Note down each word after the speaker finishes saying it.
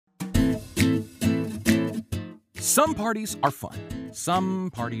Some parties are fun. Some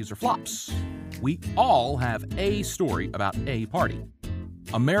parties are flops. We all have a story about a party.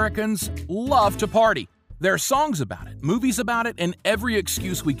 Americans love to party. There are songs about it, movies about it, and every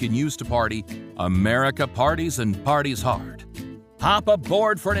excuse we can use to party. America parties and parties hard. Hop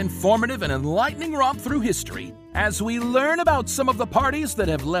aboard for an informative and enlightening romp through history as we learn about some of the parties that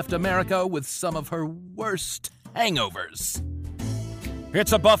have left America with some of her worst hangovers.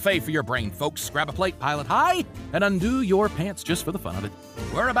 It's a buffet for your brain, folks. Grab a plate, pile it high, and undo your pants just for the fun of it.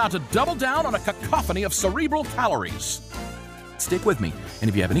 We're about to double down on a cacophony of cerebral calories. Stick with me, and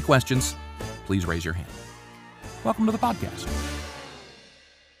if you have any questions, please raise your hand. Welcome to the podcast.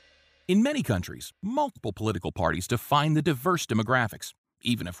 In many countries, multiple political parties define the diverse demographics.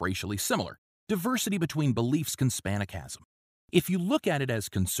 Even if racially similar, diversity between beliefs can span a chasm. If you look at it as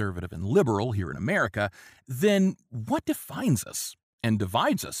conservative and liberal here in America, then what defines us and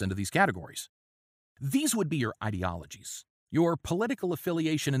divides us into these categories? These would be your ideologies. Your political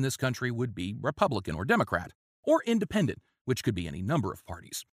affiliation in this country would be Republican or Democrat, or Independent, which could be any number of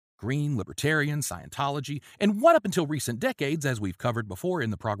parties. Green, Libertarian, Scientology, and what up until recent decades, as we've covered before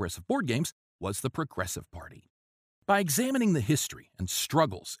in the Progressive board games, was the Progressive Party. By examining the history and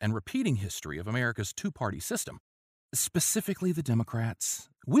struggles and repeating history of America's two-party system, specifically the Democrats,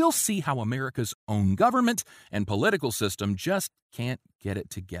 we'll see how America's own government and political system just can't get it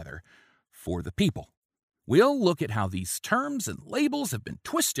together for the people. We'll look at how these terms and labels have been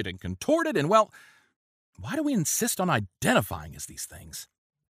twisted and contorted, and well, why do we insist on identifying as these things?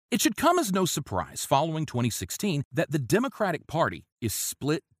 It should come as no surprise following 2016 that the Democratic Party is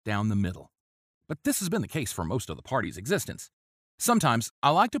split down the middle. But this has been the case for most of the party's existence. Sometimes, I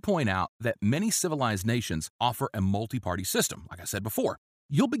like to point out that many civilized nations offer a multi-party system, like I said before.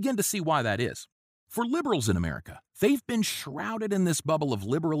 You'll begin to see why that is. For liberals in America, they've been shrouded in this bubble of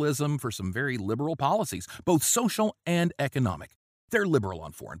liberalism for some very liberal policies, both social and economic. They're liberal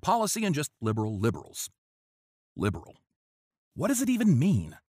on foreign policy and just liberals. Liberal. What does it even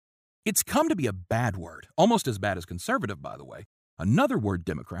mean? It's come to be a bad word, almost as bad as conservative, by the way. Another word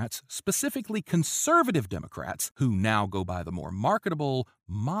Democrats, specifically conservative Democrats, who now go by the more marketable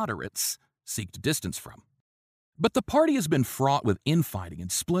moderates, seek to distance from. But the party has been fraught with infighting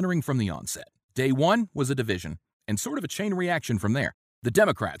and splintering from the onset. Day one was a division, and sort of a chain reaction from there. The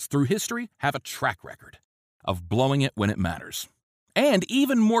Democrats, through history, have a track record of blowing it when it matters. And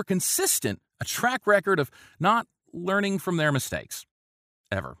even more consistent, a track record of not learning from their mistakes.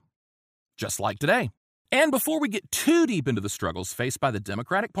 Ever. Just like today. And before we get too deep into the struggles faced by the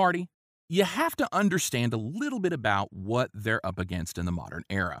Democratic Party, you have to understand a little bit about what they're up against in the modern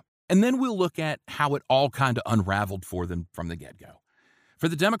era. And then we'll look at how it all kind of unraveled for them from the get-go. For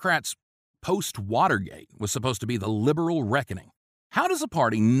the Democrats, post-Watergate was supposed to be the liberal reckoning. How does a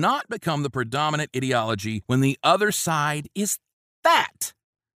party not become the predominant ideology when the other side is that?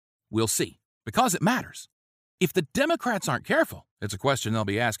 We'll see, because it matters. If the Democrats aren't careful, it's a question they'll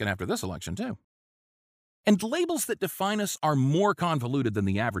be asking after this election, too. And labels that define us are more convoluted than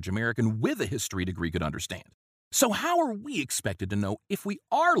the average American with a history degree could understand. So how are we expected to know if we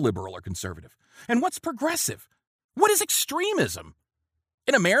are liberal or conservative? And what's progressive? What is extremism?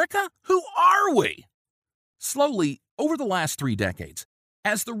 In America, who are we? Slowly, over the last 3 decades,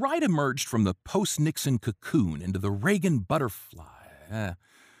 as the right emerged from the post-Nixon cocoon into the Reagan butterfly...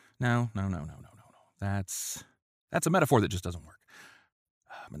 No. That's a metaphor that just doesn't work.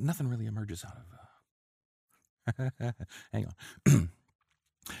 But nothing really emerges out of... Hang on.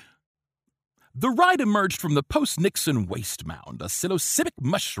 The right emerged from the post-Nixon waste mound, a psilocybin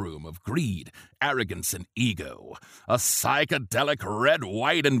mushroom of greed, arrogance, and ego. A psychedelic red,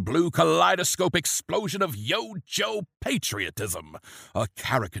 white, and blue kaleidoscope explosion of yo-Joe patriotism. A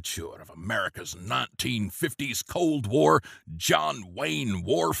caricature of America's 1950s Cold War, John Wayne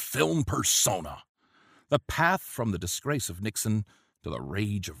war film persona. The path from the disgrace of Nixon to the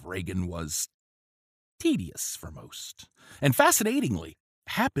rage of Reagan was tedious for most, and fascinatingly,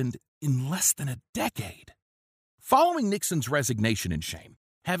 happened in less than a decade. Following Nixon's resignation and shame,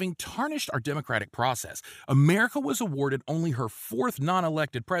 having tarnished our democratic process, America was awarded only her 4th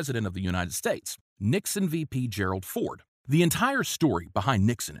non-elected president of the United States, Nixon VP Gerald Ford. The entire story behind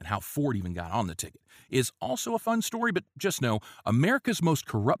Nixon and how Ford even got on the ticket is also a fun story, but just know America's most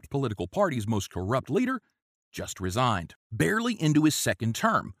corrupt political party's most corrupt leader just resigned. Barely into his 2nd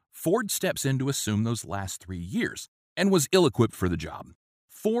term, Ford steps in to assume those last 3 years and was ill-equipped for the job.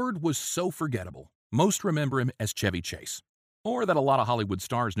 Ford was so forgettable, most remember him as Chevy Chase, or that a lot of Hollywood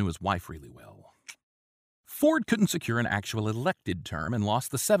stars knew his wife really well. Ford couldn't secure an actual elected term and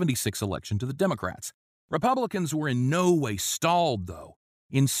lost the '76 election to the Democrats. Republicans were in no way stalled, though.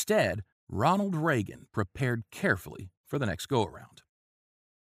 Instead, Ronald Reagan prepared carefully for the next go-around.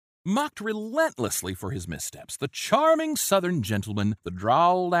 Mocked relentlessly for his missteps, the charming Southern gentleman, the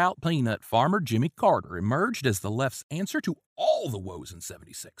drawled-out peanut farmer Jimmy Carter, emerged as the left's answer to all the woes in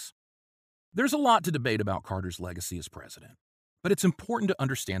 '76. There's a lot to debate about Carter's legacy as president, but it's important to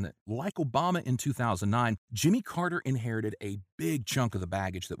understand that, like Obama in 2009, Jimmy Carter inherited a big chunk of the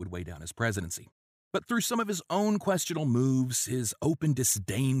baggage that would weigh down his presidency. But through some of his own questionable moves, his open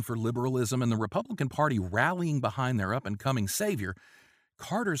disdain for liberalism, and the Republican Party rallying behind their up-and-coming savior,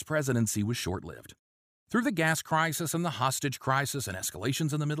 Carter's presidency was short-lived. Through the gas crisis and the hostage crisis and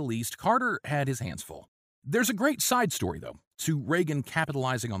escalations in the Middle East, Carter had his hands full. There's a great side story, though, to Reagan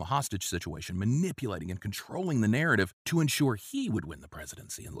capitalizing on the hostage situation, manipulating and controlling the narrative to ensure he would win the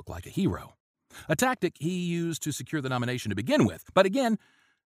presidency and look like a hero. A tactic he used to secure the nomination to begin with, but again,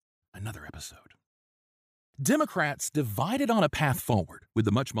 another episode. Democrats divided on a path forward with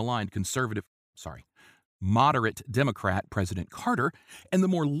the much-maligned moderate Democrat President Carter and the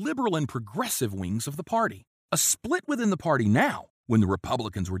more liberal and progressive wings of the party. A split within the party now, when the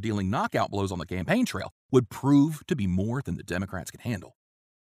Republicans were dealing knockout blows on the campaign trail, would prove to be more than the Democrats could handle.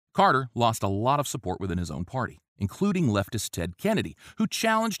 Carter lost a lot of support within his own party, including leftist Ted Kennedy, who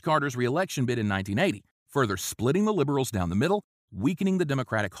challenged Carter's re-election bid in 1980, further splitting the liberals down the middle, weakening the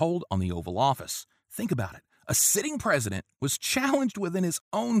Democratic hold on the Oval Office. Think about it. A sitting president was challenged within his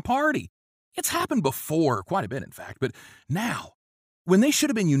own party. It's happened before, quite a bit in fact, but now, when they should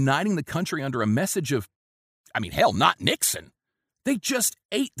have been uniting the country under a message of, not Nixon, they just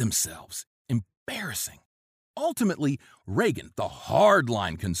ate themselves. Embarrassing. Ultimately, Reagan, the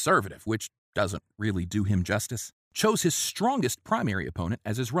hardline conservative, which doesn't really do him justice, chose his strongest primary opponent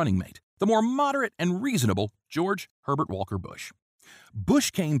as his running mate, the more moderate and reasonable George Herbert Walker Bush.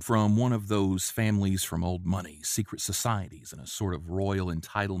 Bush came from one of those families from old money, secret societies, and a sort of royal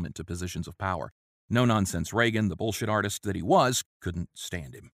entitlement to positions of power. No-nonsense Reagan, the bullshit artist that he was, couldn't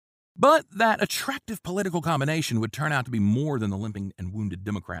stand him. But that attractive political combination would turn out to be more than the limping and wounded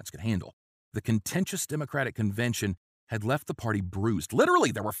Democrats could handle. The contentious Democratic convention had left the party bruised.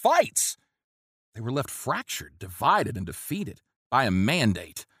 Literally, there were fights. They were left fractured, divided, and defeated by a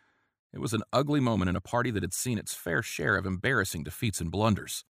mandate. It was an ugly moment in a party that had seen its fair share of embarrassing defeats and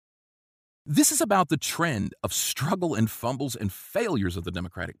blunders. This is about the trend of struggle and fumbles and failures of the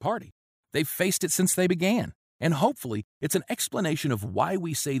Democratic Party. They've faced it since they began, and hopefully it's an explanation of why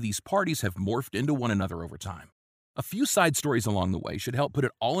we say these parties have morphed into one another over time. A few side stories along the way should help put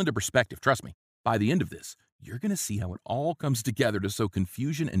it all into perspective. Trust me, by the end of this, you're going to see how it all comes together to sow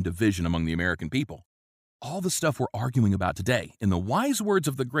confusion and division among the American people. All the stuff we're arguing about today, in the wise words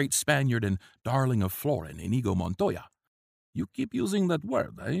of the great Spaniard and darling of Florin, Inigo Montoya. You keep using that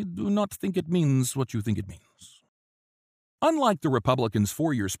word. I do not think it means what you think it means. Unlike the Republicans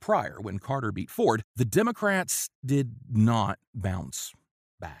 4 years prior, when Carter beat Ford, the Democrats did not bounce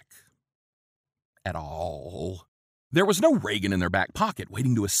back. At all. There was no Reagan in their back pocket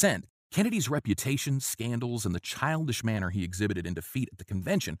waiting to ascend. Kennedy's reputation, scandals, and the childish manner he exhibited in defeat at the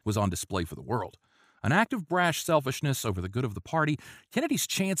convention was on display for the world. An act of brash selfishness over the good of the party, Kennedy's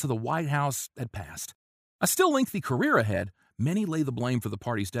chance of the White House had passed. A still lengthy career ahead, many lay the blame for the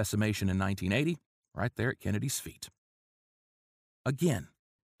party's decimation in 1980, right there at Kennedy's feet. Again,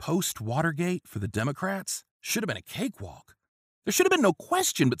 post-Watergate for the Democrats should have been a cakewalk. There should have been no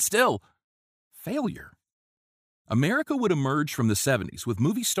question, but still, failure. America would emerge from the 70s with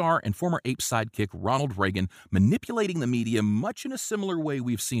movie star and former ape sidekick Ronald Reagan manipulating the media much in a similar way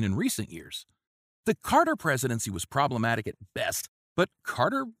we've seen in recent years. The Carter presidency was problematic at best, but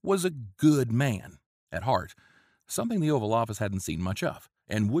Carter was a good man at heart, something the Oval Office hadn't seen much of,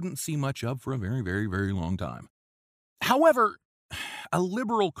 and wouldn't see much of for a very, very, very long time. However, a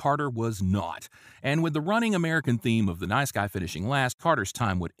liberal Carter was not, and with the running American theme of the nice guy finishing last, Carter's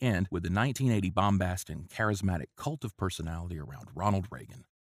time would end with the 1980 bombast and charismatic cult of personality around Ronald Reagan.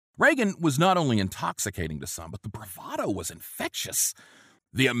 Reagan was not only intoxicating to some, but the bravado was infectious.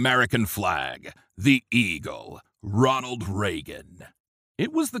 The American flag, the eagle, Ronald Reagan.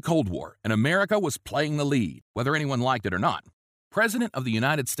 It was the Cold War, and America was playing the lead, whether anyone liked it or not. President of the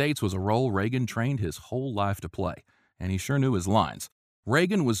United States was a role Reagan trained his whole life to play, and he sure knew his lines.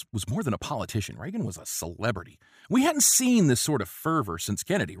 Reagan was more than a politician. Reagan was a celebrity. We hadn't seen this sort of fervor since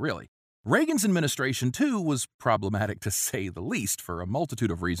Kennedy, really. Reagan's administration, too, was problematic to say the least, for a multitude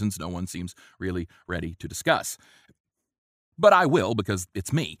of reasons no one seems really ready to discuss. But I will, because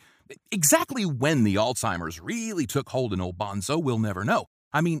it's me. Exactly when the Alzheimer's really took hold in old Bonzo, we'll never know.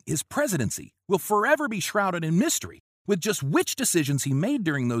 I mean, his presidency will forever be shrouded in mystery, with just which decisions he made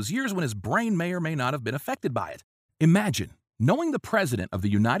during those years when his brain may or may not have been affected by it. Imagine knowing the President of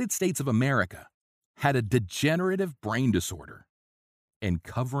the United States of America had a degenerative brain disorder and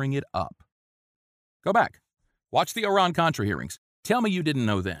covering it up. Go back. Watch the Iran-Contra hearings. Tell me you didn't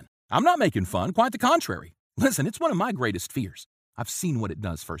know then. I'm not making fun, quite the contrary. Listen, it's one of my greatest fears. I've seen what it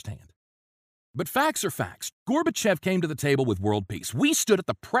does firsthand. But facts are facts. Gorbachev came to the table with world peace. We stood at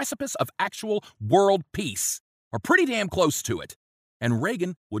the precipice of actual world peace, or pretty damn close to it. And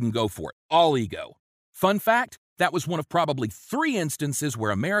Reagan wouldn't go for it. All ego. Fun fact, that was one of probably 3 instances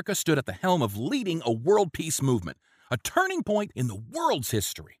where America stood at the helm of leading a world peace movement, a turning point in the world's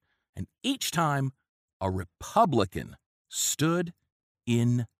history. And each time, a Republican stood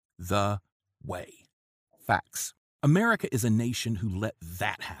in the way. Facts. America is a nation who let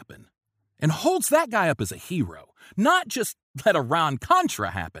that happen and holds that guy up as a hero. Not just let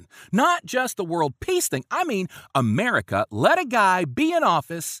Iran-Contra happen, not just the world peace thing. I mean, America let a guy be in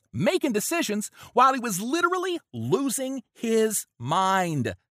office making decisions while he was literally losing his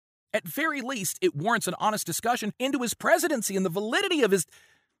mind. At very least, it warrants an honest discussion into his presidency and the validity of his...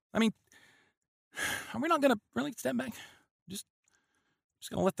 I mean, are we not going to really step back? Just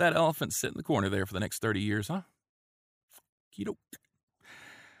going to let that elephant sit in the corner there for the next 30 years, huh? Keto.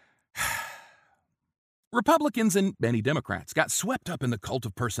 Republicans and many Democrats got swept up in the cult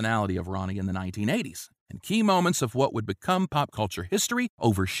of personality of Ronnie in the 1980s, and key moments of what would become pop culture history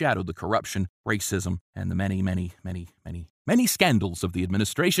overshadowed the corruption, racism, and the many scandals of the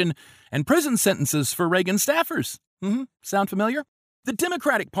administration and prison sentences for Reagan staffers. Sound familiar? The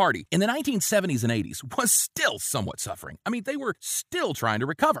Democratic Party in the 1970s and 80s was still somewhat suffering. I mean, they were still trying to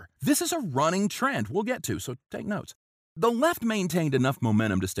recover. This is a running trend we'll get to, so take notes. The left maintained enough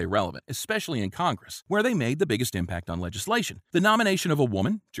momentum to stay relevant, especially in Congress, where they made the biggest impact on legislation. The nomination of a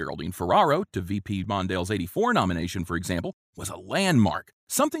woman, Geraldine Ferraro, to VP Mondale's '84 nomination, for example, was a landmark,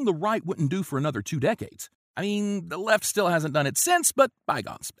 something the right wouldn't do for another 2 decades. I mean, the left still hasn't done it since, but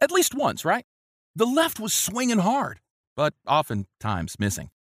bygones. At least once, right? The left was swinging hard, but oftentimes missing.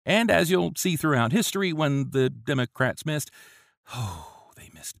 And as you'll see throughout history, when the Democrats missed, they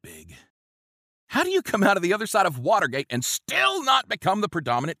missed big. How do you come out of the other side of Watergate and still not become the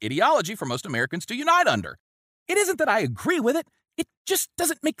predominant ideology for most Americans to unite under? It isn't that I agree with it, it just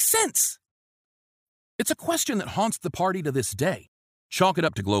doesn't make sense. It's a question that haunts the party to this day. Chalk it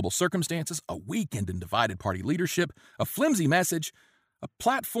up to global circumstances, a weakened and divided party leadership, a flimsy message, a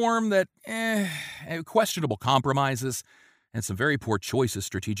platform that, questionable compromises, and some very poor choices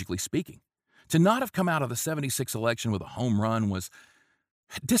strategically speaking. To not have come out of the '76 election with a home run was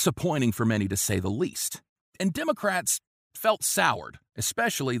disappointing for many, to say the least. And Democrats felt soured,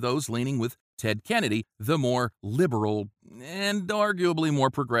 especially those leaning with Ted Kennedy, the more liberal and arguably more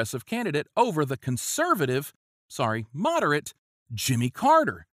progressive candidate, over the moderate Jimmy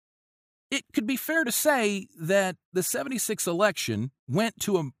Carter. It could be fair to say that the '76 election went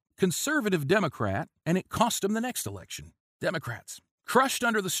to a conservative Democrat, and it cost him the next election. Democrats, crushed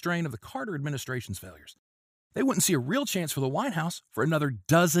under the strain of the Carter administration's failures, they wouldn't see a real chance for the White House for another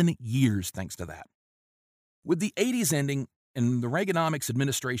 12 years thanks to that. With the '80s ending and the Reaganomics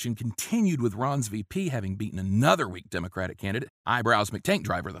administration continued with Ron's VP having beaten another weak Democratic candidate, Eyebrows McTank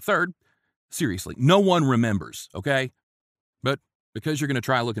Driver III, seriously, no one remembers, okay? But because you're going to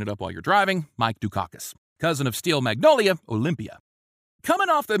try looking it up while you're driving, Mike Dukakis, cousin of Steel Magnolia, Olympia. Coming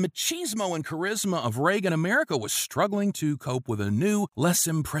off the machismo and charisma of Reagan, America was struggling to cope with a new, less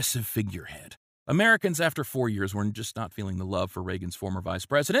impressive figurehead. Americans, after 4 years, were just not feeling the love for Reagan's former vice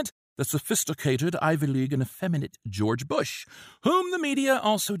president, the sophisticated, Ivy League and effeminate George Bush, whom the media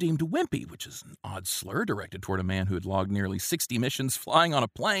also deemed wimpy, which is an odd slur directed toward a man who had logged nearly 60 missions flying on a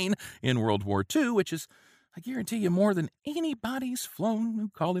plane in World War II, which is, I guarantee you, more than anybody's flown who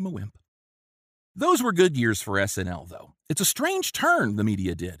called him a wimp. Those were good years for SNL, though. It's a strange turn the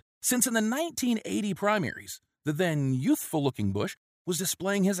media did, since in the 1980 primaries, the then youthful-looking Bush was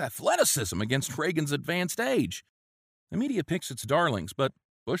displaying his athleticism against Reagan's advanced age. The media picks its darlings, but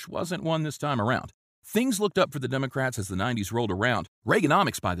Bush wasn't one this time around. Things looked up for the Democrats as the 90s rolled around.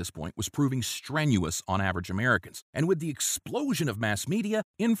 Reaganomics, by this point, was proving strenuous on average Americans, and with the explosion of mass media,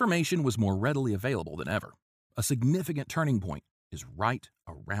 information was more readily available than ever. A significant turning point is right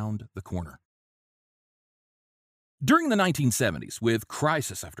around the corner. During the 1970s, with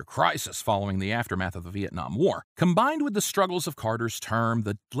crisis after crisis following the aftermath of the Vietnam War, combined with the struggles of Carter's term,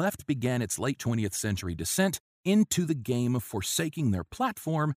 the left began its late 20th century descent into the game of forsaking their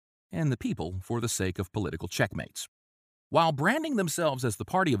platform and the people for the sake of political checkmates. While branding themselves as the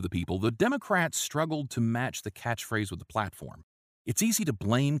party of the people, the Democrats struggled to match the catchphrase with the platform. It's easy to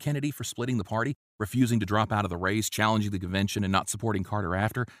blame Kennedy for splitting the party, refusing to drop out of the race, challenging the convention, and not supporting Carter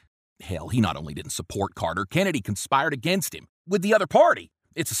after. Hell, he not only didn't support Carter, Kennedy conspired against him with the other party.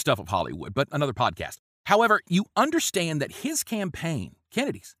 It's the stuff of Hollywood, but another podcast. However, you understand that his campaign,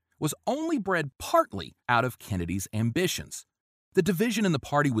 Kennedy's, was only bred partly out of Kennedy's ambitions. The division in the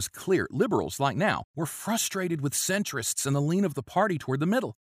party was clear. Liberals, like now, were frustrated with centrists and the lean of the party toward the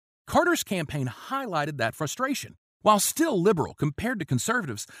middle. Carter's campaign highlighted that frustration. While still liberal compared to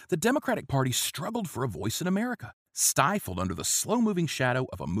conservatives, the Democratic Party struggled for a voice in America. Stifled under the slow-moving shadow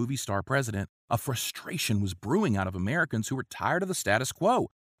of a movie star president, a frustration was brewing out of Americans who were tired of the status quo,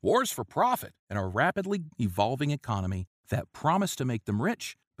 wars for profit, and a rapidly evolving economy that promised to make them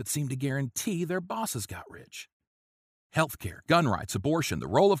rich but seemed to guarantee their bosses got rich. Healthcare, gun rights, abortion, the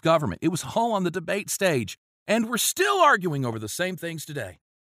role of government, it was all on the debate stage, and we're still arguing over the same things today.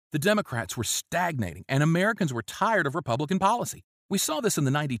 The Democrats were stagnating, and Americans were tired of Republican policy. We saw this in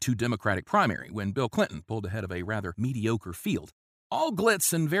the '92 Democratic primary when Bill Clinton pulled ahead of a rather mediocre field. All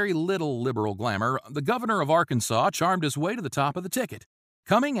glitz and very little liberal glamour, the governor of Arkansas charmed his way to the top of the ticket,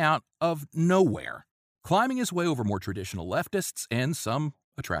 coming out of nowhere, climbing his way over more traditional leftists and some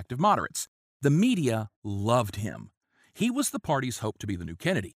attractive moderates. The media loved him. He was the party's hope to be the new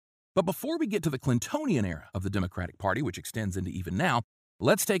Kennedy. But before we get to the Clintonian era of the Democratic Party, which extends into even now,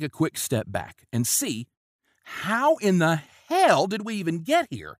 let's take a quick step back and see how in the hell did we even get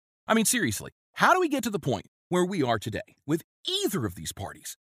here? I mean, seriously, how do we get to the point where we are today with either of these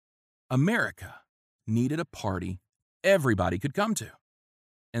parties? America needed a party everybody could come to.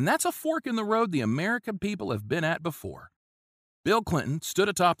 And that's a fork in the road the American people have been at before. Bill Clinton stood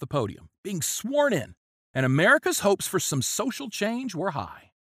atop the podium, being sworn in, and America's hopes for some social change were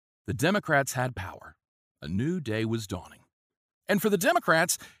high. The Democrats had power. A new day was dawning. And for the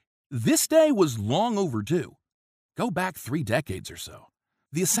Democrats, this day was long overdue. Go back 3 decades or so.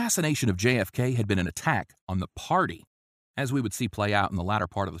 The assassination of JFK had been an attack on the party, as we would see play out in the latter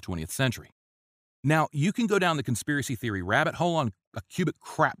part of the 20th century. Now, you can go down the conspiracy theory rabbit hole on a cubic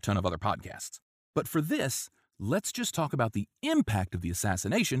crap ton of other podcasts. But for this, let's just talk about the impact of the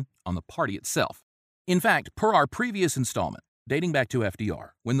assassination on the party itself. In fact, per our previous installment, dating back to FDR,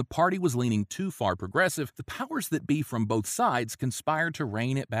 when the party was leaning too far progressive, the powers that be from both sides conspired to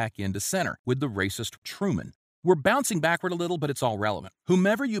rein it back into center with the racist Truman. We're bouncing backward a little, but it's all relevant.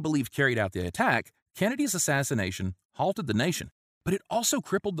 Whomever you believe carried out the attack, Kennedy's assassination halted the nation, but it also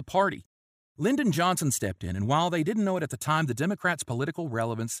crippled the party. Lyndon Johnson stepped in, and while they didn't know it at the time, the Democrats' political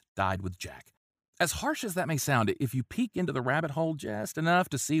relevance died with Jack. As harsh as that may sound, if you peek into the rabbit hole just enough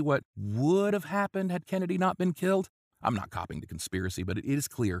to see what would have happened had Kennedy not been killed, I'm not copying the conspiracy, but it is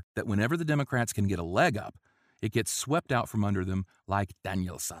clear that whenever the Democrats can get a leg up, it gets swept out from under them like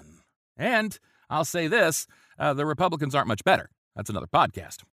Danielson. And I'll say this, the Republicans aren't much better. That's another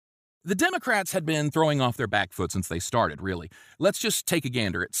podcast. The Democrats had been throwing off their back foot since they started, really. Let's just take a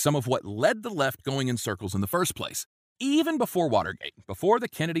gander at some of what led the left going in circles in the first place, even before Watergate, before the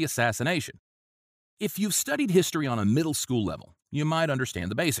Kennedy assassination. If you've studied history on a middle school level, you might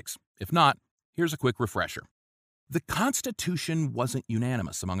understand the basics. If not, here's a quick refresher. The Constitution wasn't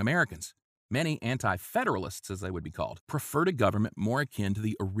unanimous among Americans. Many anti-federalists, as they would be called, preferred a government more akin to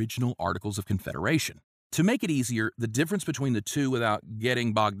the original Articles of Confederation. To make it easier, the difference between the two without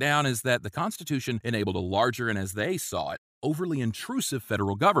getting bogged down is that the Constitution enabled a larger and, as they saw it, overly intrusive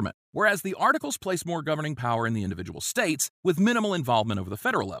federal government, whereas the Articles placed more governing power in the individual states with minimal involvement over the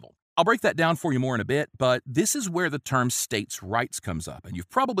federal level. I'll break that down for you more in a bit, but this is where the term states' rights comes up, and you've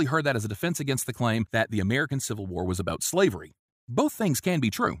probably heard that as a defense against the claim that the American Civil War was about slavery. Both things can be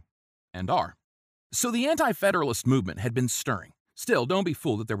true, and are. So the anti-federalist movement had been stirring. Still, don't be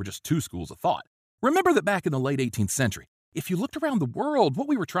fooled that there were just two schools of thought. Remember that back in the late 18th century, if you looked around the world, what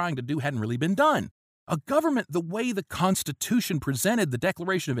we were trying to do hadn't really been done. A government the way the Constitution presented the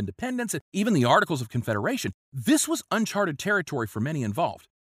Declaration of Independence and even the Articles of Confederation, this was uncharted territory for many involved.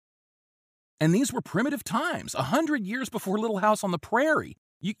 And these were primitive times, 100 years before Little House on the Prairie.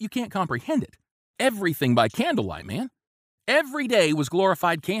 You can't comprehend it. Everything by candlelight, man. Every day was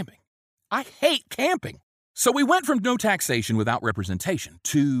glorified camping. I hate camping. So we went from no taxation without representation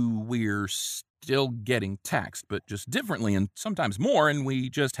to we're still getting taxed, but just differently and sometimes more, and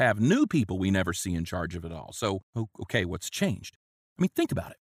we just have new people we never see in charge of it all. So, okay, what's changed? I mean, think about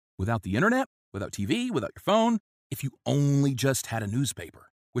it. Without the internet, without TV, without your phone, if you only just had a newspaper,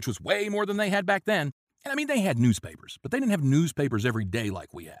 which was way more than they had back then. And I mean, they had newspapers, but they didn't have newspapers every day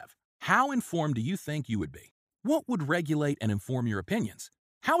like we have. How informed do you think you would be? What would regulate and inform your opinions?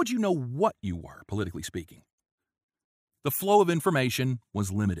 How would you know what you were, politically speaking? The flow of information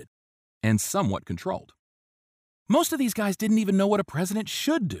was limited and somewhat controlled. Most of these guys didn't even know what a president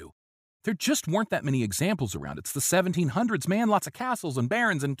should do. There just weren't that many examples around. It's the 1700s, man. Lots of castles and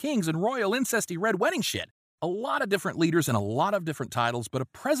barons and kings and royal incesty red wedding shit. A lot of different leaders and a lot of different titles, but a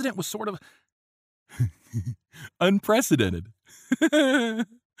president was sort of unprecedented. Oh,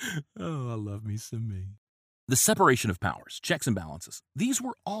 I love me some me. The separation of powers, checks and balances, these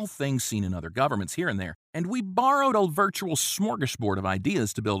were all things seen in other governments here and there, and we borrowed a virtual smorgasbord of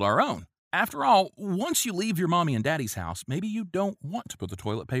ideas to build our own. After all, once you leave your mommy and daddy's house, maybe you don't want to put the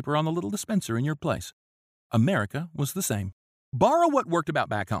toilet paper on the little dispenser in your place. America was the same. Borrow what worked about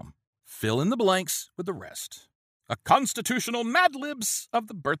back home. Fill in the blanks with the rest. A constitutional Mad Libs of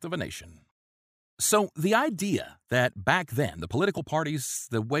the birth of a nation. So the idea that back then, the political parties,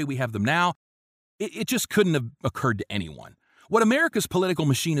 the way we have them now, it just couldn't have occurred to anyone. What America's political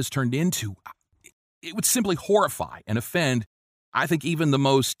machine has turned into, it would simply horrify and offend, I think, even the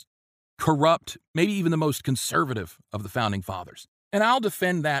most corrupt, maybe even the most conservative of the Founding Fathers. And I'll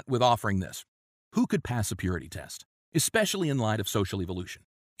defend that with offering this. Who could pass a purity test, especially in light of social evolution?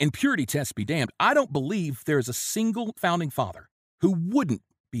 And purity tests be damned, I don't believe there is a single Founding Father who wouldn't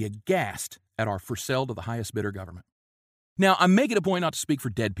be aghast at our for sale to the highest bidder government. Now, I'm making a point not to speak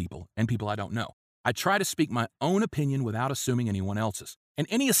for dead people and people I don't know. I try to speak my own opinion without assuming anyone else's. And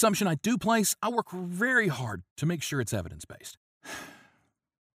any assumption I do place, I work very hard to make sure it's evidence-based.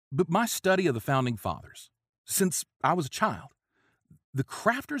 But my study of the Founding Fathers, since I was a child, the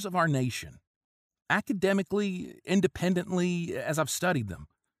crafters of our nation, academically, independently, as I've studied them,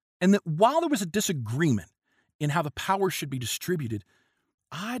 and that while there was a disagreement in how the power should be distributed,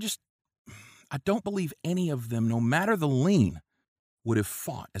 I don't believe any of them, no matter the lean, would have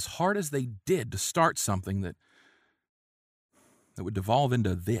fought as hard as they did to start something that would devolve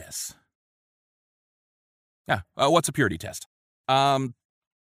into this. What's a purity test?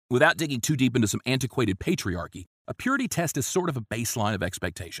 Without digging too deep into some antiquated patriarchy, a purity test is sort of a baseline of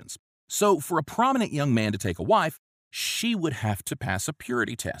expectations. So for a prominent young man to take a wife, she would have to pass a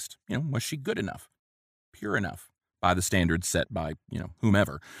purity test. Was she good enough? Pure enough? By the standards set by,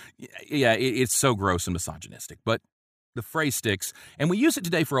 whomever. Yeah, it's so gross and misogynistic, but the phrase sticks, and we use it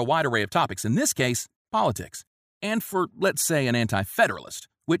today for a wide array of topics, in this case, politics. And for, let's say, an anti-federalist,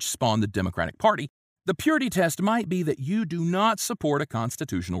 which spawned the Democratic Party, the purity test might be that you do not support a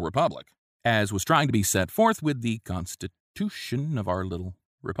constitutional republic, as was trying to be set forth with the Constitution of our little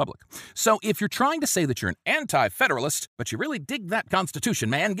republic. So if you're trying to say that you're an anti-federalist, but you really dig that Constitution,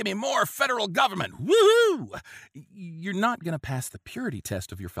 man, give me more federal government, woohoo! You're not going to pass the purity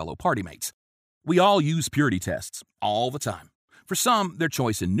test of your fellow party mates. We all use purity tests all the time. For some, their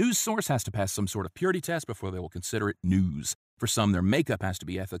choice in news source has to pass some sort of purity test before they will consider it news. For some, their makeup has to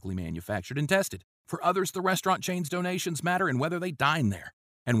be ethically manufactured and tested. For others, the restaurant chain's donations matter and whether they dine there.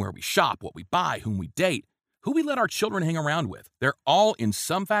 And where we shop, what we buy, whom we date, who we let our children hang around with. They're all, in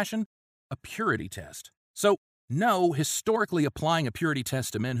some fashion, a purity test. So, no, historically applying a purity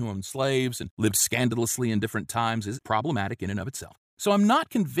test to men who owned slaves and lived scandalously in different times is problematic in and of itself. So I'm not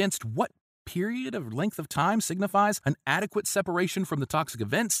convinced what period of length of time signifies an adequate separation from the toxic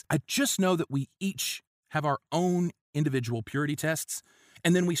events. I just know that we each have our own individual purity tests,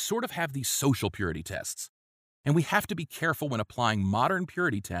 and then we sort of have these social purity tests. And we have to be careful when applying modern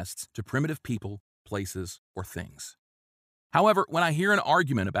purity tests to primitive people, places, or things. However, when I hear an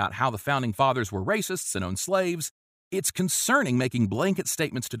argument about how the Founding Fathers were racists and owned slaves, it's concerning making blanket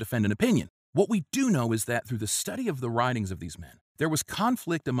statements to defend an opinion. What we do know is that through the study of the writings of these men, there was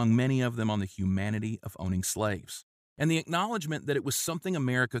conflict among many of them on the humanity of owning slaves, and the acknowledgement that it was something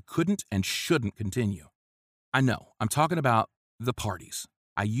America couldn't and shouldn't continue. I know, I'm talking about the parties.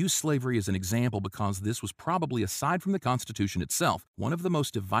 I use slavery as an example because this was probably, aside from the Constitution itself, one of the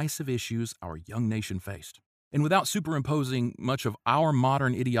most divisive issues our young nation faced. And without superimposing much of our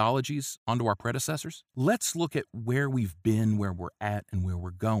modern ideologies onto our predecessors, let's look at where we've been, where we're at, and where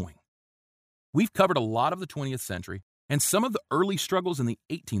we're going. We've covered a lot of the 20th century and some of the early struggles in the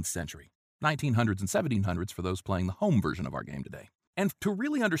 18th century, 1900s and 1700s for those playing the home version of our game today. And to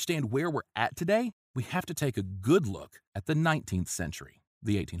really understand where we're at today, we have to take a good look at the 19th century,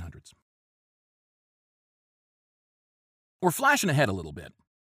 the 1800s. We're flashing ahead a little bit.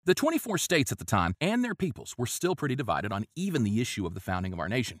 The 24 states at the time and their peoples were still pretty divided on even the issue of the founding of our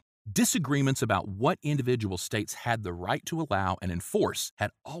nation. Disagreements about what individual states had the right to allow and enforce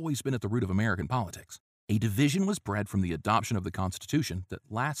had always been at the root of American politics. A division was bred from the adoption of the Constitution that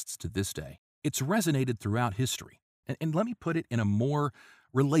lasts to this day. It's resonated throughout history. And let me put it in a more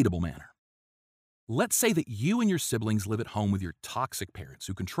relatable manner. Let's say that you and your siblings live at home with your toxic parents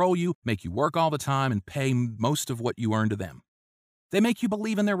who control you, make you work all the time, and pay most of what you earn to them. They make you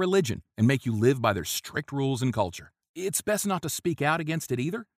believe in their religion and make you live by their strict rules and culture. It's best not to speak out against it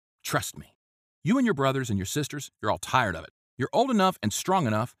either. Trust me. You and your brothers and your sisters, you're all tired of it. You're old enough and strong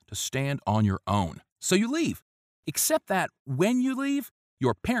enough to stand on your own. So you leave. Except that when you leave,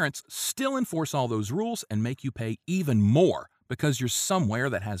 your parents still enforce all those rules and make you pay even more because you're somewhere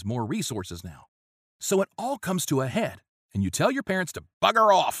that has more resources now. So it all comes to a head, and you tell your parents to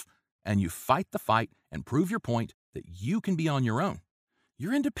bugger off, and you fight the fight and prove your point that you can be on your own.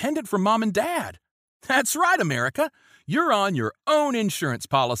 You're independent from mom and dad. That's right, America. You're on your own insurance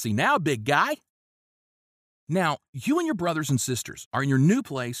policy now, big guy. Now, you and your brothers and sisters are in your new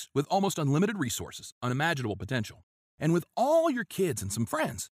place with almost unlimited resources, unimaginable potential, and with all your kids and some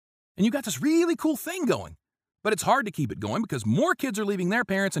friends. And you got this really cool thing going. But it's hard to keep it going because more kids are leaving their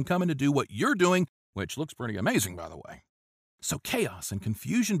parents and coming to do what you're doing, which looks pretty amazing, by the way. So chaos and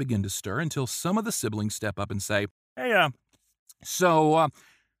confusion begin to stir until some of the siblings step up and say, hey,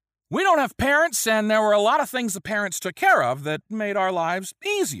 we don't have parents, and there were a lot of things the parents took care of that made our lives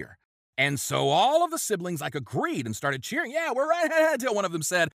easier. And so all of the siblings agreed and started cheering. Yeah, we're right. Until one of them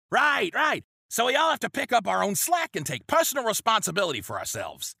said, right. So we all have to pick up our own slack and take personal responsibility for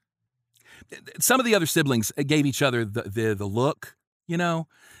ourselves. Some of the other siblings gave each other the look,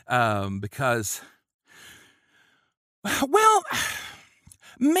 because, well,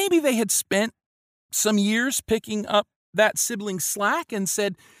 maybe they had spent some years picking up that sibling's slack and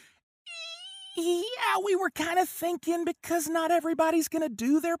said, yeah, we were kind of thinking because not everybody's going to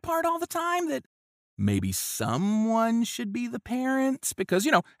do their part all the time that maybe someone should be the parents because,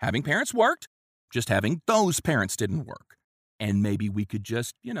 having parents worked, just having those parents didn't work. And maybe we could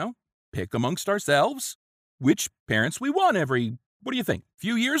just, pick amongst ourselves which parents we want every, what do you think,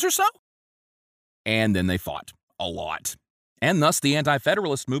 few years or so? And then they fought a lot. And thus the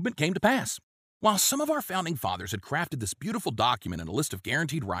anti-federalist movement came to pass. While some of our founding fathers had crafted this beautiful document and a list of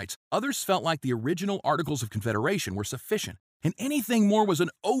guaranteed rights, others felt like the original Articles of Confederation were sufficient, and anything more was an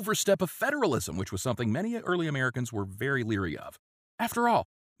overstep of federalism, which was something many early Americans were very leery of. After all,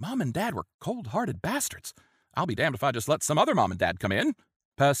 Mom and Dad were cold-hearted bastards. I'll be damned if I just let some other mom and dad come in.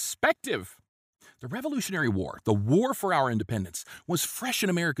 Perspective. The Revolutionary War, the war for our independence, was fresh in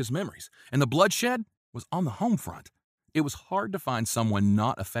America's memories, and the bloodshed was on the home front. It was hard to find someone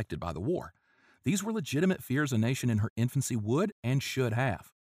not affected by the war. These were legitimate fears a nation in her infancy would and should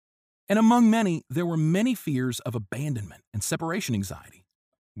have. And among many, there were many fears of abandonment and separation anxiety.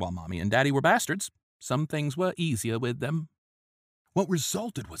 While Mommy and Daddy were bastards, some things were easier with them. What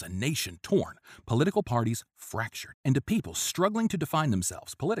resulted was a nation torn, political parties fractured, and a people struggling to define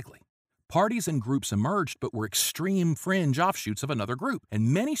themselves politically. Parties and groups emerged but were extreme fringe offshoots of another group,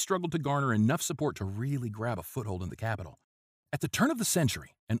 and many struggled to garner enough support to really grab a foothold in the capital. At the turn of the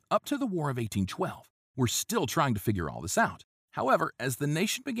century, and up to the War of 1812, we're still trying to figure all this out. However, as the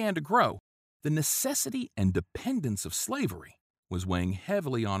nation began to grow, the necessity and dependence of slavery was weighing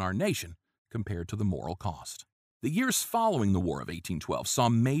heavily on our nation compared to the moral cost. The years following the War of 1812 saw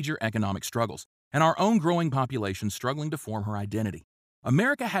major economic struggles, and our own growing population struggling to form her identity.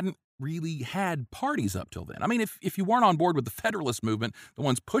 America hadn't really had parties up till then. I mean, if you weren't on board with the Federalist movement, the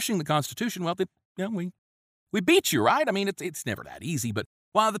ones pushing the Constitution, well, we beat you, right? I mean, it's never that easy, but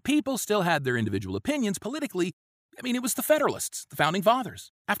while the people still had their individual opinions politically, it was the Federalists, the Founding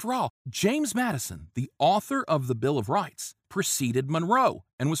Fathers. After all, James Madison, the author of the Bill of Rights, preceded Monroe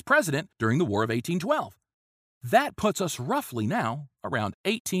and was president during the War of 1812. That puts us roughly now around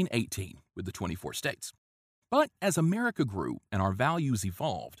 1818 with the 24 states. But as America grew and our values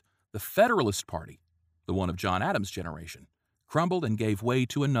evolved, the Federalist Party, the one of John Adams' generation, crumbled and gave way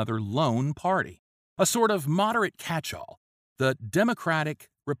to another lone party, a sort of moderate catch-all. The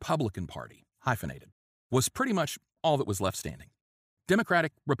Democratic-Republican Party, hyphenated, was pretty much all that was left standing.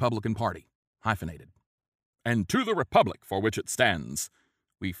 Democratic-Republican Party, hyphenated. And to the republic for which it stands,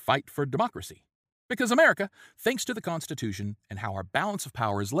 we fight for democracy. Because America, thanks to the Constitution and how our balance of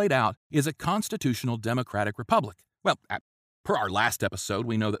power is laid out, is a constitutional democratic republic. Well, per our last episode,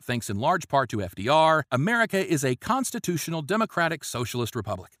 we know that thanks in large part to FDR, America is a constitutional democratic socialist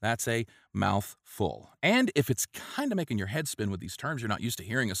republic. That's a mouthful. And if it's kind of making your head spin with these terms you're not used to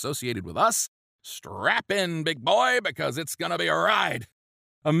hearing associated with us, strap in, big boy, because it's gonna be a ride.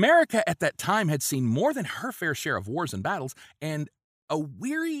 America at that time had seen more than her fair share of wars and battles, and a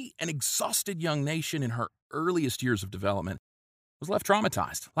weary and exhausted young nation in her earliest years of development was left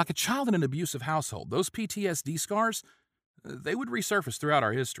traumatized. Like a child in an abusive household, those PTSD scars, they would resurface throughout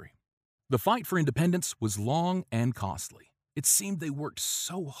our history. The fight for independence was long and costly. It seemed they worked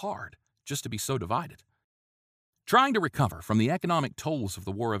so hard just to be so divided. Trying to recover from the economic tolls of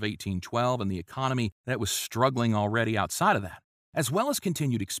the War of 1812 and the economy that was struggling already outside of that, as well as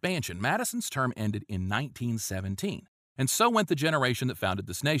continued expansion, Madison's term ended in 1917, and so went the generation that founded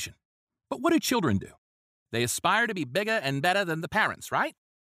this nation. But what do children do? They aspire to be bigger and better than the parents, right?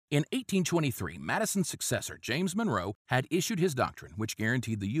 In 1823, Madison's successor, James Monroe, had issued his doctrine, which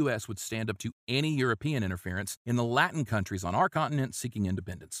guaranteed the U.S. would stand up to any European interference in the Latin countries on our continent seeking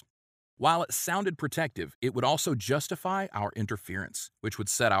independence. While it sounded protective, it would also justify our interference, which would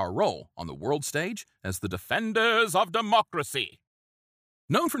set our role on the world stage as the defenders of democracy.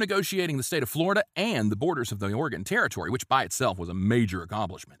 Known for negotiating the state of Florida and the borders of the Oregon Territory, which by itself was a major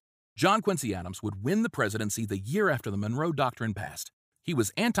accomplishment, John Quincy Adams would win the presidency the year after the Monroe Doctrine passed. He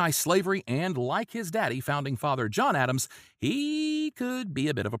was anti-slavery and, like his daddy, founding father John Adams, he could be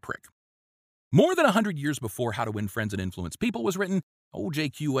a bit of a prick. More than 100 years before How to Win Friends and Influence People was written, old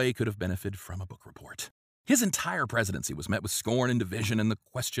JQA could have benefited from a book report. His entire presidency was met with scorn and division and the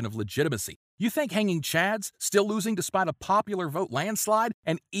question of legitimacy. You think hanging Chads, still losing despite a popular vote landslide,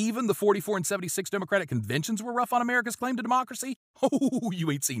 and even the 44 and 76 Democratic conventions were rough on America's claim to democracy? Oh, you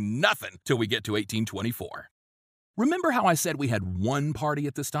ain't seen nothing till we get to 1824. Remember how I said we had one party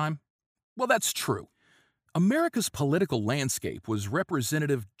at this time? Well, that's true. America's political landscape was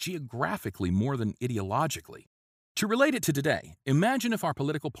representative geographically more than ideologically. To relate it to today, imagine if our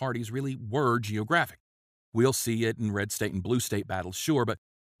political parties really were geographic. We'll see it in red state and blue state battles, sure, but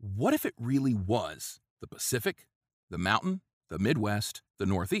what if it really was the Pacific, the Mountain, the Midwest, the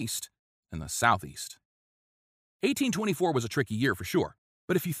Northeast, and the Southeast? 1824 was a tricky year for sure,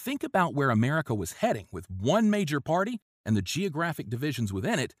 but if you think about where America was heading with one major party and the geographic divisions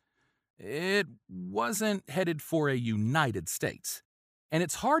within it, it wasn't headed for a United States. And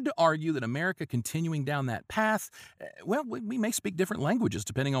it's hard to argue that America continuing down that path, well, we may speak different languages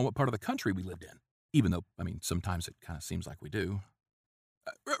depending on what part of the country we lived in. Even though, sometimes it kind of seems like we do.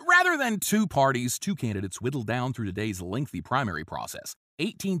 Rather than two parties, two candidates whittled down through today's lengthy primary process,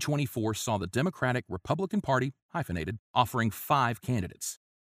 1824 saw the Democratic-Republican Party, hyphenated, offering 5 candidates.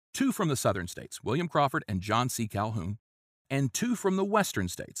 2 from the southern states, William Crawford and John C. Calhoun, and 2 from the western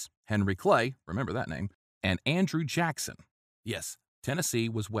states, Henry Clay, remember that name, and Andrew Jackson. Yes, Tennessee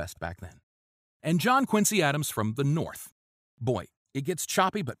was west back then. And John Quincy Adams from the north. Boy, it gets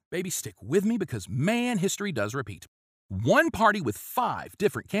choppy, but baby, stick with me because, man, history does repeat. One party with 5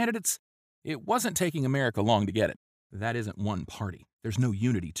 different candidates? It wasn't taking America long to get it. That isn't one party. There's no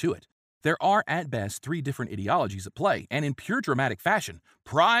unity to it. There are, at best, 3 different ideologies at play, and in pure dramatic fashion,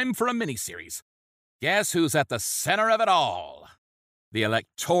 prime for a miniseries. Guess who's at the center of it all? The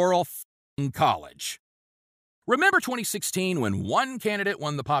Electoral College. Remember 2016 when one candidate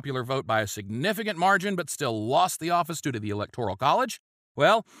won the popular vote by a significant margin but still lost the office due to the Electoral College?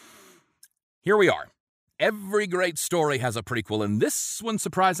 Well, here we are. Every great story has a prequel, and this one,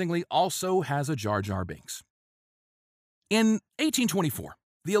 surprisingly, also has a Jar Jar Binks. In 1824,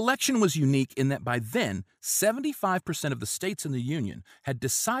 the election was unique in that by then, 75% of the states in the Union had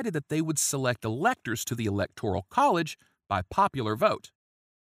decided that they would select electors to the Electoral College by popular vote.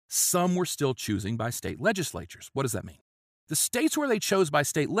 Some were still choosing by state legislatures. What does that mean? The states where they chose by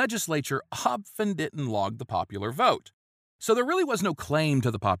state legislature often didn't log the popular vote. So there really was no claim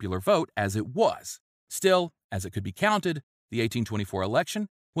to the popular vote as it was. Still, as it could be counted, the 1824 election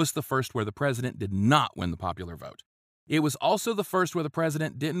was the first where the president did not win the popular vote. It was also the first where the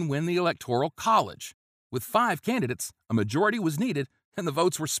president didn't win the Electoral College. With 5 candidates, a majority was needed, and the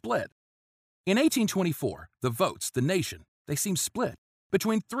votes were split. In 1824, the votes, the nation, they seemed split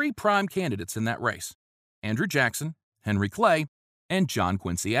between 3 prime candidates in that race: Andrew Jackson, Henry Clay, and John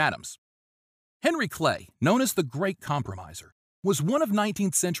Quincy Adams. Henry Clay, known as the Great Compromiser, was one of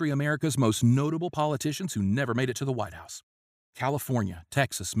 19th century America's most notable politicians who never made it to the White House. California,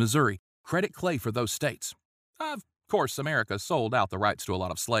 Texas, Missouri, credit Clay for those states. Of course, America sold out the rights to a lot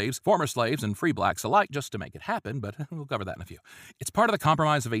of slaves, former slaves, and free blacks alike just to make it happen, but we'll cover that in a few. It's part of the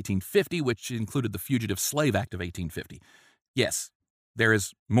Compromise of 1850, which included the Fugitive Slave Act of 1850. Yes, there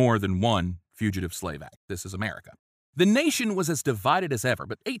is more than one Fugitive Slave Act. This is America. The nation was as divided as ever,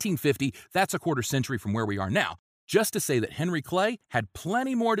 but 1850, that's a quarter century from where we are now, just to say that Henry Clay had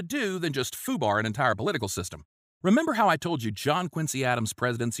plenty more to do than just foobar an entire political system. Remember how I told you John Quincy Adams'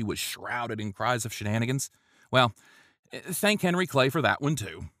 presidency was shrouded in cries of shenanigans? Well, thank Henry Clay for that one,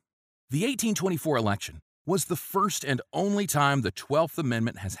 too. The 1824 election was the first and only time the 12th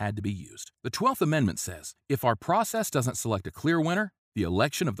Amendment has had to be used. The 12th Amendment says, if our process doesn't select a clear winner, the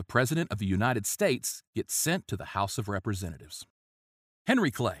election of the President of the United States gets sent to the House of Representatives.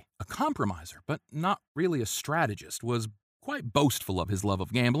 Henry Clay, a compromiser, but not really a strategist, was quite boastful of his love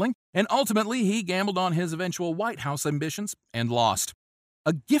of gambling, and ultimately he gambled on his eventual White House ambitions and lost.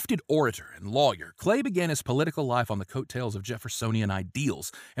 A gifted orator and lawyer, Clay began his political life on the coattails of Jeffersonian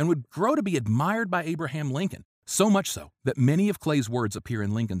ideals and would grow to be admired by Abraham Lincoln, So much so that many of Clay's words appear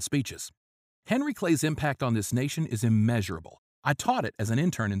in Lincoln's speeches. Henry Clay's impact on this nation is immeasurable. I taught it as an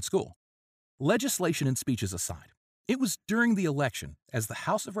intern in school. Legislation and speeches aside, it was during the election, as the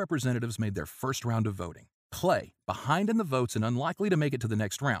House of Representatives made their first round of voting. Clay, behind in the votes and unlikely to make it to the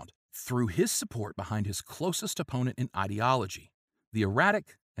next round, threw his support behind his closest opponent in ideology, the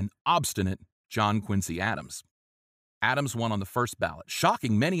erratic and obstinate John Quincy Adams. Adams won on the first ballot,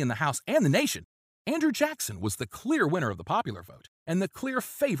 shocking many in the House and the nation. Andrew Jackson was the clear winner of the popular vote and the clear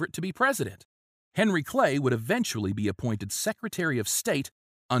favorite to be president. Henry Clay would eventually be appointed Secretary of State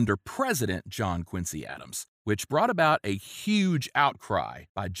under President John Quincy Adams, which brought about a huge outcry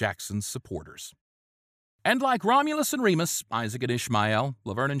by Jackson's supporters. And like Romulus and Remus, Isaac and Ishmael,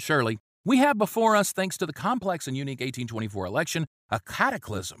 Laverne and Shirley, we have before us, thanks to the complex and unique 1824 election, a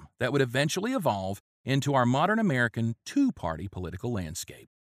cataclysm that would eventually evolve into our modern American two-party political landscape.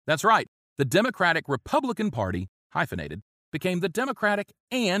 That's right, the Democratic-Republican Party, hyphenated, became the Democratic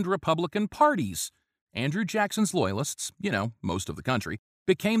and Republican parties. Andrew Jackson's loyalists, most of the country,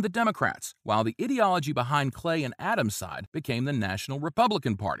 became the Democrats, while the ideology behind Clay and Adams' side became the National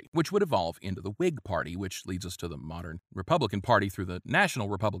Republican Party, which would evolve into the Whig Party, which leads us to the modern Republican Party through the National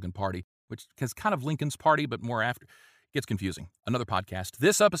Republican Party, which is kind of Lincoln's party, but more after. Gets confusing. Another podcast.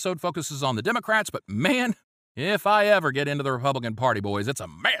 This episode focuses on the Democrats, but man, if I ever get into the Republican Party, boys, it's a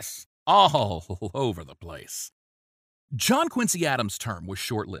mess all over the place. John Quincy Adams' term was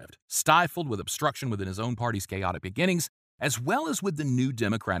short-lived, stifled with obstruction within his own party's chaotic beginnings, as well as with the new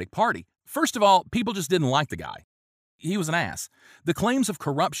Democratic Party. First of all, people just didn't like the guy. He was an ass. The claims of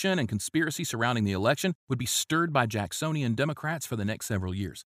corruption and conspiracy surrounding the election would be stirred by Jacksonian Democrats for the next several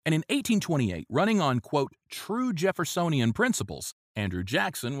years. And in 1828, running on, quote, true Jeffersonian principles, Andrew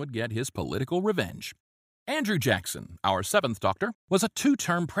Jackson would get his political revenge. Andrew Jackson, our seventh Doctor, was a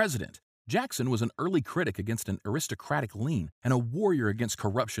two-term president. Jackson was an early critic against an aristocratic lean and a warrior against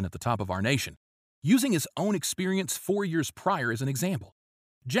corruption at the top of our nation, using his own experience 4 years prior as an example.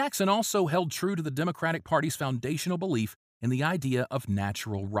 Jackson also held true to the Democratic Party's foundational belief in the idea of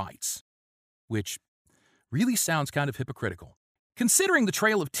natural rights, which really sounds kind of hypocritical. Considering the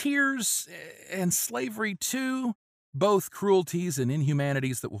Trail of Tears and slavery too, both cruelties and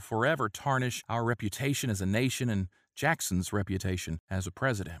inhumanities that will forever tarnish our reputation as a nation and Jackson's reputation as a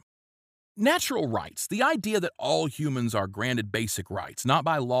president. Natural rights, the idea that all humans are granted basic rights, not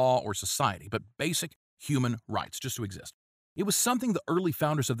by law or society, but basic human rights, just to exist. It was something the early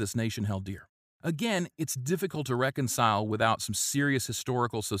founders of this nation held dear. Again, it's difficult to reconcile without some serious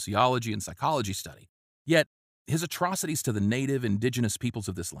historical sociology and psychology study. Yet, his atrocities to the native indigenous peoples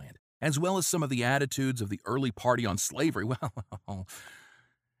of this land, as well as some of the attitudes of the early party on slavery, well,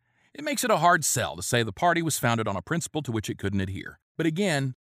 it makes it a hard sell to say the party was founded on a principle to which it couldn't adhere. But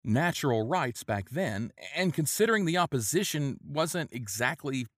again, natural rights back then, and considering the opposition wasn't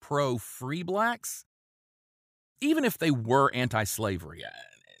exactly pro-free blacks, even if they were anti-slavery,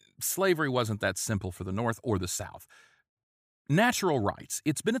 slavery wasn't that simple for the North or the South. Natural rights,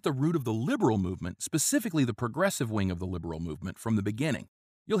 it's been at the root of the liberal movement, specifically the progressive wing of the liberal movement, from the beginning.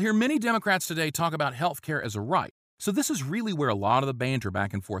 You'll hear many Democrats today talk about health care as a right, so this is really where a lot of the banter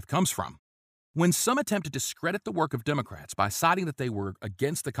back and forth comes from. When some attempt to discredit the work of Democrats by citing that they were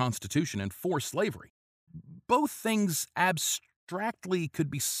against the Constitution and for slavery, both things abstractly could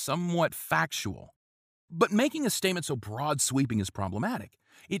be somewhat factual. But making a statement so broad-sweeping is problematic.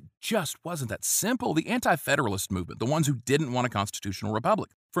 It just wasn't that simple. The anti-federalist movement, the ones who didn't want a constitutional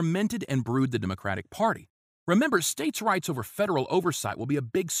republic, fermented and brewed the Democratic Party. Remember, states' rights over federal oversight will be a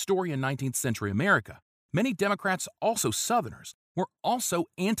big story in 19th century America. Many Democrats, also Southerners, were also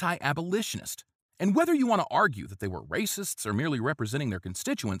anti-abolitionist. And whether you want to argue that they were racists or merely representing their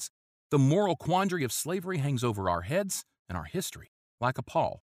constituents, the moral quandary of slavery hangs over our heads and our history, like a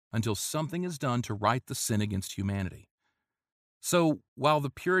pall, until something is done to right the sin against humanity. So, while the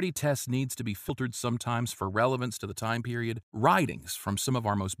purity test needs to be filtered sometimes for relevance to the time period, writings from some of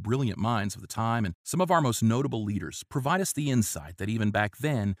our most brilliant minds of the time and some of our most notable leaders provide us the insight that even back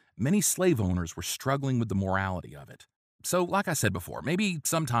then, many slave owners were struggling with the morality of it. So, like I said before, maybe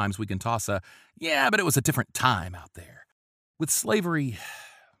sometimes we can toss a, yeah, but it was a different time out there. With slavery,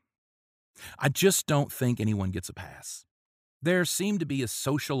 I just don't think anyone gets a pass. There seemed to be a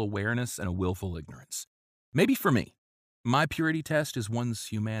social awareness and a willful ignorance. Maybe for me, my purity test is one's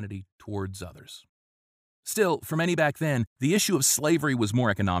humanity towards others. Still, for many back then, the issue of slavery was more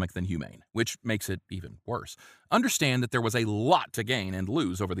economic than humane, which makes it even worse. Understand that there was a lot to gain and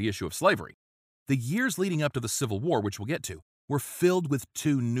lose over the issue of slavery. The years leading up to the Civil War, which we'll get to, were filled with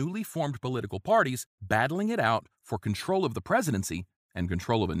two newly formed political parties battling it out for control of the presidency and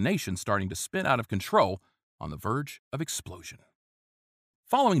control of a nation starting to spin out of control on the verge of explosion.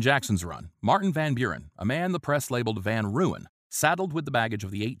 Following Jackson's run, Martin Van Buren, a man the press labeled Van Ruin, saddled with the baggage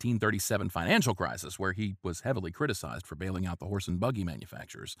of the 1837 financial crisis, where he was heavily criticized for bailing out the horse and buggy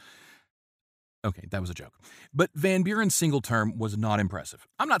manufacturers. Okay, that was a joke. But Van Buren's single term was not impressive.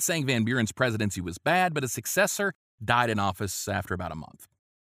 I'm not saying Van Buren's presidency was bad, but his successor died in office after about a month.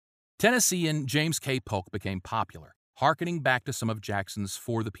 Tennessean James K. Polk became popular, hearkening back to some of Jackson's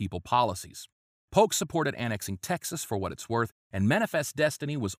For the People policies. Polk supported annexing Texas for what it's worth, and Manifest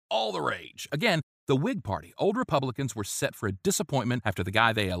Destiny was all the rage. Again, the Whig Party, old Republicans, were set for a disappointment after the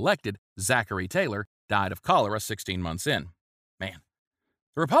guy they elected, Zachary Taylor, died of cholera 16 months in. Man,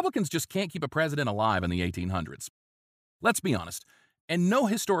 the Republicans just can't keep a president alive in the 1800s. Let's be honest, and no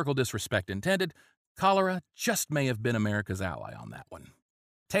historical disrespect intended, cholera just may have been America's ally on that one.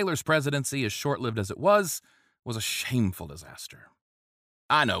 Taylor's presidency, as short-lived as it was a shameful disaster.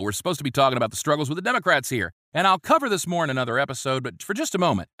 I know, we're supposed to be talking about the struggles with the Democrats here, and I'll cover this more in another episode, but for just a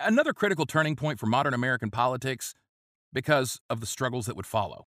moment, another critical turning point for modern American politics because of the struggles that would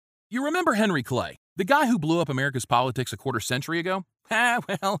follow. You remember Henry Clay, the guy who blew up America's politics a quarter century ago?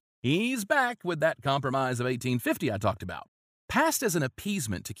 Well, he's back with that compromise of 1850 I talked about. Passed as an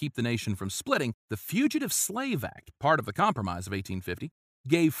appeasement to keep the nation from splitting, the Fugitive Slave Act, part of the compromise of 1850,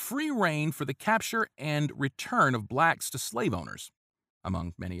 gave free rein for the capture and return of blacks to slave owners.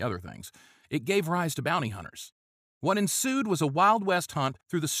 Among many other things, it gave rise to bounty hunters. What ensued was a Wild West hunt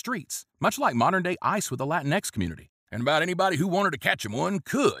through the streets, much like modern-day ICE with the Latinx community. And about anybody who wanted to catch him one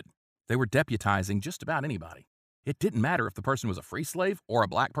could. They were deputizing just about anybody. It didn't matter if the person was a free slave or a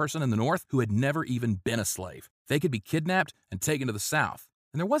black person in the North who had never even been a slave. They could be kidnapped and taken to the South.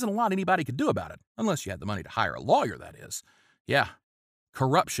 And there wasn't a lot anybody could do about it, unless you had the money to hire a lawyer, that is. Yeah,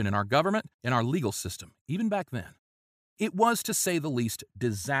 corruption in our government and our legal system, even back then. It was, to say the least,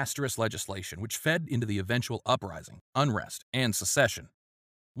 disastrous legislation which fed into the eventual uprising, unrest, and secession.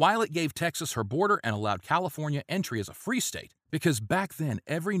 While it gave Texas her border and allowed California entry as a free state, because back then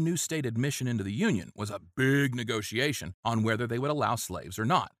every new state admission into the Union was a big negotiation on whether they would allow slaves or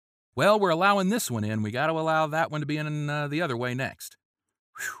not. Well, we're allowing this one in, we got to allow that one to be in the other way next.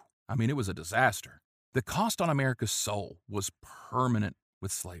 Whew. I mean, it was a disaster. The cost on America's soul was permanent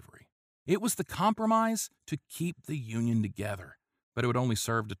with slavery. It was the compromise to keep the Union together, but it would only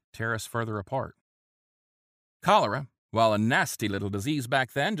serve to tear us further apart. Cholera, while a nasty little disease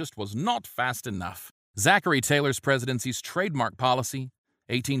back then, just was not fast enough. Zachary Taylor's presidency's trademark policy,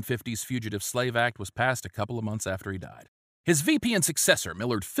 1850's Fugitive Slave Act, was passed a couple of months after he died. His VP and successor,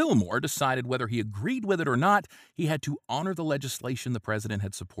 Millard Fillmore, decided whether he agreed with it or not, he had to honor the legislation the president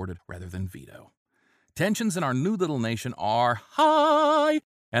had supported rather than veto. Tensions in our new little nation are high,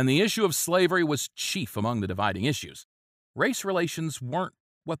 and the issue of slavery was chief among the dividing issues. Race relations weren't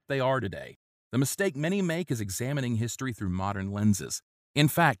what they are today. The mistake many make is examining history through modern lenses. In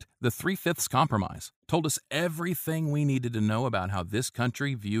fact, the 3/5 Compromise told us everything we needed to know about how this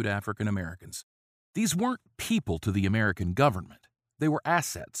country viewed African Americans. These weren't people to the American government. They were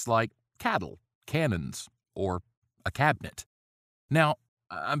assets like cattle, cannons, or a cabinet. Now,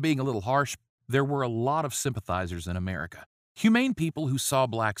 I'm being a little harsh. There were a lot of sympathizers in America. Humane people who saw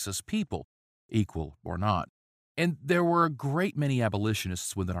blacks as people, equal or not. And there were a great many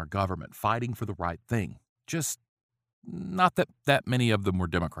abolitionists within our government fighting for the right thing. Just not that many of them were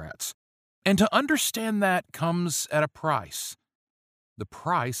Democrats. And to understand that comes at a price. The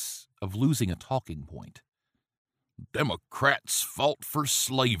price of losing a talking point. Democrats fought for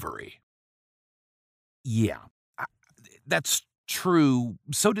slavery. Yeah, that's true.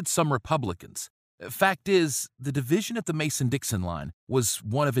 So did some Republicans. Fact is, the division at the Mason-Dixon line was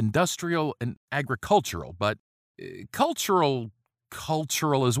one of industrial and agricultural, but cultural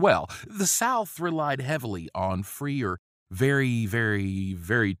as well. The South relied heavily on free or very, very,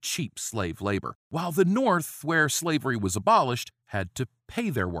 very cheap slave labor, while the North, where slavery was abolished, had to pay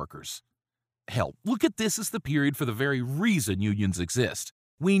their workers. Hell, look at this as the period for the very reason unions exist.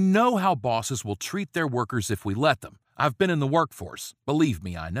 We know how bosses will treat their workers if we let them. I've been in the workforce. Believe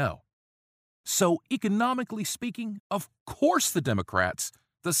me, I know. So, economically speaking, of course the Democrats,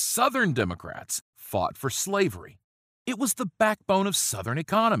 the Southern Democrats, fought for slavery. It was the backbone of Southern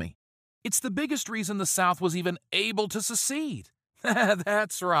economy. It's the biggest reason the South was even able to secede.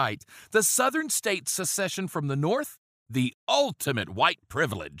 That's right. The Southern states' secession from the North, the ultimate white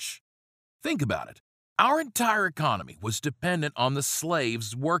privilege. Think about it. Our entire economy was dependent on the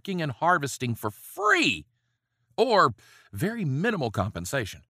slaves working and harvesting for free, or very minimal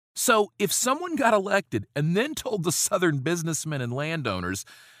compensation. So if someone got elected and then told the Southern businessmen and landowners,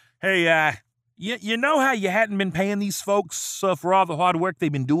 hey, you know how you hadn't been paying these folks for all the hard work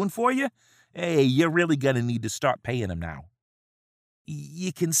they've been doing for you? Hey, you're really going to need to start paying them now.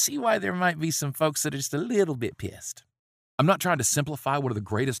 You can see why there might be some folks that are just a little bit pissed. I'm not trying to simplify one of the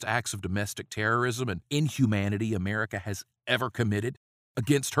greatest acts of domestic terrorism and inhumanity America has ever committed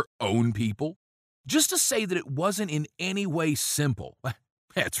against her own people. Just to say that it wasn't in any way simple.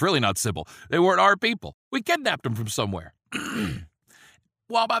 It's really not simple. They weren't our people. We kidnapped them from somewhere.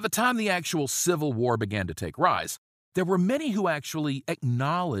 While by the time the actual Civil War began to take rise, there were many who actually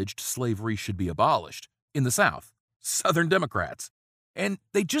acknowledged slavery should be abolished in the South, Southern Democrats. And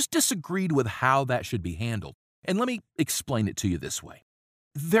they just disagreed with how that should be handled. And let me explain it to you this way.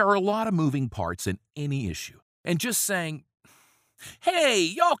 There are a lot of moving parts in any issue. And just saying, hey,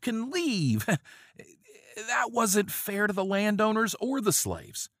 y'all can leave, that wasn't fair to the landowners or the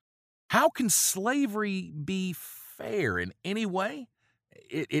slaves. How can slavery be fair in any way?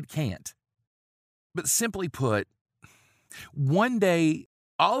 It can't. But simply put, one day,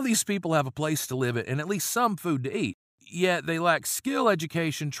 all these people have a place to live and at least some food to eat. Yet they lack skill,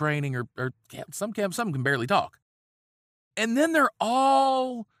 education, training, or some can barely talk. And then they're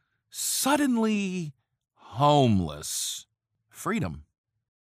all suddenly homeless. Freedom.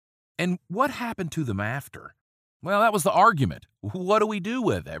 And what happened to them after? Well, that was the argument. What do we do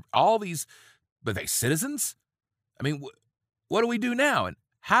with all these? Are they citizens? I mean, what do we do now? And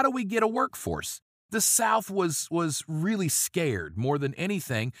how do we get a workforce? The South was really scared more than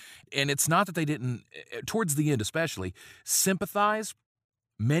anything, and it's not that they didn't, towards the end especially, sympathize.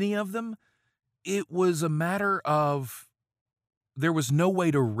 Many of them, it was a matter of there was no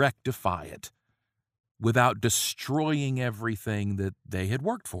way to rectify it without destroying everything that they had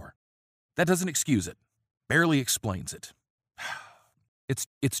worked for. That doesn't excuse it, barely explains it.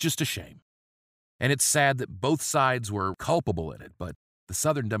 It's just a shame. And it's sad that both sides were culpable in it, but the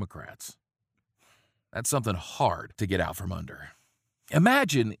Southern Democrats, that's something hard to get out from under.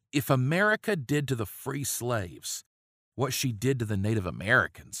 Imagine if America did to the free slaves what she did to the Native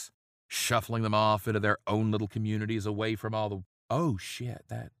Americans, shuffling them off into their own little communities away from all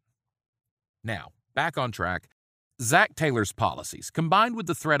the, Now, back on track. Zach Taylor's policies, combined with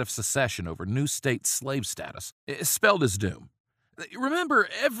the threat of secession over new state slave status, spelled his doom. Remember,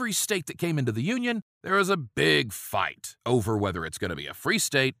 every state that came into the Union, there was a big fight over whether it's going to be a free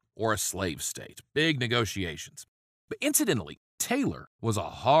state or a slave state. Big negotiations. But incidentally, Taylor was a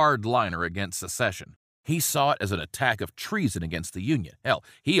hard-liner against secession. He saw it as an attack of treason against the Union. Hell,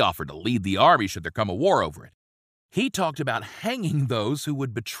 he offered to lead the army should there come a war over it. He talked about hanging those who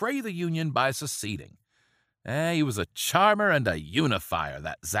would betray the Union by seceding. He was a charmer and a unifier,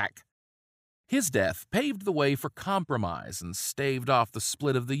 that Zach. His death paved the way for compromise and staved off the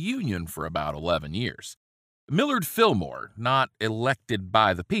split of the Union for about 11 years. Millard Fillmore, not elected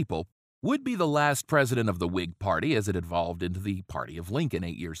by the people, would be the last president of the Whig Party as it evolved into the Party of Lincoln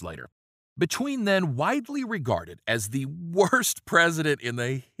 8 years later. Between then, widely regarded as the worst president in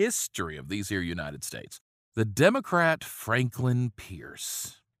the history of these here United States, the Democrat Franklin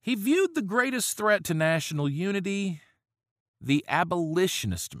Pierce. He viewed the greatest threat to national unity, the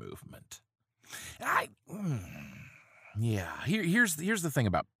abolitionist movement. Here's the thing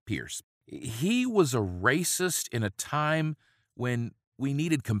about Pierce. He was a racist in a time when we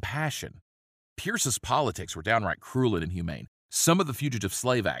needed compassion. Pierce's politics were downright cruel and inhumane. Some of the Fugitive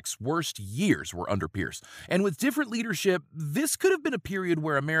Slave Act's worst years were under Pierce. And with different leadership, this could have been a period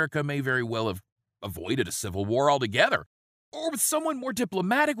where America may very well have avoided a civil war altogether. Or with someone more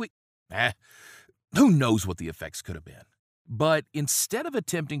diplomatic, who knows what the effects could have been. But instead of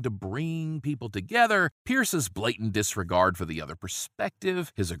attempting to bring people together, Pierce's blatant disregard for the other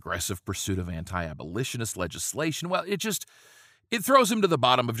perspective, his aggressive pursuit of anti-abolitionist legislation, well, it throws him to the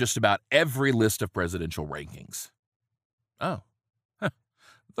bottom of just about every list of presidential rankings.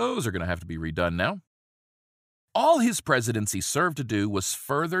 Those are going to have to be redone now. All his presidency served to do was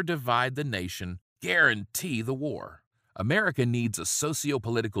further divide the nation, guarantee the war. America needs a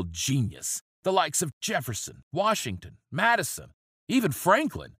socio-political genius, the likes of Jefferson, Washington, Madison, even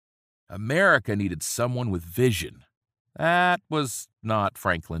Franklin. America needed someone with vision. That was not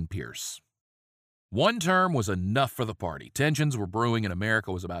Franklin Pierce. One term was enough for the party. Tensions were brewing and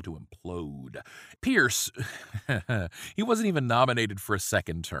America was about to implode. Pierce, he wasn't even nominated for a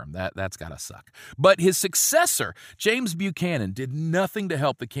second term. That's gotta suck. But his successor, James Buchanan, did nothing to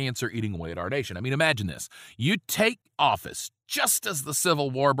help the cancer eating away at our nation. I mean, imagine this. You take office just as the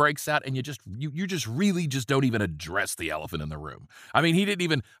Civil War breaks out and you really don't even address the elephant in the room. I mean, he didn't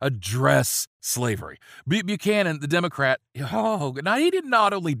even address slavery. Buchanan, the Democrat, he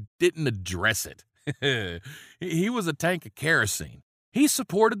not only didn't address it, he was a tank of kerosene. He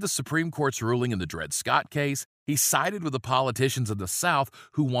supported the Supreme Court's ruling in the Dred Scott case. He sided with the politicians of the South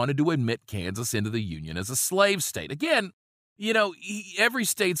who wanted to admit Kansas into the Union as a slave state. Again, every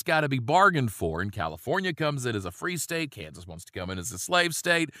state's got to be bargained for, and California comes in as a free state. Kansas wants to come in as a slave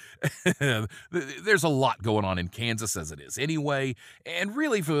state. There's a lot going on in Kansas as it is anyway, and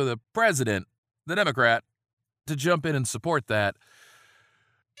really for the president, the Democrat, to jump in and support that.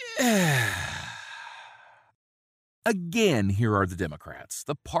 Again, here are the Democrats,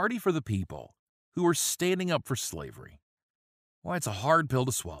 the party for the people, who are standing up for slavery. Well, it's a hard pill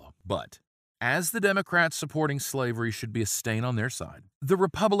to swallow, but as the Democrats supporting slavery should be a stain on their side, the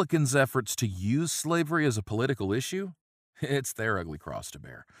Republicans' efforts to use slavery as a political issue, it's their ugly cross to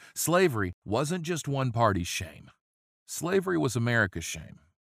bear. Slavery wasn't just one party's shame. Slavery was America's shame.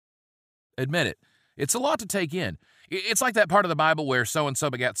 Admit it. It's a lot to take in. It's like that part of the Bible where so-and-so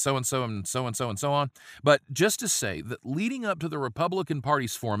begat so-and-so and so-and-so and so on. But just to say that leading up to the Republican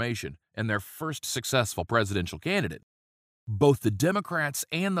Party's formation and their first successful presidential candidate, both the Democrats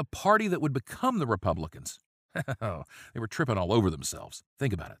and the party that would become the Republicans, they were tripping all over themselves.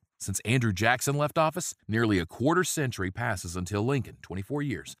 Think about it. Since Andrew Jackson left office, nearly a quarter century passes until Lincoln, 24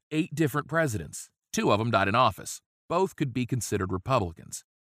 years, 8 different presidents. 2 of them died in office. Both could be considered Republicans.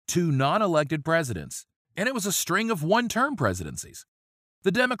 2 non-elected presidents, and it was a string of one-term presidencies.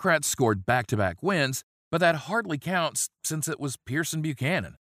 The Democrats scored back-to-back wins, but that hardly counts since it was Pierce and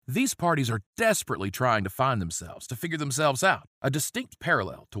Buchanan. These parties are desperately trying to find themselves, to figure themselves out, a distinct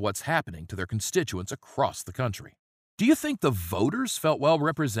parallel to what's happening to their constituents across the country. Do you think the voters felt well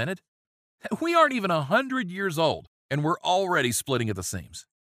represented? We aren't even 100 years old, and we're already splitting at the seams.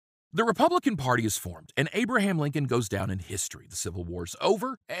 The Republican Party is formed, and Abraham Lincoln goes down in history. The Civil War's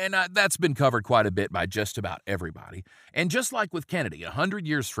over, and that's been covered quite a bit by just about everybody. And just like with Kennedy, 100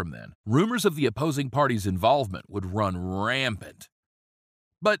 years from then, rumors of the opposing party's involvement would run rampant.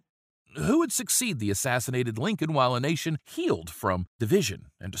 But who would succeed the assassinated Lincoln while a nation healed from division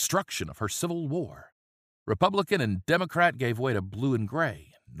and destruction of her Civil War? Republican and Democrat gave way to blue and gray,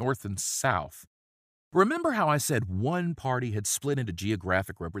 North and South. Remember how I said one party had split into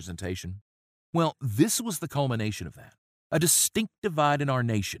geographic representation? Well, this was the culmination of that. A distinct divide in our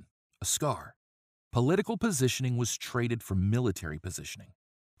nation, a scar. Political positioning was traded for military positioning.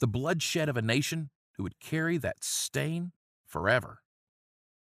 The bloodshed of a nation who would carry that stain forever.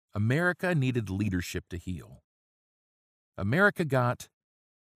 America needed leadership to heal. America got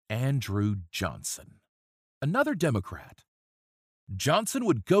Andrew Johnson, another Democrat. Johnson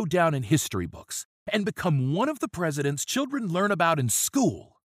would go down in history books and become one of the presidents children learn about in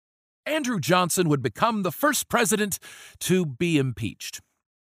school. Andrew Johnson would become the first president to be impeached.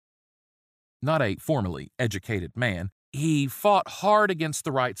 Not a formally educated man, he fought hard against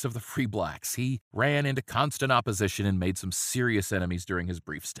the rights of the free blacks. He ran into constant opposition and made some serious enemies during his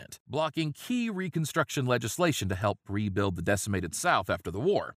brief stint, blocking key Reconstruction legislation to help rebuild the decimated South after the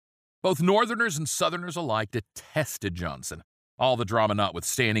war. Both Northerners and Southerners alike detested Johnson. All the drama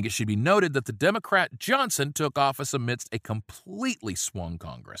notwithstanding, it should be noted that the Democrat Johnson took office amidst a completely swung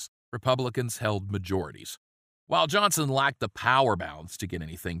Congress. Republicans held majorities. While Johnson lacked the power balance to get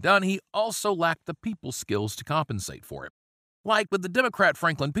anything done, he also lacked the people skills to compensate for it. Like with the Democrat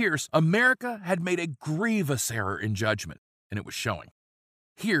Franklin Pierce, America had made a grievous error in judgment, and it was showing.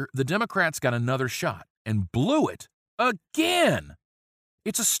 Here, the Democrats got another shot and blew it again.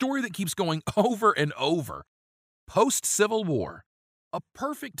 It's a story that keeps going over and over. Post-Civil War, a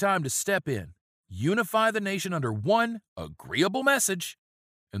perfect time to step in, unify the nation under one agreeable message,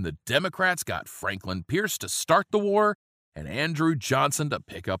 and the Democrats got Franklin Pierce to start the war and Andrew Johnson to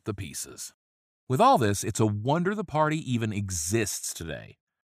pick up the pieces. With all this, it's a wonder the party even exists today.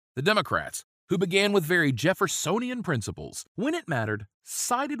 The Democrats, who began with very Jeffersonian principles, when it mattered,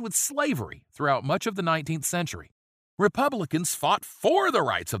 sided with slavery throughout much of the 19th century. Republicans fought for the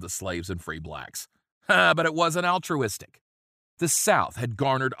rights of the slaves and free blacks. But it wasn't altruistic. The South had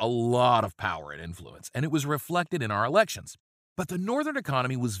garnered a lot of power and influence, and it was reflected in our elections. But the Northern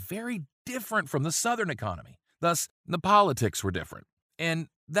economy was very different from the Southern economy. Thus, the politics were different. And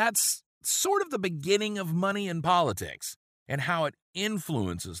that's sort of the beginning of money in politics and how it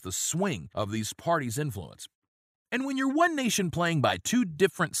influences the swing of these parties' influence. And when you're one nation playing by 2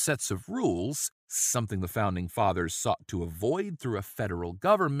 different sets of rules, something the Founding Fathers sought to avoid through a federal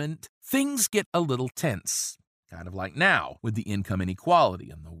government, things get a little tense. Kind of like now, with the income inequality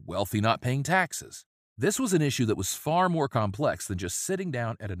and the wealthy not paying taxes. This was an issue that was far more complex than just sitting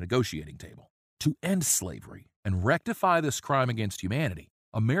down at a negotiating table. To end slavery and rectify this crime against humanity,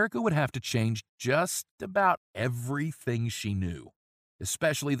 America would have to change just about everything she knew,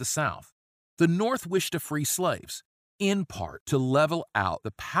 especially the South. The North wished to free slaves. in part to level out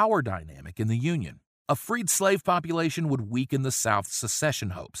the power dynamic in the Union. A freed slave population would weaken the South's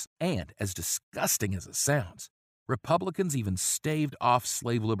secession hopes, and, as disgusting as it sounds, Republicans even staved off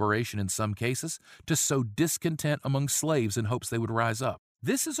slave liberation in some cases to sow discontent among slaves in hopes they would rise up.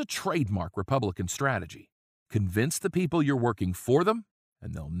 This is a trademark Republican strategy. Convince the people you're working for them,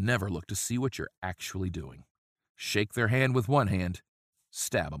 and they'll never look to see what you're actually doing. Shake their hand with one hand,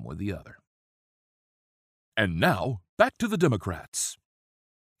 stab them with the other. And now, back to the Democrats.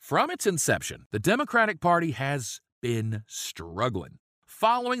 From its inception, the Democratic Party has been struggling.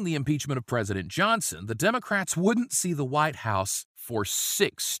 Following the impeachment of President Johnson, the Democrats wouldn't see the White House for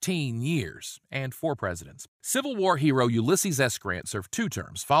 16 years and 4 presidents. Civil War hero Ulysses S. Grant served 2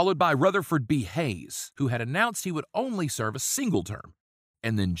 terms, followed by Rutherford B. Hayes, who had announced he would only serve a single term.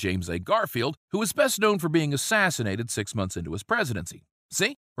 And then James A. Garfield, who was best known for being assassinated 6 months into his presidency.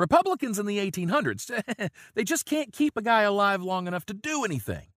 See, Republicans in the 1800s, they just can't keep a guy alive long enough to do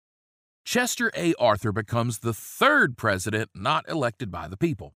anything. Chester A. Arthur becomes the 3rd president not elected by the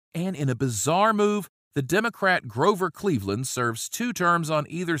people. And in a bizarre move, the Democrat Grover Cleveland serves 2 terms on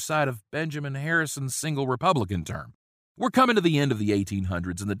either side of Benjamin Harrison's single Republican term. We're coming to the end of the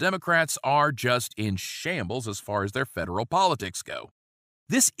 1800s, and the Democrats are just in shambles as far as their federal politics go.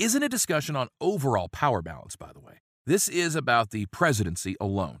 This isn't a discussion on overall power balance, by the way. This is about the presidency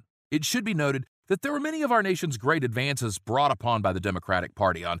alone. It should be noted that there were many of our nation's great advances brought upon by the Democratic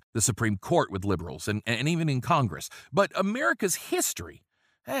Party on the Supreme Court with liberals and even in Congress. But America's history,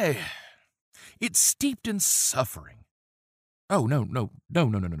 it's steeped in suffering. Oh, no,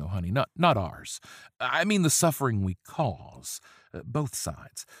 honey, not ours. I mean the suffering we cause, both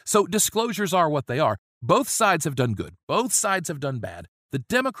sides. So disclosures are what they are. Both sides have done good. Both sides have done bad. The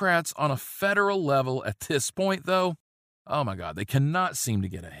Democrats on a federal level at this point, though, oh my God, they cannot seem to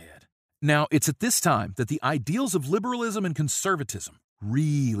get ahead. Now, it's at this time that the ideals of liberalism and conservatism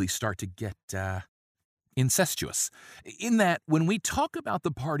really start to get incestuous, in that when we talk about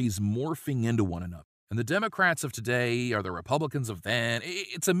the parties morphing into one another, and the Democrats of today are the Republicans of then,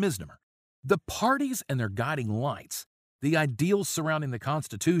 it's a misnomer. The parties and their guiding lights, the ideals surrounding the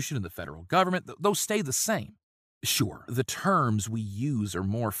Constitution and the federal government, those stay the same. Sure, the terms we use are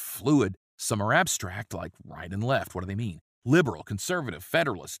more fluid. Some are abstract, like right and left. What do they mean? Liberal, conservative,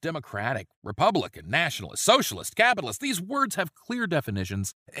 federalist, democratic, Republican, nationalist, socialist, capitalist. These words have clear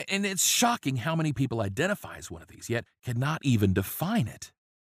definitions, and it's shocking how many people identify as one of these, yet cannot even define it.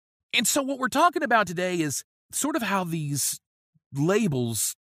 And so what we're talking about today is sort of how these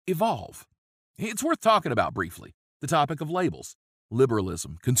labels evolve. It's worth talking about briefly, the topic of labels,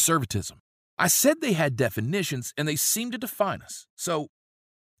 liberalism, conservatism. I said they had definitions, and they seem to define us. So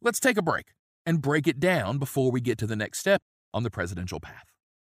let's take a break and break it down before we get to the next step on the presidential path.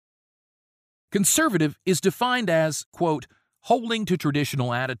 Conservative is defined as, quote, holding to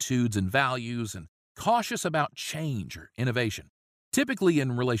traditional attitudes and values and cautious about change or innovation, typically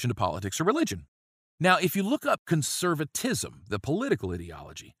in relation to politics or religion. Now, if you look up conservatism, the political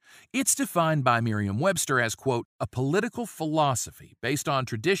ideology, it's defined by Merriam-Webster as, quote, a political philosophy based on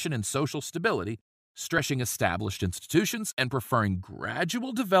tradition and social stability, stressing established institutions and preferring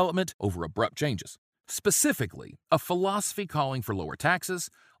gradual development over abrupt changes. Specifically, a philosophy calling for lower taxes,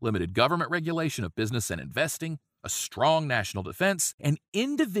 limited government regulation of business and investing, a strong national defense, and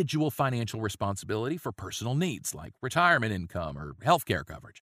individual financial responsibility for personal needs like retirement income or healthcare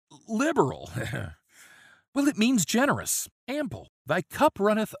coverage. Liberal, well, it means generous, ample, thy cup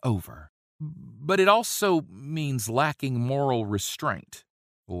runneth over. But it also means lacking moral restraint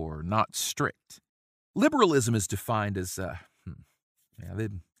or not strict. Liberalism is defined as,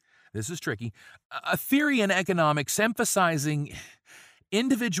 this is tricky, a theory in economics emphasizing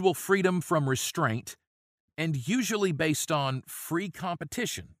individual freedom from restraint and usually based on free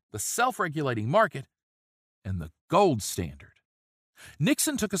competition, the self-regulating market, and the gold standard.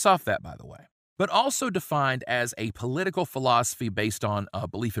 Nixon took us off that, by the way, but also defined as a political philosophy based on a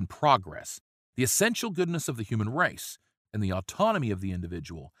belief in progress, the essential goodness of the human race, and the autonomy of the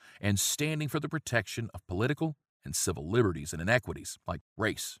individual, and standing for the protection of political and civil liberties and inequities like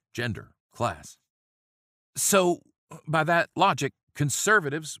race, gender, class. So, by that logic,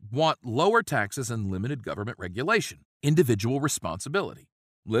 conservatives want lower taxes and limited government regulation, individual responsibility.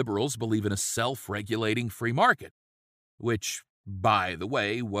 Liberals believe in a self-regulating free market, which, by the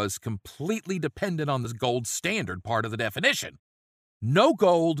way, was completely dependent on the gold standard part of the definition. No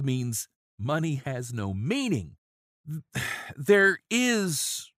gold means money has no meaning. There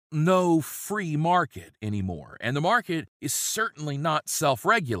is no free market anymore, and the market is certainly not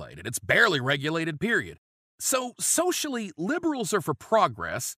self-regulated. It's barely regulated, period. So socially, liberals are for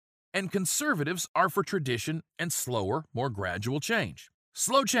progress, and conservatives are for tradition and slower, more gradual change.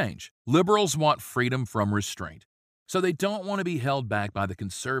 Slow change. Liberals want freedom from restraint, so they don't want to be held back by the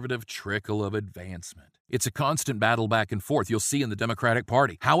conservative trickle of advancement. It's a constant battle back and forth you'll see in the Democratic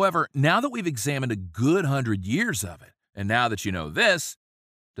Party. However, now that we've examined a good 100 years of it, and now that you know this,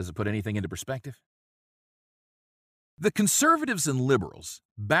 does it put anything into perspective? The conservatives and liberals,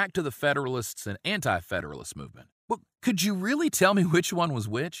 back to the Federalists and Anti-Federalist movement. Well, could you really tell me which one was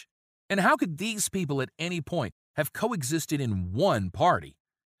which? And how could these people at any point have coexisted in one party?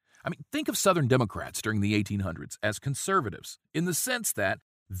 I mean, think of Southern Democrats during the 1800s as conservatives, in the sense that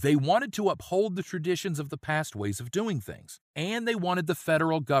they wanted to uphold the traditions of the past ways of doing things, and they wanted the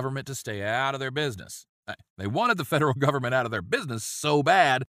federal government to stay out of their business. They wanted the federal government out of their business so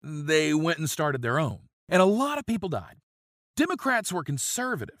bad, they went and started their own. And a lot of people died. Democrats were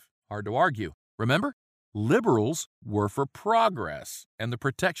conservative, hard to argue. Remember, liberals were for progress and the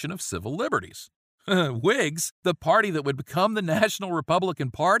protection of civil liberties. Whigs, the party that would become the National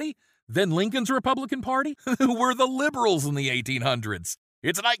Republican Party, then Lincoln's Republican Party, were the liberals in the 1800s.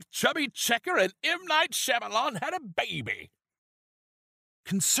 It's like Chubby Checker and M. Night Shyamalan had a baby.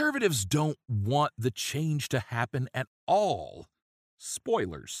 Conservatives don't want the change to happen at all.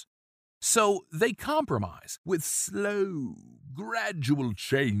 Spoilers. So they compromise with slow, gradual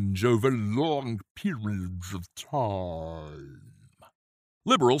change over long periods of time.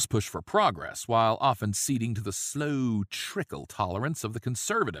 Liberals push for progress while often ceding to the slow trickle tolerance of the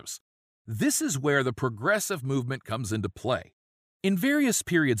conservatives. This is where the progressive movement comes into play. In various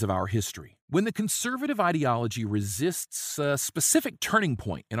periods of our history, when the conservative ideology resists a specific turning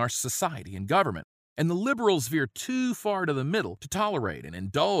point in our society and government, and the liberals veer too far to the middle to tolerate and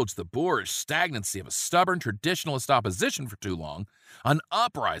indulge the boorish stagnancy of a stubborn traditionalist opposition for too long, an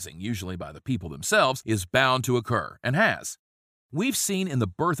uprising, usually by the people themselves, is bound to occur, and has. We've seen in the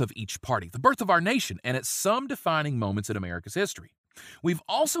birth of each party, the birth of our nation, and at some defining moments in America's history. We've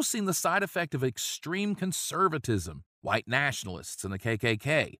also seen the side effect of extreme conservatism, white nationalists and the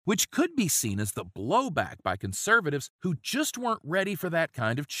KKK, which could be seen as the blowback by conservatives who just weren't ready for that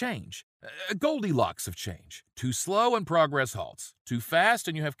kind of change. Goldilocks of change. Too slow and progress halts. Too fast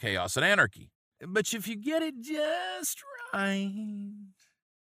and you have chaos and anarchy. But if you get it just right...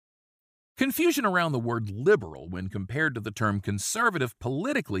 Confusion around the word liberal when compared to the term conservative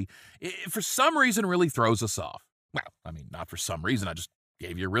politically, for some reason really throws us off. Well, I mean, not for some reason, I just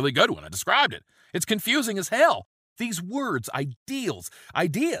gave you a really good one. I described it. It's confusing as hell. These words, ideals,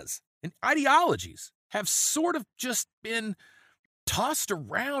 ideas, and ideologies have sort of just been tossed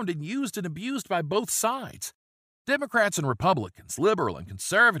around and used and abused by both sides. Democrats and Republicans, liberal and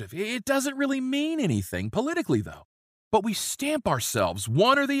conservative, it doesn't really mean anything politically, though. But we stamp ourselves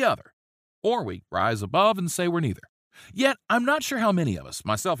one or the other, or we rise above and say we're neither. Yet, I'm not sure how many of us,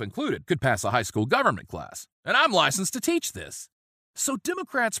 myself included, could pass a high school government class, and I'm licensed to teach this. So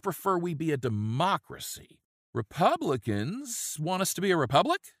Democrats prefer we be a democracy. Republicans want us to be a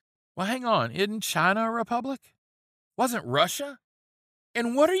republic? Well, hang on, isn't China a republic? Wasn't Russia?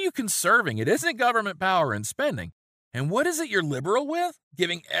 And what are you conserving? It isn't government power and spending. And what is it you're liberal with?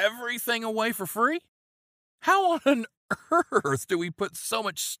 Giving everything away for free? How on earth do we put so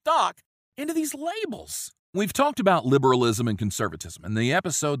much stock into these labels? We've talked about liberalism and conservatism, and the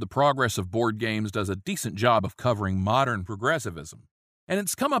episode The Progress of Board Games does a decent job of covering modern progressivism. And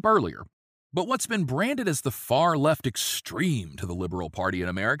it's come up earlier. But what's been branded as the far-left extreme to the liberal party in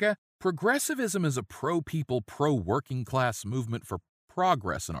America, progressivism is a pro-people, pro-working-class movement for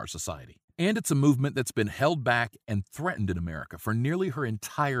progress in our society. And it's a movement that's been held back and threatened in America for nearly her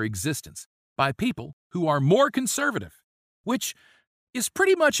entire existence by people who are more conservative, which is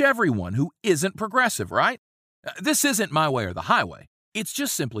pretty much everyone who isn't progressive, right? This isn't my way or the highway. It's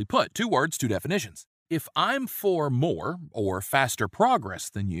just simply put, two words, two definitions. If I'm for more or faster progress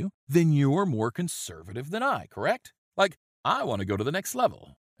than you, then you're more conservative than I, correct? Like, I want to go to the next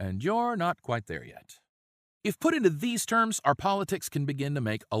level, and you're not quite there yet. If put into these terms, our politics can begin to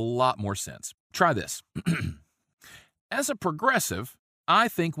make a lot more sense. Try this. As a progressive, I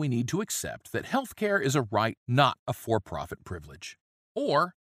think we need to accept that healthcare is a right, not a for-profit privilege.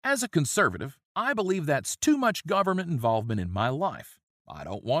 Or, as a conservative, I believe that's too much government involvement in my life. I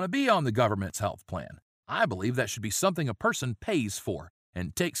don't want to be on the government's health plan. I believe that should be something a person pays for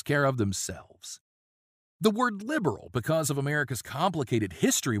and takes care of themselves. The word liberal, because of America's complicated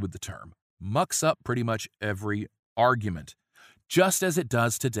history with the term, mucks up pretty much every argument, just as it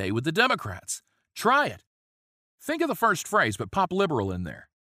does today with the Democrats. Try it. Think of the first phrase, but pop liberal in there.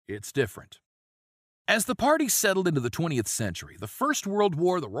 It's different. As the party settled into the 20th century, the First World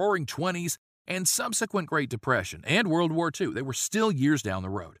War, the Roaring Twenties, And subsequent Great Depression and World War II, they were still years down the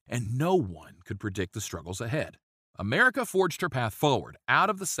road, and no one could predict the struggles ahead. America forged her path forward out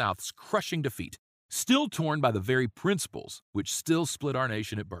of the South's crushing defeat, still torn by the very principles which still split our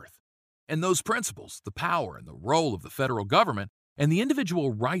nation at birth. And those principles, the power and the role of the federal government, and the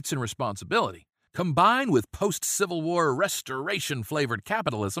individual rights and responsibility, combine with post-Civil War restoration-flavored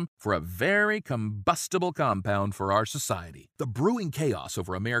capitalism for a very combustible compound for our society. The brewing chaos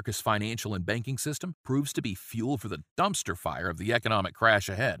over America's financial and banking system proves to be fuel for the dumpster fire of the economic crash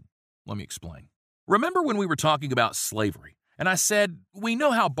ahead. Let me explain. Remember when we were talking about slavery, and I said, we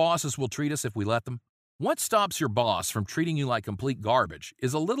know how bosses will treat us if we let them? What stops your boss from treating you like complete garbage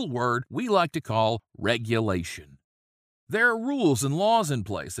is a little word we like to call regulation. There are rules and laws in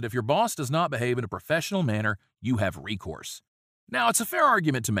place that if your boss does not behave in a professional manner, you have recourse. Now, it's a fair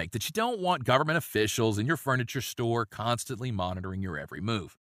argument to make that you don't want government officials in your furniture store constantly monitoring your every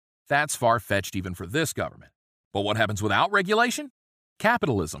move. That's far-fetched even for this government. But what happens without regulation?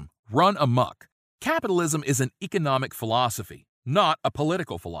 Capitalism, run amok. Capitalism is an economic philosophy, not a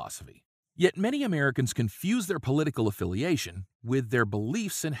political philosophy. Yet many Americans confuse their political affiliation with their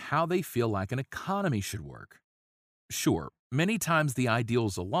beliefs in how they feel like an economy should work. Sure, many times the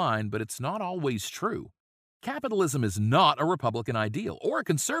ideals align, but it's not always true. Capitalism is not a Republican ideal or a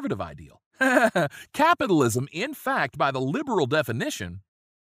conservative ideal. Capitalism, in fact, by the liberal definition,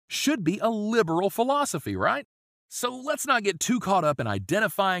 should be a liberal philosophy, right? So let's not get too caught up in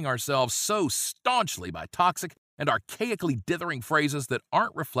identifying ourselves so staunchly by toxic and archaically dithering phrases that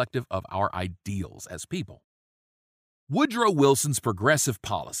aren't reflective of our ideals as people. Woodrow Wilson's progressive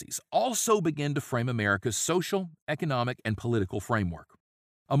policies also began to frame America's social, economic, and political framework.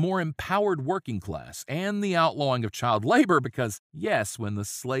 A more empowered working class and the outlawing of child labor because, yes, when the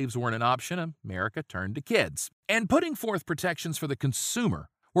slaves weren't an option, America turned to kids. And putting forth protections for the consumer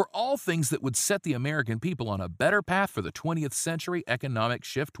were all things that would set the American people on a better path for the 20th century economic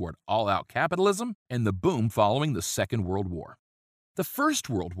shift toward all-out capitalism and the boom following the Second World War. The First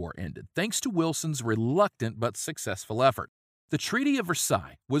World War ended thanks to Wilson's reluctant but successful effort. The Treaty of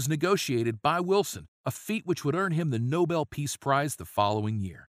Versailles was negotiated by Wilson, a feat which would earn him the Nobel Peace Prize the following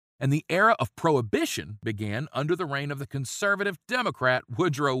year. And the era of Prohibition began under the reign of the conservative Democrat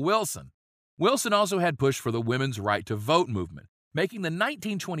Woodrow Wilson. Wilson also had pushed for the women's right to vote movement, making the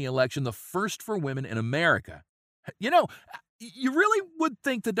 1920 election the first for women in America. You know, you really would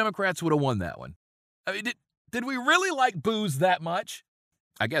think the Democrats would have won that one. I mean, did we really like booze that much?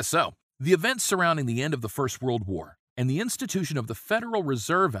 I guess so. The events surrounding the end of the First World War and the institution of the Federal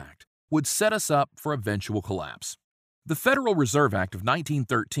Reserve Act would set us up for eventual collapse. The Federal Reserve Act of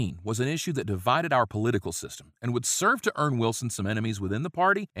 1913 was an issue that divided our political system and would serve to earn Wilson some enemies within the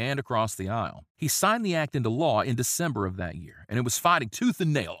party and across the aisle. He signed the act into law in December of that year, and it was fighting tooth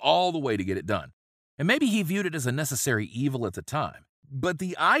and nail all the way to get it done. And maybe he viewed it as a necessary evil at the time. But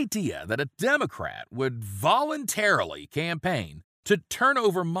the idea that a Democrat would voluntarily campaign to turn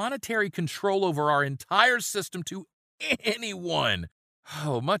over monetary control over our entire system to anyone,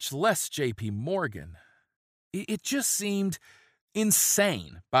 much less J.P. Morgan, it just seemed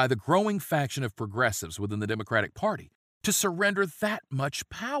insane by the growing faction of progressives within the Democratic Party to surrender that much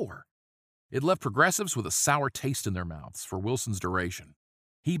power. It left progressives with a sour taste in their mouths for Wilson's duration.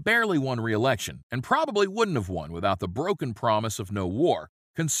 He barely won re-election, and probably wouldn't have won without the broken promise of no war.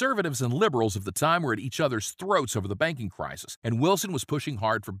 Conservatives and liberals of the time were at each other's throats over the banking crisis, and Wilson was pushing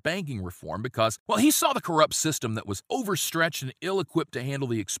hard for banking reform because, well, he saw the corrupt system that was overstretched and ill-equipped to handle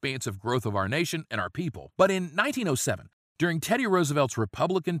the expansive growth of our nation and our people. But in 1907, during Teddy Roosevelt's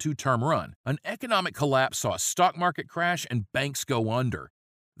Republican two-term run, an economic collapse saw a stock market crash and banks go under.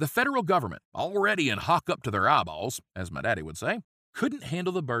 The federal government, already in hock up to their eyeballs, as my daddy would say, couldn't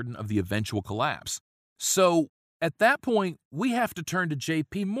handle the burden of the eventual collapse. So, at that point, we have to turn to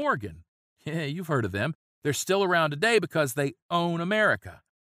J.P. Morgan. Yeah, you've heard of them. They're still around today because they own America.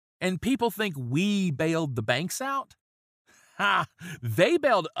 And people think we bailed the banks out? Ha! They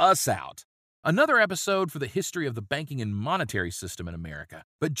bailed us out. Another episode for the history of the banking and monetary system in America.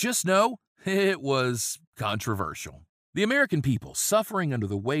 But just know, it was controversial. The American people, suffering under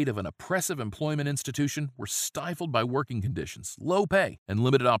the weight of an oppressive employment institution, were stifled by working conditions, low pay, and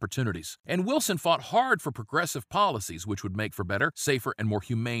limited opportunities. And Wilson fought hard for progressive policies which would make for better, safer, and more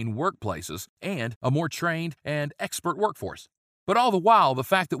humane workplaces, and a more trained and expert workforce. But all the while, the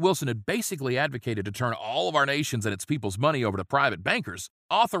fact that Wilson had basically advocated to turn all of our nation's and its people's money over to private bankers,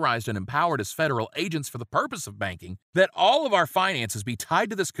 authorized and empowered as federal agents for the purpose of banking, that all of our finances be tied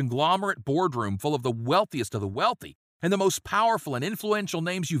to this conglomerate boardroom full of the wealthiest of the wealthy, and the most powerful and influential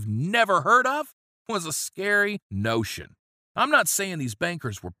names you've never heard of, was a scary notion. I'm not saying these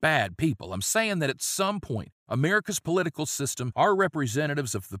bankers were bad people. I'm saying that at some point, America's political system, our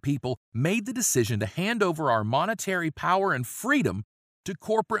representatives of the people, made the decision to hand over our monetary power and freedom to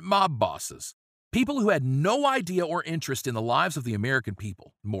corporate mob bosses. People who had no idea or interest in the lives of the American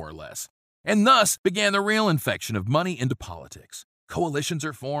people, more or less. And thus began the real infection of money into politics. Coalitions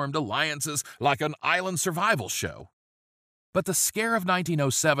are formed, alliances, like an island survival show. But the scare of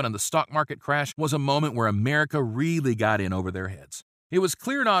 1907 and the stock market crash was a moment where America really got in over their heads. It was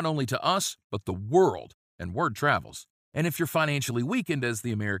clear not only to us, but the world, and word travels. And if you're financially weakened, as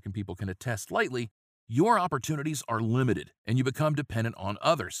the American people can attest lately, your opportunities are limited, and you become dependent on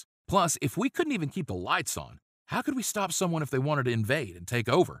others. Plus, if we couldn't even keep the lights on, how could we stop someone if they wanted to invade and take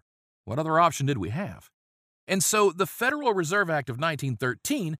over? What other option did we have? And so the Federal Reserve Act of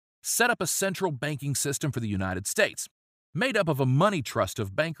 1913 set up a central banking system for the United States, made up of a money trust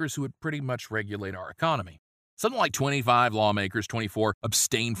of bankers who would pretty much regulate our economy. Something like 25 lawmakers, 24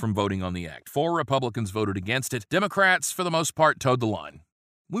 abstained from voting on the act. 4 Republicans voted against it. Democrats, for the most part, towed the line.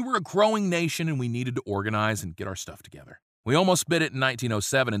 We were a growing nation and we needed to organize and get our stuff together. We almost bid it in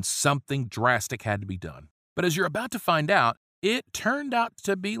 1907 and something drastic had to be done. But as you're about to find out, it turned out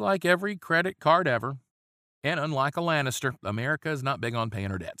to be like every credit card ever. And unlike a Lannister, America is not big on paying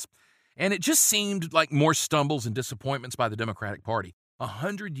her debts. And it just seemed like more stumbles and disappointments by the Democratic Party.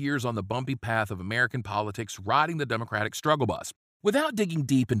 100 years on the bumpy path of American politics, riding the Democratic struggle bus. Without digging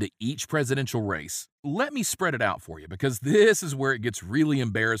deep into each presidential race, let me spread it out for you, because this is where it gets really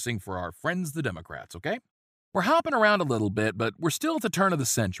embarrassing for our friends the Democrats, okay? We're hopping around a little bit, but we're still at the turn of the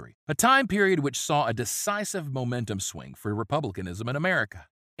century, a time period which saw a decisive momentum swing for Republicanism in America.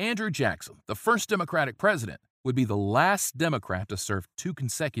 Andrew Jackson, the first Democratic president, would be the last Democrat to serve 2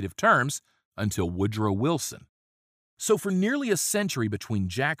 consecutive terms until Woodrow Wilson. So for nearly a century between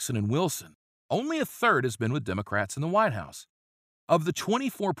Jackson and Wilson, only a third has been with Democrats in the White House. Of the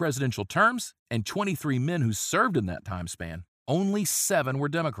 24 presidential terms and 23 men who served in that time span, only 7 were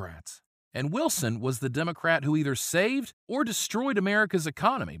Democrats. And Wilson was the Democrat who either saved or destroyed America's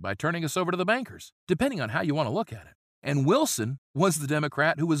economy by turning us over to the bankers, depending on how you want to look at it. And Wilson was the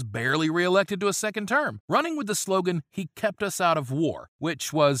Democrat who was barely reelected to a second term, running with the slogan, "He kept us out of war,"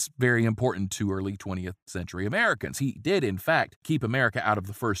 which was very important to early 20th century Americans. He did, in fact, keep America out of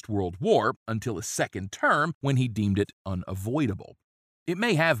the First World War until his second term, when he deemed it unavoidable. It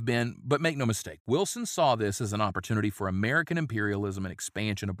may have been, but make no mistake, Wilson saw this as an opportunity for American imperialism and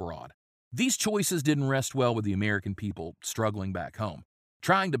expansion abroad. These choices didn't rest well with the American people struggling back home,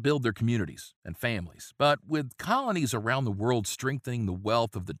 trying to build their communities and families. But with colonies around the world strengthening the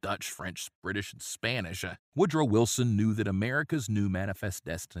wealth of the Dutch, French, British, and Spanish, Woodrow Wilson knew that America's new manifest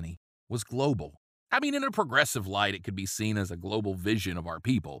destiny was global. I mean, in a progressive light, it could be seen as a global vision of our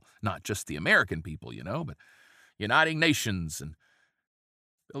people, not just the American people, but uniting nations and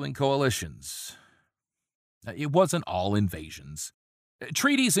building coalitions. It wasn't all invasions.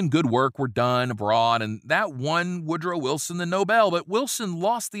 Treaties and good work were done abroad, and that won Woodrow Wilson the Nobel, but Wilson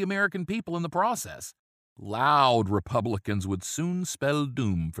lost the American people in the process. Loud Republicans would soon spell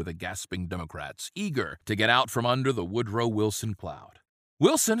doom for the gasping Democrats, eager to get out from under the Woodrow Wilson cloud.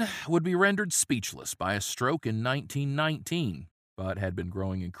 Wilson would be rendered speechless by a stroke in 1919, but had been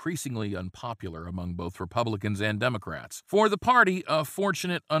growing increasingly unpopular among both Republicans and Democrats. For the party, a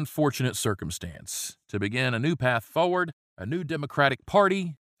fortunate, unfortunate circumstance to begin a new path forward, a new Democratic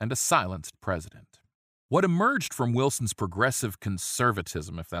Party, and a silenced president. What emerged from Wilson's progressive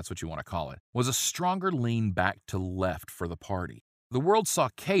conservatism, if that's what you want to call it, was a stronger lean back to left for the party. The world saw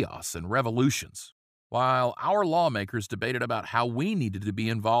chaos and revolutions, while our lawmakers debated about how we needed to be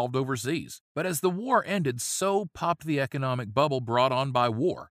involved overseas. But as the war ended, so popped the economic bubble brought on by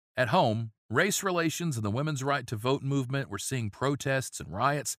war. At home, race relations and the women's right to vote movement were seeing protests and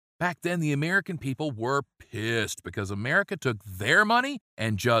riots. Back then, the American people were pissed because America took their money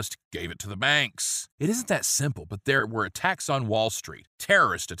and just gave it to the banks. It isn't that simple, but there were attacks on Wall Street,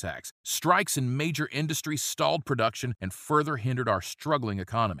 terrorist attacks, strikes in major industries stalled production and further hindered our struggling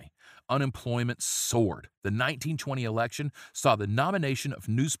economy. Unemployment soared. The 1920 election saw the nomination of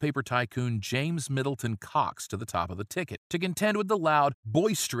newspaper tycoon James Middleton Cox to the top of the ticket to contend with the loud,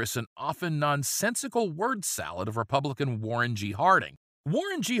 boisterous, and often nonsensical word salad of Republican Warren G. Harding.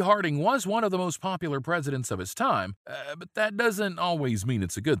 Warren G. Harding was one of the most popular presidents of his time, but that doesn't always mean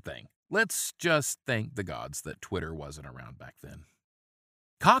it's a good thing. Let's just thank the gods that Twitter wasn't around back then.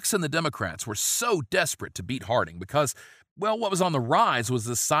 Cox and the Democrats were so desperate to beat Harding because, well, what was on the rise was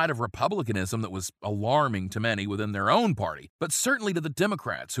the side of republicanism that was alarming to many within their own party, but certainly to the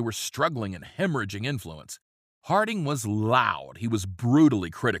Democrats who were struggling and hemorrhaging influence. Harding was loud. He was brutally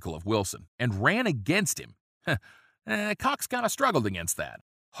critical of Wilson and ran against him. Cox kind of struggled against that.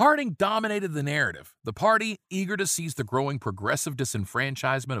 Harding dominated the narrative. The party, eager to seize the growing progressive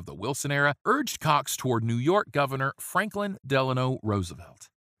disenfranchisement of the Wilson era, urged Cox toward New York Governor Franklin Delano Roosevelt.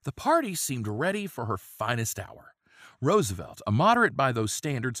 The party seemed ready for her finest hour. Roosevelt, a moderate by those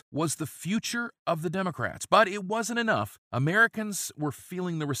standards, was the future of the Democrats. But it wasn't enough. Americans were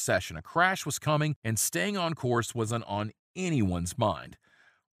feeling the recession. A crash was coming, and staying on course wasn't on anyone's mind.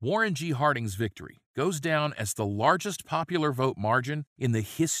 Warren G. Harding's victory goes down as the largest popular vote margin in the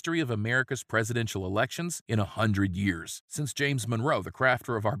history of America's presidential elections in 100 years, since James Monroe, the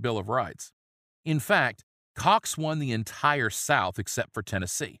crafter of our Bill of Rights. In fact, Cox won the entire South except for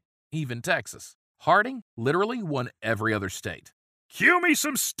Tennessee, even Texas. Harding literally won every other state. Cue me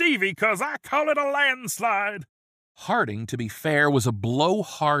some Stevie, 'cause I call it a landslide. Harding, to be fair, was a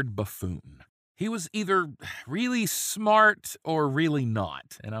blowhard buffoon. He was either really smart or really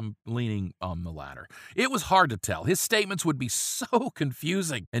not, and I'm leaning on the latter. It was hard to tell. His statements would be so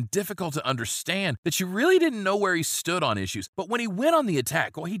confusing and difficult to understand that you really didn't know where he stood on issues. But when he went on the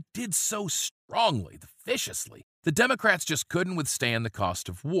attack, well, he did so strongly, viciously. The Democrats just couldn't withstand the cost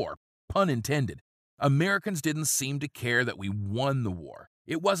of war. Pun intended. Americans didn't seem to care that we won the war.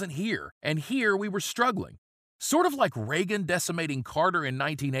 It wasn't here, and here we were struggling. Sort of like Reagan decimating Carter in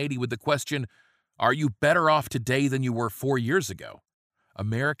 1980 with the question, "Are you better off today than you were 4 years ago?"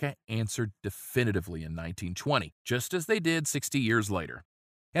 America answered definitively in 1920, just as they did 60 years later.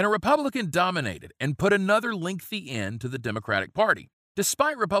 And a Republican dominated and put another lengthy end to the Democratic Party.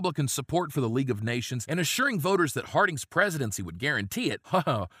 Despite Republican support for the League of Nations and assuring voters that Harding's presidency would guarantee it,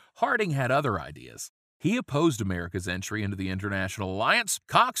 Harding had other ideas. He opposed America's entry into the International Alliance.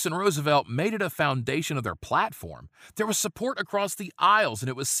 Cox and Roosevelt made it a foundation of their platform. There was support across the aisles, and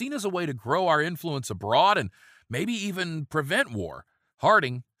it was seen as a way to grow our influence abroad and maybe even prevent war.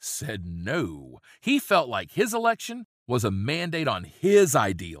 Harding said no. He felt like his election was a mandate on his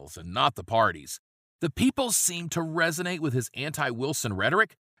ideals and not the party's. The people seemed to resonate with his anti-Wilson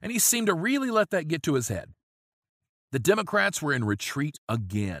rhetoric, and he seemed to really let that get to his head. The Democrats were in retreat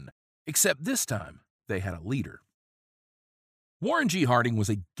again, except this time they had a leader. Warren G. Harding was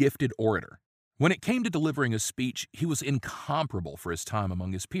a gifted orator. When it came to delivering a speech, he was incomparable for his time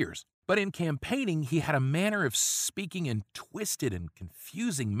among his peers. But in campaigning, he had a manner of speaking in twisted and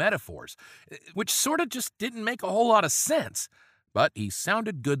confusing metaphors, which sort of just didn't make a whole lot of sense. But he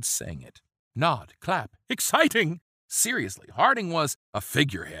sounded good saying it. Nod, clap, exciting! Seriously, Harding was a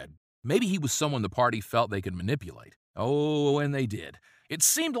figurehead. Maybe he was someone the party felt they could manipulate. Oh, and they did. It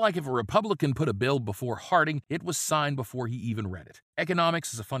seemed like if a Republican put a bill before Harding, it was signed before he even read it.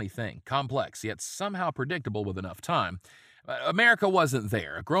 Economics is a funny thing, complex, yet somehow predictable with enough time. America wasn't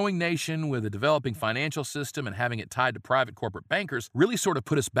there. A growing nation with a developing financial system and having it tied to private corporate bankers really sort of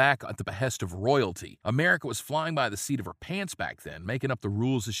put us back at the behest of royalty. America was flying by the seat of her pants back then, making up the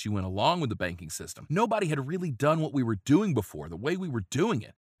rules as she went along with the banking system. Nobody had really done what we were doing before, the way we were doing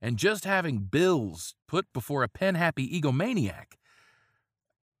it. And just having bills put before a pen-happy egomaniac.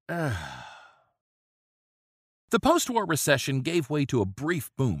 The post-war recession gave way to a brief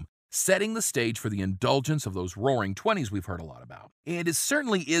boom, setting the stage for the indulgence of those roaring 20s we've heard a lot about. It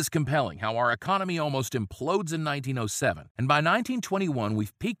certainly is compelling how our economy almost implodes in 1907, and by 1921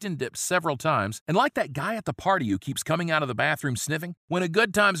 we've peaked and dipped several times, and like that guy at the party who keeps coming out of the bathroom sniffing, when a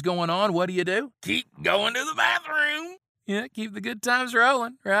good time's going on, what do? Keep going to the bathroom! Yeah, keep the good times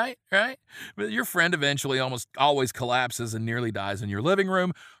rolling, right? But your friend eventually almost always collapses and nearly dies in your living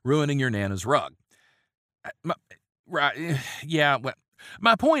room, ruining your Nana's rug.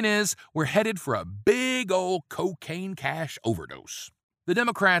 My point is, we're headed for a big old cocaine cash overdose. The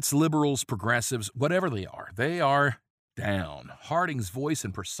Democrats, liberals, progressives, whatever they are down. Harding's voice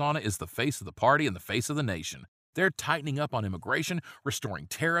and persona is the face of the party and the face of the nation. They're tightening up on immigration, restoring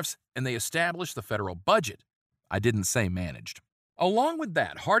tariffs, and they established the federal budget. I didn't say managed. Along with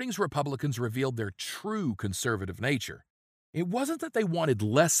that, Harding's Republicans revealed their true conservative nature. It wasn't that they wanted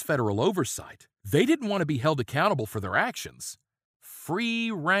less federal oversight. They didn't want to be held accountable for their actions. Free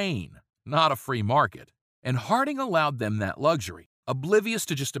reign, not a free market. And Harding allowed them that luxury. Oblivious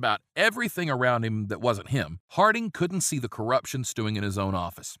to just about everything around him that wasn't him, Harding couldn't see the corruption stewing in his own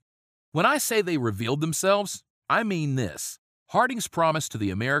office. When I say they revealed themselves, I mean this. Harding's promise to the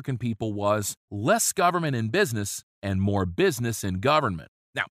American people was less government in business and more business in government.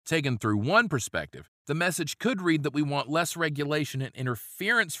 Now, taken through one perspective, the message could read that we want less regulation and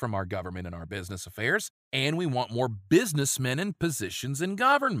interference from our government in our business affairs, and we want more businessmen in positions in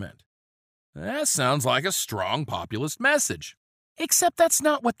government. That sounds like a strong populist message. Except that's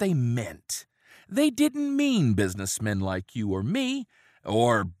not what they meant. They didn't mean businessmen like you or me.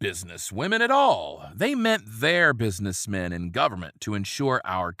 or businesswomen at all. They meant their businessmen in government to ensure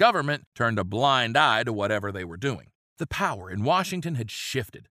our government turned a blind eye to whatever they were doing. The power in Washington had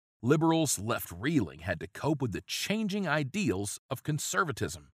shifted. Liberals, left reeling, had to cope with the changing ideals of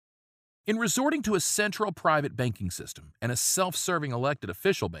conservatism. In resorting to a central private banking system and a self-serving elected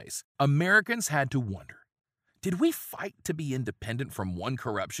official base, Americans had to wonder, did we fight to be independent from one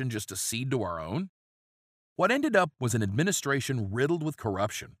corruption just to cede to our own? What ended up was an administration riddled with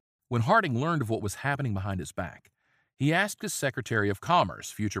corruption. When Harding learned of what was happening behind his back, he asked his Secretary of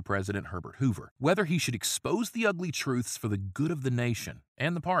Commerce, future President Herbert Hoover, whether he should expose the ugly truths for the good of the nation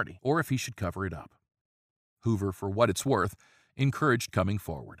and the party, or if he should cover it up. Hoover, for what it's worth, encouraged coming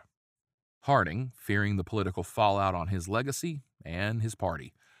forward. Harding, fearing the political fallout on his legacy and his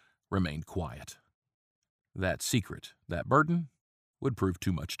party, remained quiet. That secret, that burden, would prove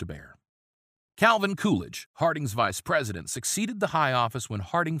too much to bear. Calvin Coolidge, Harding's vice president, succeeded the high office when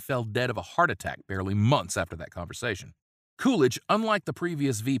Harding fell dead of a heart attack barely months after that conversation. Coolidge, unlike the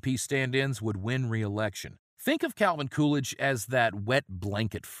previous VP stand-ins, would win re-election. Think of Calvin Coolidge as that wet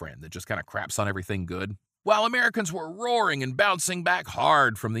blanket friend that just kind of craps on everything good. While Americans were roaring and bouncing back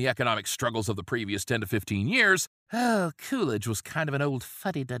hard from the economic struggles of the previous 10 to 15 years, Coolidge was kind of an old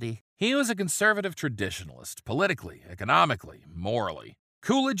fuddy-duddy. He was a conservative traditionalist, politically, economically, morally.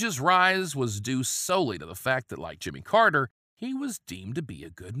 Coolidge's rise was due solely to the fact that, like Jimmy Carter, he was deemed to be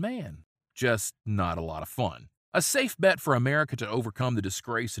a good man. Just not a lot of fun. A safe bet for America to overcome the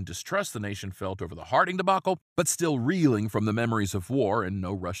disgrace and distrust the nation felt over the Harding debacle, but still reeling from the memories of war and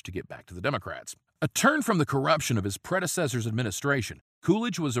no rush to get back to the Democrats. A turn from the corruption of his predecessor's administration,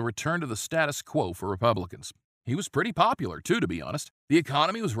 Coolidge was a return to the status quo for Republicans. He was pretty popular, too, to be honest. The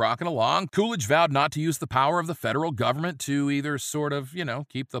economy was rocking along. Coolidge vowed not to use the power of the federal government to either sort of,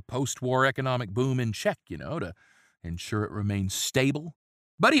 keep the post-war economic boom in check, to ensure it remained stable.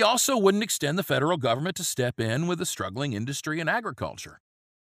 But he also wouldn't extend the federal government to step in with a struggling industry and agriculture.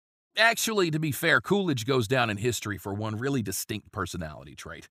 Actually, to be fair, Coolidge goes down in history for one really distinct personality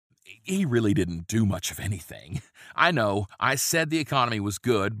trait. He really didn't do much of anything. I know, I said the economy was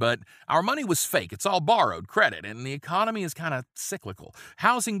good, but our money was fake. It's all borrowed credit, and the economy is kind of cyclical.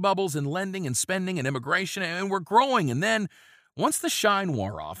 Housing bubbles and lending and spending and immigration, and we're growing. And then, once the shine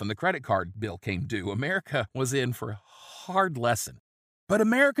wore off and the credit card bill came due, America was in for a hard lesson. But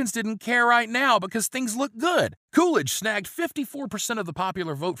Americans didn't care right now because things look good. Coolidge snagged 54% of the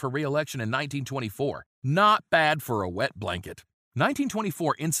popular vote for re-election in 1924. Not bad for a wet blanket.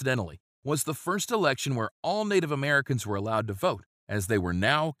 1924, incidentally, was the first election where all Native Americans were allowed to vote, as they were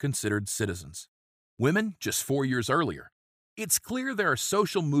now considered citizens. Women, just 4 years earlier. It's clear there are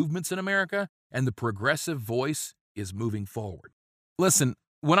social movements in America, and the progressive voice is moving forward. Listen,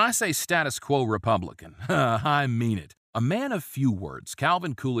 when I say status quo Republican, I mean it. A man of few words,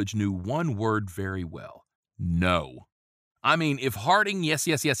 Calvin Coolidge knew one word very well. No. I mean, if Harding, yes,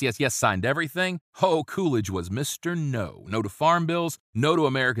 signed everything, Coolidge was Mr. No. No to farm bills, no to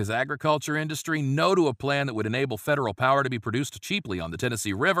America's agriculture industry, no to a plan that would enable federal power to be produced cheaply on the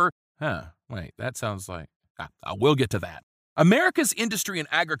Tennessee River. Wait, that sounds like... we'll get to that. America's industry and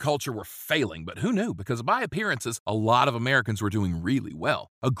agriculture were failing, but who knew? Because by appearances, a lot of Americans were doing really well.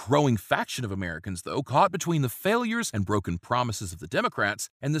 A growing faction of Americans, though, caught between the failures and broken promises of the Democrats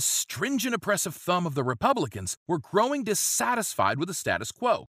and the stringent oppressive thumb of the Republicans, were growing dissatisfied with the status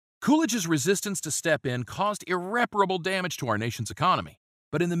quo. Coolidge's resistance to step in caused irreparable damage to our nation's economy.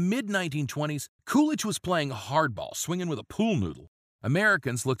 But in the mid-1920s, Coolidge was playing hardball, swinging with a pool noodle.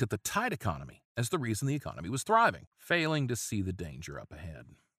 Americans looked at the tight economy as the reason the economy was thriving, failing to see the danger up ahead.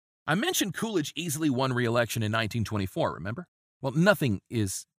 I mentioned Coolidge easily won re-election in 1924, remember? Well, nothing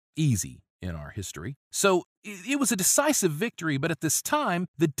is easy in our history. So it was a decisive victory, but at this time,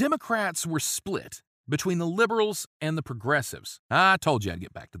 the Democrats were split between the liberals and the progressives. I told you I'd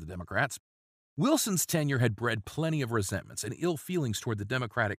get back to the Democrats. Wilson's tenure had bred plenty of resentments and ill feelings toward the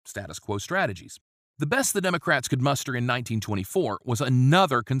Democratic status quo strategies. The best the Democrats could muster in 1924 was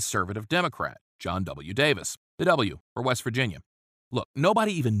another conservative Democrat, John W. Davis, the W for West Virginia. Look,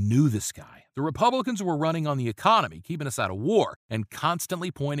 nobody even knew this guy. The Republicans were running on the economy, keeping us out of war, and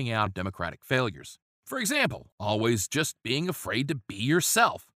constantly pointing out Democratic failures. For example, always just being afraid to be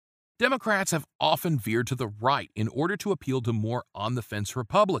yourself. Democrats have often veered to the right in order to appeal to more on-the-fence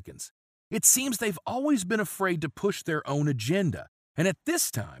Republicans. It seems they've always been afraid to push their own agenda. And at this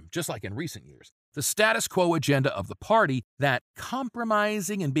time, just like in recent years, the status quo agenda of the party, that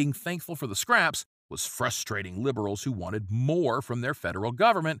compromising and being thankful for the scraps, was frustrating liberals who wanted more from their federal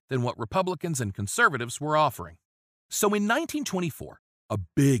government than what Republicans and conservatives were offering. So in 1924, a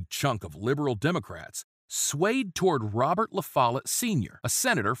big chunk of liberal Democrats swayed toward Robert La Follette Sr., a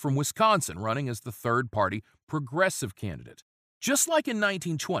senator from Wisconsin running as the third-party progressive candidate. Just like in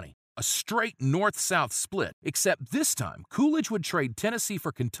 1920, a straight north-south split, except this time Coolidge would trade Tennessee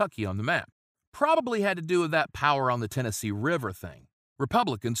for Kentucky on the map. Probably had to do with that power on the Tennessee River thing.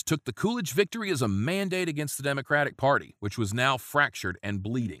 Republicans took the Coolidge victory as a mandate against the Democratic Party, which was now fractured and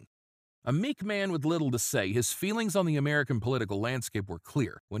bleeding. A meek man with little to say, his feelings on the American political landscape were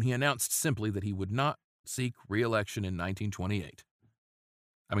clear when he announced simply that he would not seek re-election in 1928.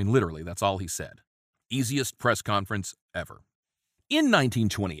 I mean, literally, that's all he said. Easiest press conference ever. In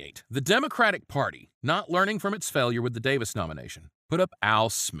 1928, the Democratic Party, not learning from its failure with the Davis nomination, put up Al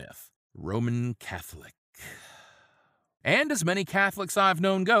Smith, Roman Catholic. And as many Catholics I've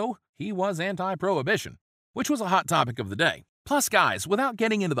known go, he was anti-prohibition, which was a hot topic of the day. Plus, guys, without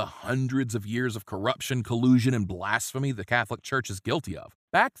getting into the hundreds of years of corruption, collusion, and blasphemy the Catholic Church is guilty of,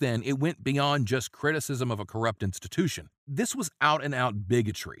 back then it went beyond just criticism of a corrupt institution. This was out-and-out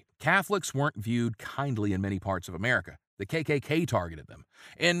bigotry. Catholics weren't viewed kindly in many parts of America. The KKK targeted them.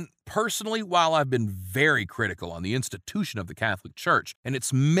 And personally, while I've been very critical on the institution of the Catholic Church and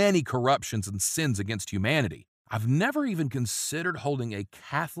its many corruptions and sins against humanity, I've never even considered holding a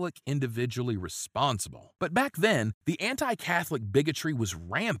Catholic individually responsible. But back then, the anti-Catholic bigotry was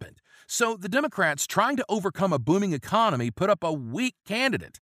rampant. So the Democrats, trying to overcome a booming economy, put up a weak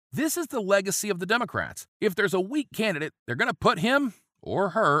candidate. This is the legacy of the Democrats. If there's a weak candidate, they're going to put him or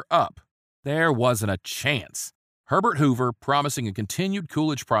her up. There wasn't a chance. Herbert Hoover, promising a continued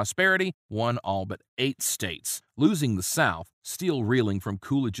Coolidge prosperity, won all but 8 states, losing the South, still reeling from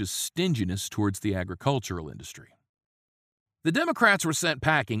Coolidge's stinginess towards the agricultural industry. The Democrats were sent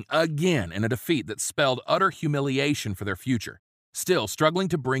packing again in a defeat that spelled utter humiliation for their future. Still struggling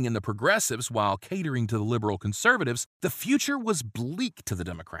to bring in the progressives while catering to the liberal conservatives, the future was bleak to the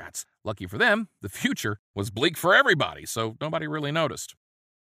Democrats. Lucky for them, the future was bleak for everybody, so nobody really noticed.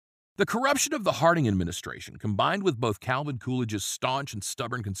 The corruption of the Harding administration, combined with both Calvin Coolidge's staunch and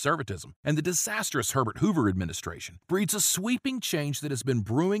stubborn conservatism and the disastrous Herbert Hoover administration, breeds a sweeping change that has been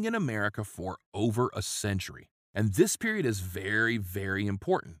brewing in America for over a century. And this period is very, very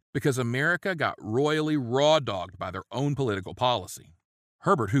important because America got royally raw-dogged by their own political policy.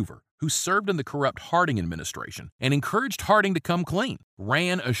 Herbert Hoover, who served in the corrupt Harding administration and encouraged Harding to come clean,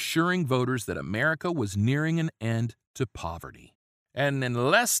 ran assuring voters that America was nearing an end to poverty. And in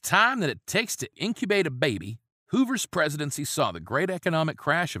less time than it takes to incubate a baby, Hoover's presidency saw the great economic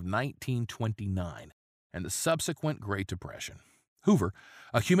crash of 1929 and the subsequent Great Depression. Hoover,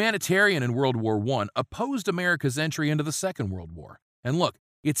 a humanitarian in World War I, opposed America's entry into the Second World War. And look,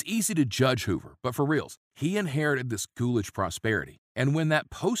 it's easy to judge Hoover, but for reals, he inherited this Coolidge prosperity. And when that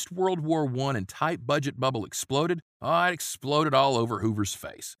post-World War I and tight budget bubble exploded, it exploded all over Hoover's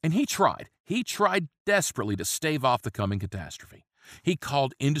face. And he tried desperately to stave off the coming catastrophe. He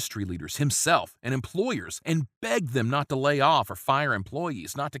called industry leaders himself and employers and begged them not to lay off or fire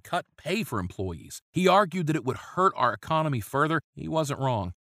employees, not to cut pay for employees. He argued that it would hurt our economy further. He wasn't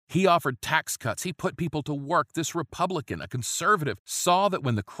wrong. He offered tax cuts. He put people to work. This Republican, a conservative, saw that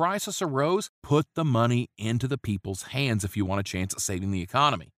when the crisis arose, put the money into the people's hands if you want a chance at saving the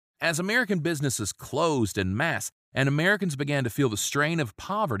economy. As American businesses closed en masse and Americans began to feel the strain of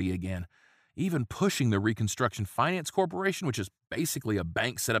poverty again, even pushing the Reconstruction Finance Corporation, which is basically a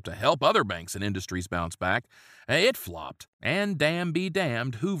bank set up to help other banks and industries bounce back, it flopped. And damn be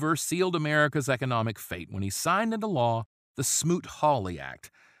damned, Hoover sealed America's economic fate when he signed into law the Smoot-Hawley Act.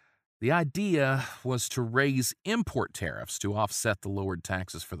 The idea was to raise import tariffs to offset the lowered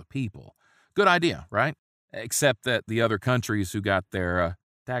taxes for the people. Good idea, right? Except that the other countries who got their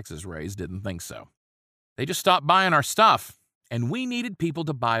taxes raised didn't think so. They just stopped buying our stuff, and we needed people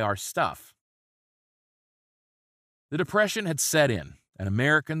to buy our stuff. The Depression had set in, and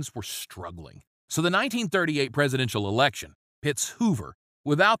Americans were struggling. So the 1938 presidential election pits Hoover,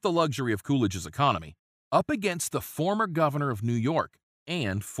 without the luxury of Coolidge's economy, up against the former governor of New York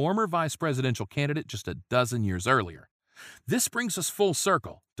and former vice presidential candidate just a dozen years earlier. This brings us full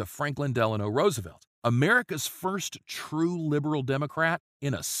circle to Franklin Delano Roosevelt, America's first true liberal Democrat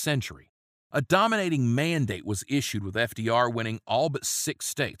in a century. A dominating mandate was issued with FDR winning all but 6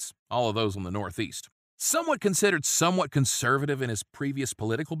 states, all of those in the Northeast. Somewhat considered somewhat conservative in his previous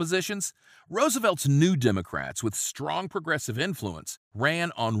political positions, Roosevelt's New Democrats with strong progressive influence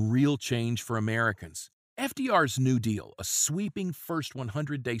ran on real change for Americans. FDR's New Deal, a sweeping first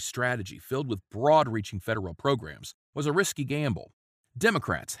 100-day strategy filled with broad-reaching federal programs, was a risky gamble.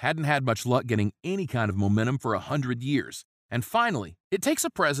 Democrats hadn't had much luck getting any kind of momentum for 100 years, And finally, it takes a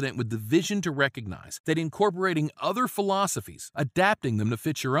president with the vision to recognize that incorporating other philosophies, adapting them to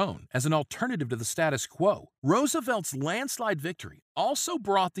fit your own, as an alternative to the status quo. Roosevelt's landslide victory also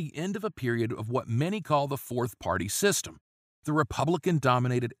brought the end of a period of what many call the fourth party system, the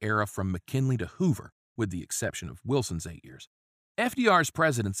Republican-dominated era from McKinley to Hoover, with the exception of Wilson's 8 years. FDR's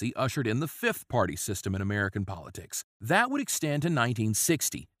presidency ushered in the fifth party system in American politics. That would extend to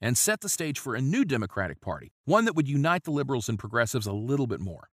 1960 and set the stage for a new Democratic Party, one that would unite the liberals and progressives a little bit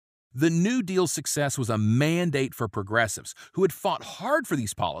more. The New Deal's success was a mandate for progressives who had fought hard for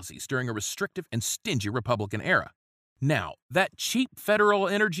these policies during a restrictive and stingy Republican era. Now, that cheap federal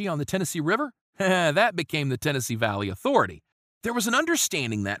energy on the Tennessee River? That became the Tennessee Valley Authority. There was an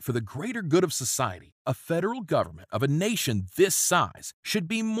understanding that for the greater good of society, a federal government of a nation this size should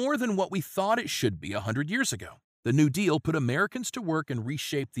be more than what we thought it should be 100 years ago. The New Deal put Americans to work and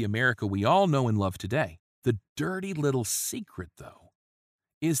reshaped the America we all know and love today. The dirty little secret, though,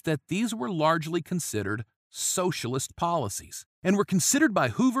 is that these were largely considered socialist policies and were considered by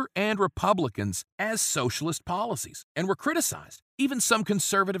Hoover and Republicans as socialist policies and were criticized. Even some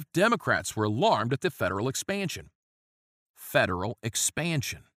conservative Democrats were alarmed at the federal expansion. Federal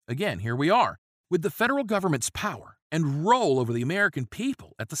expansion. Again, here we are, with the federal government's power and role over the American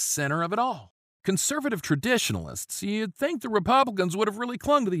people at the center of it all. Conservative traditionalists, you'd think the Republicans would have really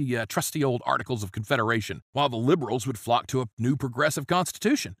clung to the trusty old Articles of Confederation, while the liberals would flock to a new progressive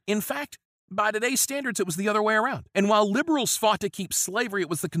constitution. In fact, by today's standards, it was the other way around. And while liberals fought to keep slavery, it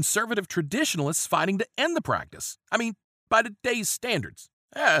was the conservative traditionalists fighting to end the practice. I mean, by today's standards.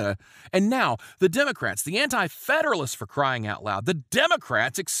 And now, the Democrats, the anti-federalists for crying out loud, the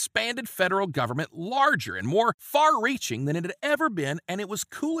Democrats expanded federal government larger and more far-reaching than it had ever been, and it was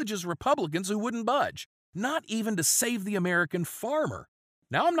Coolidge's Republicans who wouldn't budge, not even to save the American farmer.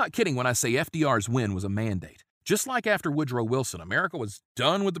 Now, I'm not kidding when I say FDR's win was a mandate. Just like after Woodrow Wilson, America was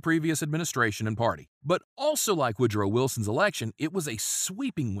done with the previous administration and party. But also like Woodrow Wilson's election, it was a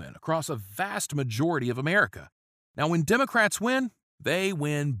sweeping win across a vast majority of America. Now, when Democrats win, they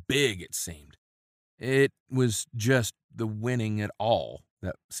win big, it seemed. It was just the winning at all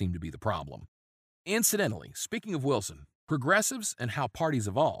that seemed to be the problem. Incidentally, speaking of Wilson, progressives and how parties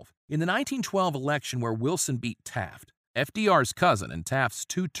evolve, in the 1912 election where Wilson beat Taft, FDR's cousin and Taft's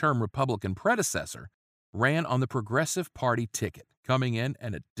two-term Republican predecessor ran on the Progressive Party ticket, coming in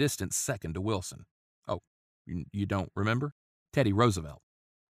at a distant second to Wilson. Oh, you don't remember? Teddy Roosevelt.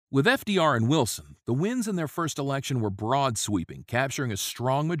 With FDR and Wilson, the wins in their first election were broad-sweeping, capturing a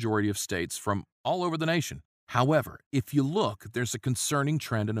strong majority of states from all over the nation. However, if you look, there's a concerning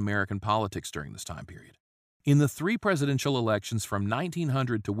trend in American politics during this time period. In the three presidential elections from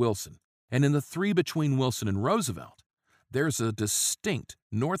 1900 to Wilson, and in the three between Wilson and Roosevelt, there's a distinct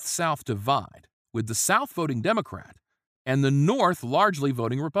North-South divide, with the South voting Democrat and the North largely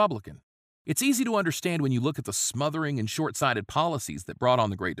voting Republican. It's easy to understand when you look at the smothering and short-sighted policies that brought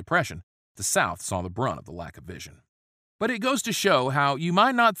on the Great Depression. The South saw the brunt of the lack of vision. But it goes to show how you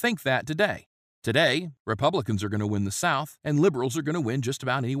might not think that today. Today, Republicans are going to win the South, and liberals are going to win just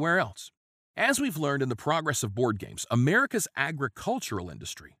about anywhere else. As we've learned in the progress of board games, America's agricultural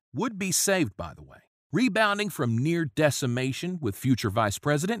industry would be saved, by the way, rebounding from near decimation with future Vice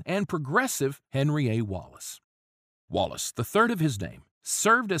President and progressive Henry A. Wallace. Wallace, the third of his name,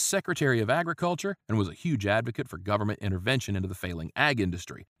 served as Secretary of Agriculture and was a huge advocate for government intervention into the failing ag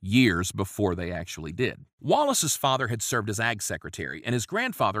industry, years before they actually did. Wallace's father had served as ag secretary, and his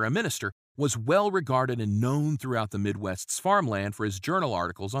grandfather, a minister, was well regarded and known throughout the Midwest's farmland for his journal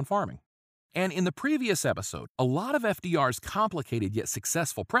articles on farming. And in the previous episode, a lot of FDR's complicated yet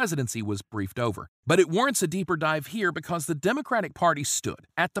successful presidency was briefed over. But it warrants a deeper dive here because the Democratic Party stood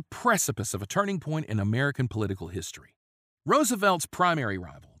at the precipice of a turning point in American political history. Roosevelt's primary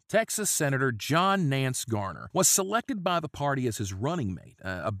rival, Texas Senator John Nance Garner, was selected by the party as his running mate,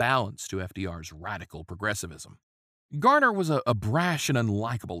 a balance to FDR's radical progressivism. Garner was a brash and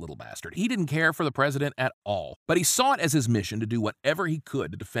unlikable little bastard. He didn't care for the president at all, but he saw it as his mission to do whatever he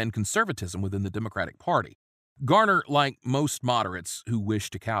could to defend conservatism within the Democratic Party. Garner, like most moderates who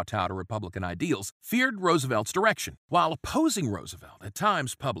wished to kowtow to Republican ideals, feared Roosevelt's direction, while opposing Roosevelt at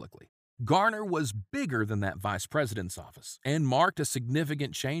times publicly. Garner was bigger than that vice president's office and marked a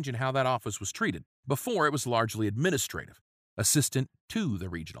significant change in how that office was treated. Before, it was largely administrative, assistant to the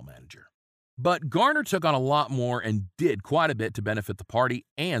regional manager. But Garner took on a lot more and did quite a bit to benefit the party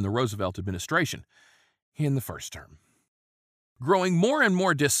and the Roosevelt administration in the first term. Growing more and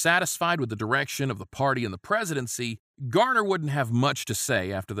more dissatisfied with the direction of the party and the presidency, Garner wouldn't have much to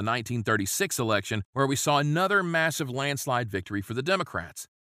say after the 1936 election, where we saw another massive landslide victory for the Democrats.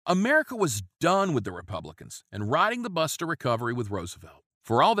 America was done with the Republicans and riding the bus to recovery with Roosevelt.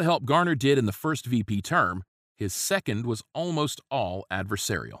 For all the help Garner did in the first VP term, his second was almost all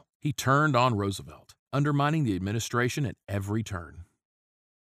adversarial. He turned on Roosevelt, undermining the administration at every turn.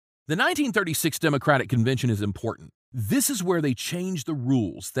 The 1936 Democratic Convention is important. This is where they changed the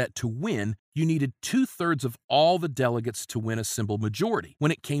rules that to win, you needed 2/3 of all the delegates to win a simple majority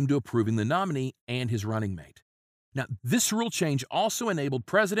when it came to approving the nominee and his running mate. Now, this rule change also enabled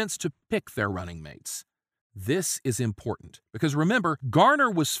presidents to pick their running mates. This is important because remember, Garner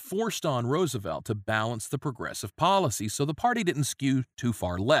was forced on Roosevelt to balance the progressive policy so the party didn't skew too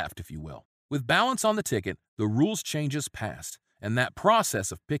far left, if you will. With balance on the ticket, the rules changes passed, and that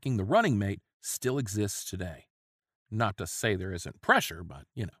process of picking the running mate still exists today. Not to say there isn't pressure, but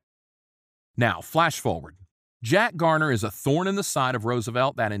you know. Now, flash forward. Jack Garner is a thorn in the side of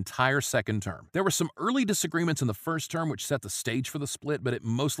Roosevelt that entire second term. There were some early disagreements in the first term which set the stage for the split, but it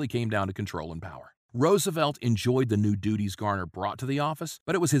mostly came down to control and power. Roosevelt enjoyed the new duties Garner brought to the office,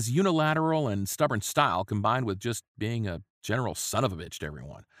 but it was his unilateral and stubborn style combined with just being a general son of a bitch to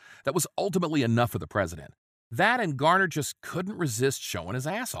everyone that was ultimately enough for the president. That and Garner just couldn't resist showing his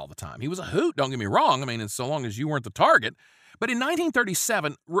ass all the time. He was a hoot, don't get me wrong, as so long as you weren't the target. But in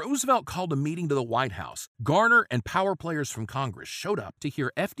 1937, Roosevelt called a meeting to the White House. Garner and power players from Congress showed up to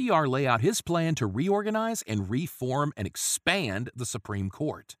hear FDR lay out his plan to reorganize and reform and expand the Supreme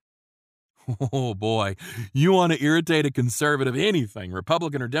Court. Oh boy, you want to irritate a conservative anything,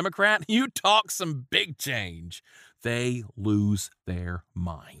 Republican or Democrat? You talk some big change. They lose their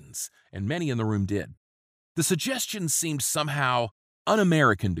minds, and many in the room did. The suggestion seemed somehow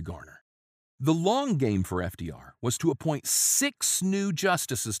un-American to Garner. The long game for FDR was to appoint 6 new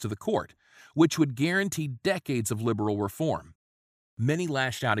justices to the court, which would guarantee decades of liberal reform. Many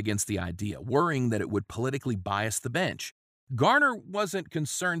lashed out against the idea, worrying that it would politically bias the bench. Garner wasn't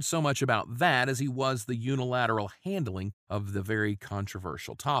concerned so much about that as he was the unilateral handling of the very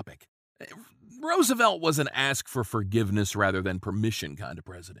controversial topic. Roosevelt was an ask for forgiveness rather than permission kind of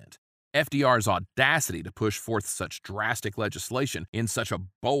president. FDR's audacity to push forth such drastic legislation in such a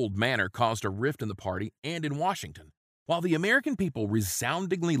bold manner caused a rift in the party and in Washington. While the American people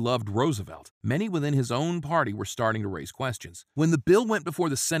resoundingly loved Roosevelt, many within his own party were starting to raise questions. When the bill went before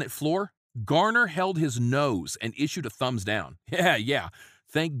the Senate floor, Garner held his nose and issued a thumbs down. Yeah,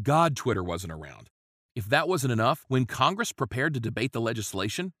 thank God Twitter wasn't around. If that wasn't enough, when Congress prepared to debate the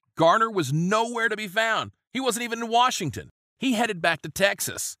legislation, Garner was nowhere to be found. He wasn't even in Washington. He headed back to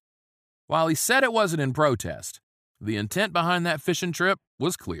Texas. While he said it wasn't in protest, the intent behind that fishing trip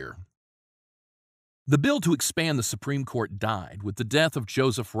was clear. The bill to expand the Supreme Court died with the death of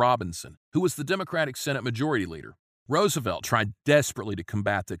Joseph Robinson, who was the Democratic Senate Majority Leader. Roosevelt tried desperately to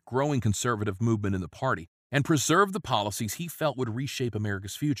combat the growing conservative movement in the party and preserve the policies he felt would reshape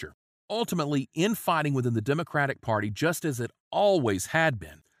America's future. Ultimately, infighting within the Democratic Party, just as it always had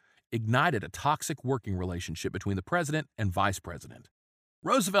been, ignited a toxic working relationship between the president and vice president.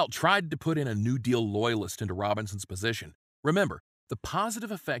 Roosevelt tried to put in a New Deal loyalist into Robinson's position. Remember, the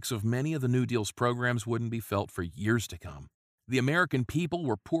positive effects of many of the New Deal's programs wouldn't be felt for years to come. The American people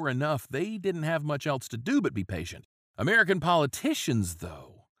were poor enough they didn't have much else to do but be patient. American politicians,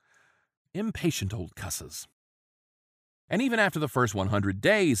 though, impatient old cusses. And even after the first 100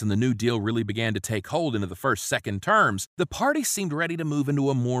 days and the New Deal really began to take hold into the first second terms, the party seemed ready to move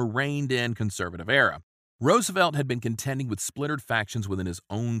into a more reined-in conservative era. Roosevelt had been contending with splintered factions within his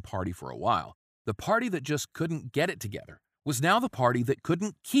own party for a while. The party that just couldn't get it together was now the party that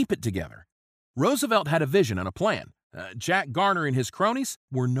couldn't keep it together. Roosevelt had a vision and a plan. Jack Garner and his cronies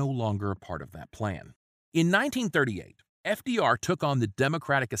were no longer a part of that plan. In 1938, FDR took on the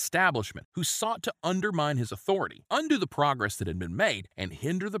Democratic establishment who sought to undermine his authority, undo the progress that had been made, and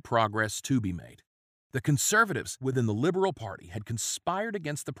hinder the progress to be made. The conservatives within the Liberal Party had conspired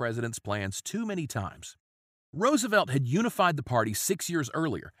against the president's plans too many times. Roosevelt had unified the party 6 years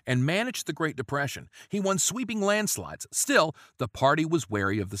earlier and managed the Great Depression. He won sweeping landslides. Still, the party was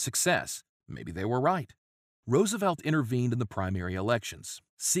wary of the success. Maybe they were right. Roosevelt intervened in the primary elections,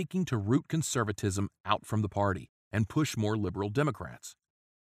 seeking to root conservatism out from the party and push more liberal Democrats.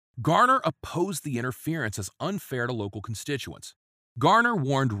 Garner opposed the interference as unfair to local constituents. Garner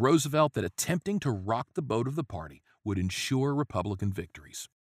warned Roosevelt that attempting to rock the boat of the party would ensure Republican victories.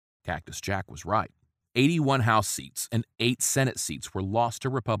 Cactus Jack was right. 81 House seats and 8 Senate seats were lost to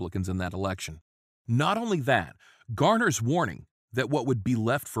Republicans in that election. Not only that, Garner's warning that what would be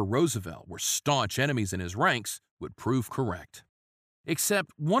left for Roosevelt were staunch enemies in his ranks would prove correct.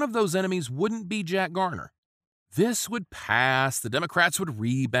 Except one of those enemies wouldn't be Jack Garner. This would pass, the Democrats would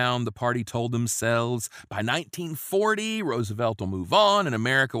rebound, the party told themselves. By 1940, Roosevelt will move on and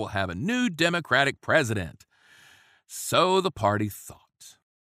America will have a new Democratic president. So the party thought.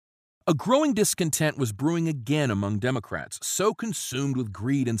 A growing discontent was brewing again among Democrats, so consumed with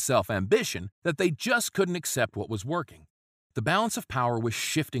greed and self-ambition that they just couldn't accept what was working. The balance of power was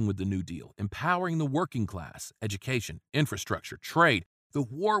shifting with the New Deal, empowering the working class, education, infrastructure, trade. The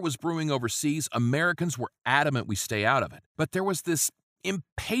war was brewing overseas. Americans were adamant we stay out of it. But there was this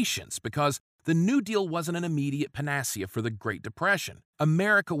impatience because the New Deal wasn't an immediate panacea for the Great Depression.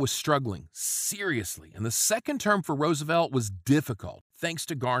 America was struggling seriously, and the second term for Roosevelt was difficult, thanks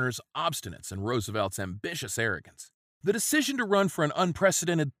to Garner's obstinance and Roosevelt's ambitious arrogance. The decision to run for an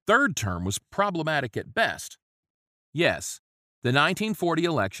unprecedented third term was problematic at best. Yes, the 1940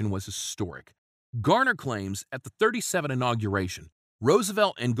 election was historic. Garner claims at the 37th inauguration,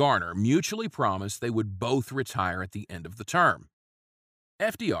 Roosevelt and Garner mutually promised they would both retire at the end of the term.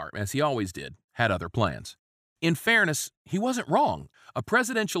 FDR, as he always did, had other plans. In fairness, he wasn't wrong. A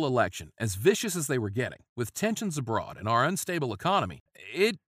presidential election, as vicious as they were getting, with tensions abroad and our unstable economy,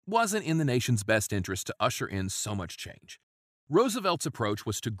 it wasn't in the nation's best interest to usher in so much change. Roosevelt's approach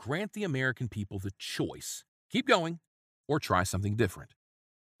was to grant the American people the choice: keep going or try something different.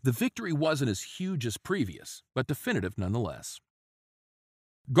 The victory wasn't as huge as previous, but definitive nonetheless.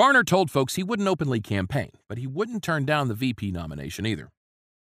 Garner told folks he wouldn't openly campaign, but he wouldn't turn down the VP nomination either.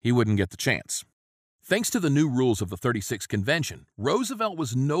 He wouldn't get the chance. Thanks to the new rules of the 36th Convention, Roosevelt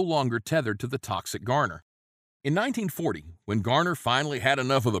was no longer tethered to the toxic Garner. In 1940, when Garner finally had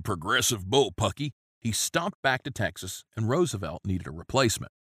enough of the progressive bullpucky, he stomped back to Texas, and Roosevelt needed a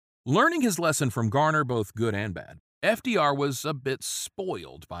replacement. Learning his lesson from Garner, both good and bad, FDR was a bit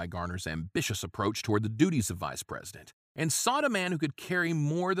spoiled by Garner's ambitious approach toward the duties of vice president, and sought a man who could carry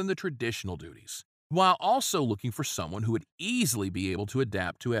more than the traditional duties, while also looking for someone who would easily be able to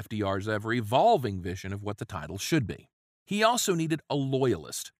adapt to FDR's ever-evolving vision of what the title should be. He also needed a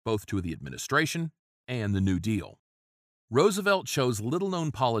loyalist, both to the administration and the New Deal. Roosevelt chose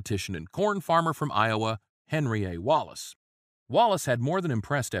little-known politician and corn farmer from Iowa, Henry A. Wallace. Wallace had more than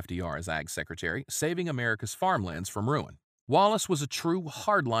impressed FDR as Ag Secretary, saving America's farmlands from ruin. Wallace was a true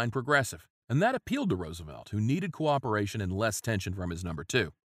hardline progressive, and that appealed to Roosevelt, who needed cooperation and less tension from his number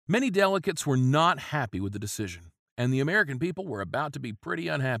two. Many delegates were not happy with the decision, and the American people were about to be pretty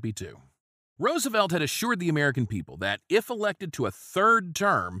unhappy too. Roosevelt had assured the American people that if elected to a third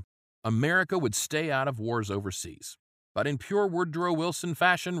term, America would stay out of wars overseas. But in pure Woodrow Wilson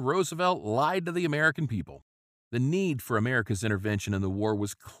fashion, Roosevelt lied to the American people. The need for America's intervention in the war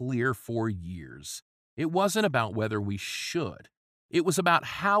was clear for years. It wasn't about whether we should. It was about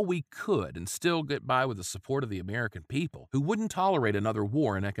how we could and still get by with the support of the American people, who wouldn't tolerate another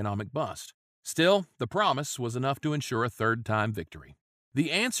war and economic bust. Still, the promise was enough to ensure a third-time victory.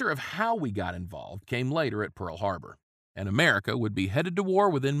 The answer of how we got involved came later at Pearl Harbor, and America would be headed to war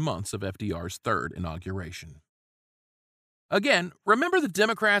within months of FDR's third inauguration. Again, remember the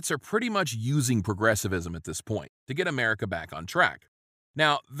Democrats are pretty much using progressivism at this point to get America back on track.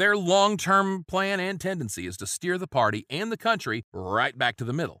 Now, their long-term plan and tendency is to steer the party and the country right back to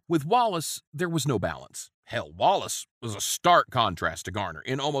the middle. With Wallace, there was no balance. Hell, Wallace was a stark contrast to Garner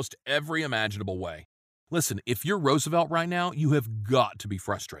in almost every imaginable way. Listen, if you're Roosevelt right now, you have got to be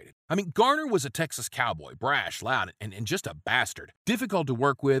frustrated. I mean, Garner was a Texas cowboy, brash, loud, and just a bastard. Difficult to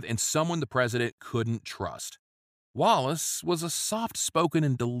work with and someone the president couldn't trust. Wallace was a soft-spoken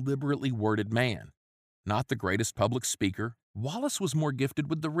and deliberately worded man. Not the greatest public speaker, Wallace was more gifted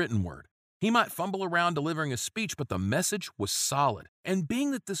with the written word. He might fumble around delivering a speech, but the message was solid. And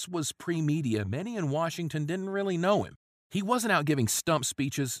being that this was pre-media, many in Washington didn't really know him. He wasn't out giving stump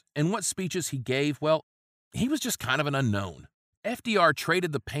speeches, and what speeches he gave, well, he was just kind of an unknown. FDR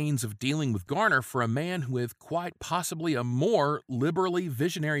traded the pains of dealing with Garner for a man with quite possibly a more liberally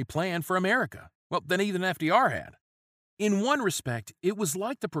visionary plan for America, well, than even FDR had. In one respect, it was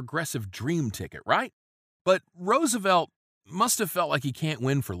like the progressive dream ticket, right? But Roosevelt must have felt like he can't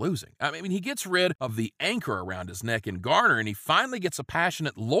win for losing. I mean, he gets rid of the anchor around his neck in Garner, and he finally gets a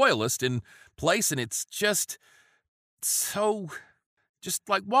passionate loyalist in place, and it's just so, just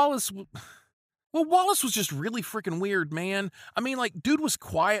like Wallace. Well, Wallace was just really freaking weird, man. I mean, like, dude was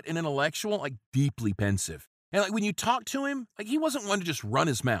quiet and intellectual, like, deeply pensive. And, like, when you talk to him, like, he wasn't one to just run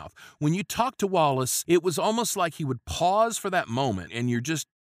his mouth. When you talk to Wallace, it was almost like he would pause for that moment, and you're just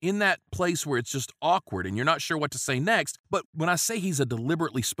in that place where it's just awkward and you're not sure what to say next. But when I say he's a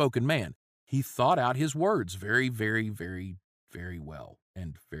deliberately spoken man, he thought out his words very, very, very, very well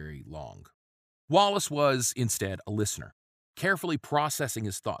and very long. Wallace was, instead, a listener. Carefully processing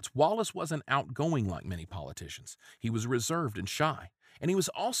his thoughts, Wallace wasn't outgoing like many politicians. He was reserved and shy, and he was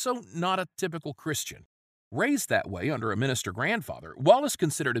also not a typical Christian. Raised that way under a minister grandfather, Wallace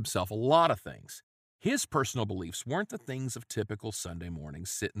considered himself a lot of things. His personal beliefs weren't the things of typical Sunday morning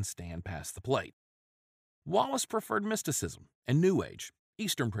sit and stand past the plate. Wallace preferred mysticism and New Age,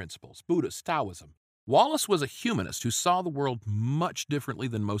 Eastern principles, Buddhist, Taoism. Wallace was a humanist who saw the world much differently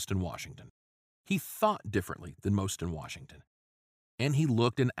than most in Washington. He thought differently than most in Washington. And he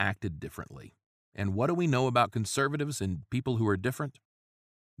looked and acted differently. And what do we know about conservatives and people who are different?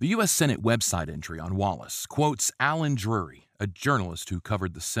 The U.S. Senate website entry on Wallace quotes Alan Drury, a journalist who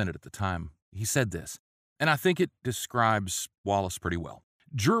covered the Senate at the time. He said this, and I think it describes Wallace pretty well.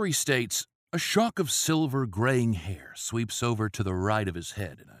 Drury states, "A shock of silver graying hair sweeps over to the right of his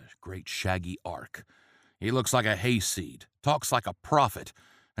head in a great shaggy arc. He looks like a hayseed, talks like a prophet,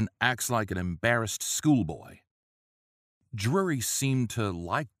 and acts like an embarrassed schoolboy." Drury seemed to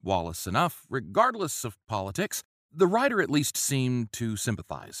like Wallace enough, regardless of politics. The writer at least seemed to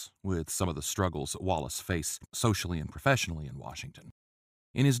sympathize with some of the struggles that Wallace faced socially and professionally in Washington.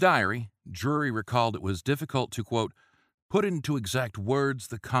 In his diary, Drury recalled it was difficult to, quote, "put into exact words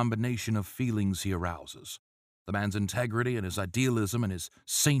the combination of feelings he arouses. The man's integrity and his idealism and his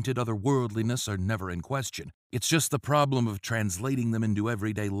sainted otherworldliness are never in question. It's just the problem of translating them into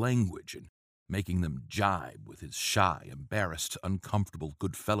everyday language and making them jibe with his shy, embarrassed, uncomfortable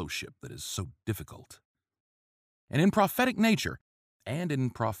good fellowship that is so difficult." And in prophetic nature,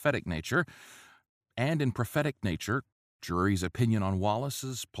 Drury's opinion on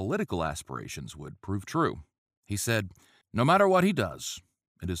Wallace's political aspirations would prove true. He said, "No matter what he does,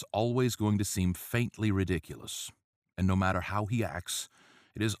 it is always going to seem faintly ridiculous. And no matter how he acts,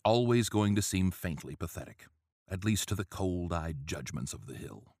 it is always going to seem faintly pathetic, at least to the cold-eyed judgments of the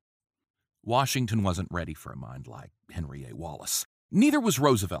Hill." Washington wasn't ready for a mind like Henry A. Wallace. Neither was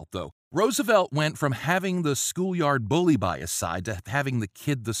Roosevelt, though. Roosevelt went from having the schoolyard bully by his side to having the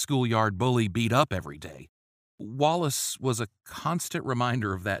kid the schoolyard bully beat up every day. Wallace was a constant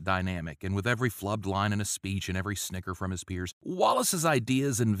reminder of that dynamic, and with every flubbed line in a speech and every snicker from his peers, Wallace's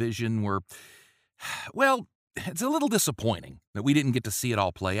ideas and vision were, well, it's a little disappointing that we didn't get to see it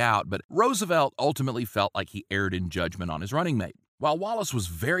all play out, but Roosevelt ultimately felt like he erred in judgment on his running mate. While Wallace was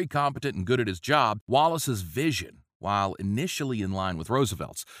very competent and good at his job, Wallace's vision, while initially in line with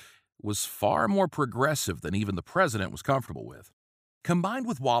Roosevelt's, was far more progressive than even the president was comfortable with. Combined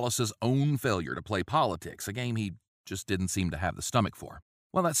with Wallace's own failure to play politics, a game he just didn't seem to have the stomach for,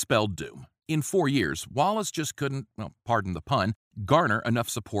 well, that spelled doom. In 4 years, Wallace just couldn't, well, pardon the pun, garner enough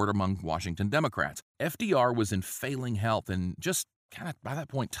support among Washington Democrats. FDR was in failing health and just kind of by that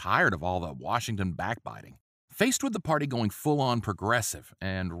point tired of all the Washington backbiting. Faced with the party going full-on progressive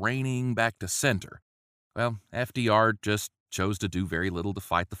and reigning back to center, well, FDR just chose to do very little to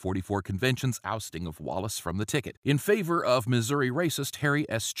fight the 44 Convention's ousting of Wallace from the ticket in favor of Missouri racist Harry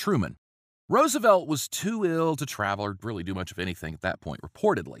S. Truman. Roosevelt was too ill to travel or really do much of anything at that point,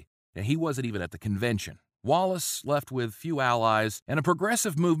 reportedly, and he wasn't even at the convention. Wallace, left with few allies and a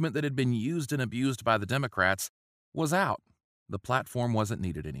progressive movement that had been used and abused by the Democrats, was out. The platform wasn't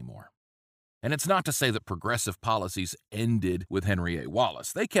needed anymore. And it's not to say that progressive policies ended with Henry A.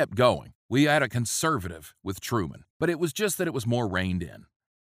 Wallace. They kept going. We had a conservative with Truman, but it was just that it was more reined in.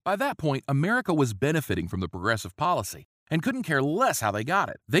 By that point, America was benefiting from the progressive policy and couldn't care less how they got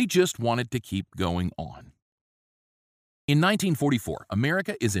it. They just wanted to keep going on. In 1944,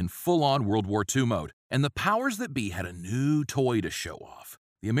 America is in full-on World War II mode, and the powers that be had a new toy to show off.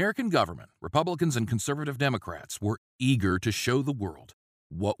 The American government, Republicans and conservative Democrats, were eager to show the world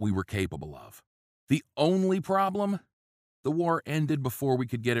what we were capable of. The only problem? The war ended before we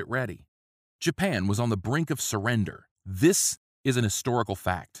could get it ready. Japan was on the brink of surrender. This is an historical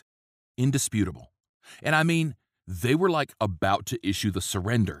fact. Indisputable. And I mean, they were like about to issue the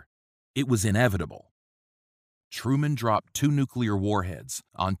surrender. It was inevitable. Truman dropped 2 nuclear warheads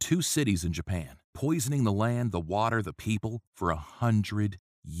on 2 cities in Japan, poisoning the land, the water, the people for 100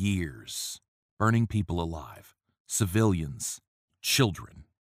 years, burning people alive, civilians, children.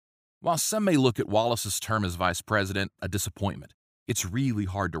 While some may look at Wallace's term as vice president a disappointment, it's really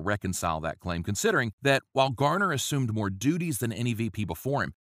hard to reconcile that claim considering that while Garner assumed more duties than any VP before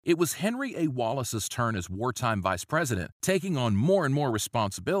him, it was Henry A. Wallace's turn as wartime vice president, taking on more and more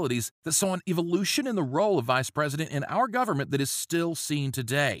responsibilities that saw an evolution in the role of vice president in our government that is still seen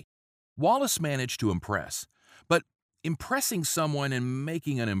today. Wallace managed to impress, but impressing someone and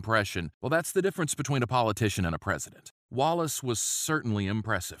making an impression, well, that's the difference between a politician and a president. Wallace was certainly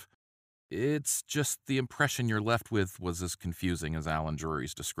impressive. It's just the impression you're left with was as confusing as Alan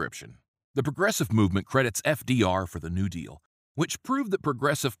Drury's description. The progressive movement credits FDR for the New Deal, which proved that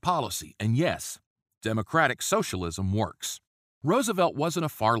progressive policy, and yes, democratic socialism works. Roosevelt wasn't a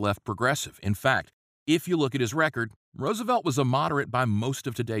far-left progressive. In fact, if you look at his record, Roosevelt was a moderate by most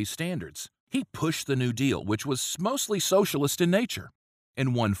of today's standards. He pushed the New Deal, which was mostly socialist in nature,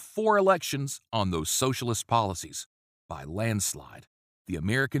 and won 4 elections on those socialist policies by landslide. The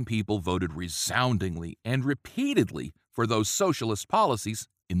American people voted resoundingly and repeatedly for those socialist policies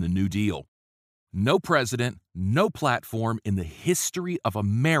in the New Deal. No president, no platform in the history of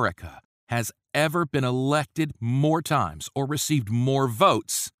America has ever been elected more times or received more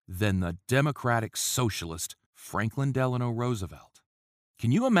votes than the Democratic Socialist Franklin Delano Roosevelt.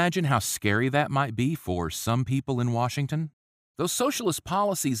 Can you imagine how scary that might be for some people in Washington? Those socialist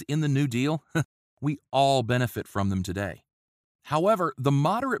policies in the New Deal, we all benefit from them today. However, the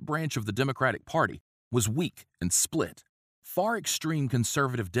moderate branch of the Democratic Party was weak and split. Far extreme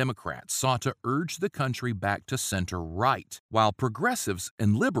conservative Democrats sought to urge the country back to center-right, while progressives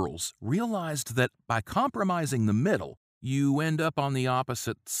and liberals realized that by compromising the middle, you end up on the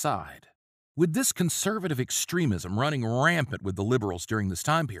opposite side. With this conservative extremism running rampant with the liberals during this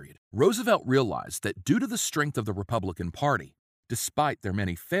time period, Roosevelt realized that due to the strength of the Republican Party, despite their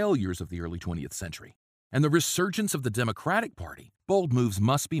many failures of the early 20th century, and the resurgence of the Democratic Party, bold moves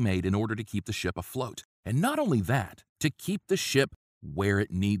must be made in order to keep the ship afloat. And not only that, to keep the ship where it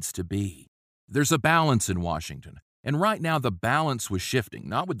needs to be. There's a balance in Washington, and right now the balance was shifting,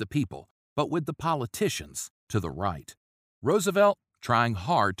 not with the people, but with the politicians to the right. Roosevelt trying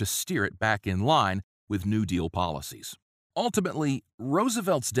hard to steer it back in line with New Deal policies. Ultimately,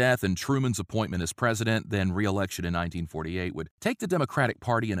 Roosevelt's death and Truman's appointment as president, then re-election in 1948, would take the Democratic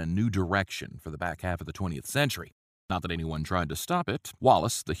Party in a new direction for the back half of the 20th century. Not that anyone tried to stop it.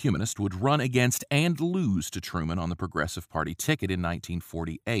 Wallace, the humanist, would run against and lose to Truman on the Progressive Party ticket in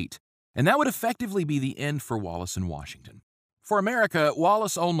 1948, and that would effectively be the end for Wallace in Washington. For America,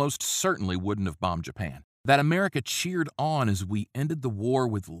 Wallace almost certainly wouldn't have bombed Japan. That America cheered on as we ended the war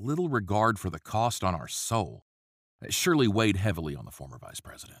with little regard for the cost on our soul. It surely weighed heavily on the former vice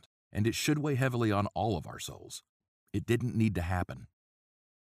president, and it should weigh heavily on all of our souls. It didn't need to happen.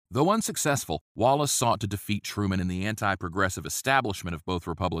 Though unsuccessful, Wallace sought to defeat Truman in the anti-progressive establishment of both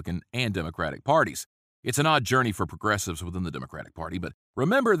Republican and Democratic parties. It's an odd journey for progressives within the Democratic Party, but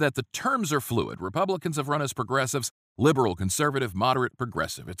remember that the terms are fluid. Republicans have run as progressives, liberal, conservative, moderate,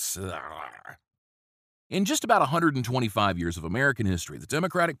 progressive. In just about 125 years of American history, the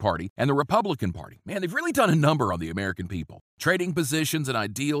Democratic Party and the Republican Party, man, they've really done a number on the American people, trading positions and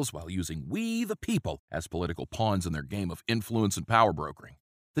ideals while using we the people as political pawns in their game of influence and power brokering.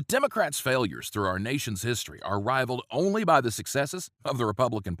 The Democrats' failures through our nation's history are rivaled only by the successes of the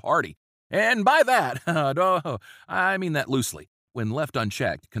Republican Party. And by that, I mean that loosely. When left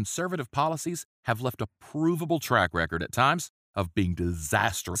unchecked, conservative policies have left a provable track record at times of being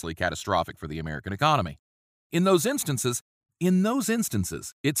disastrously catastrophic for the American economy. In those instances,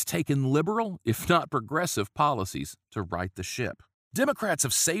 it's taken liberal, if not progressive, policies to right the ship. Democrats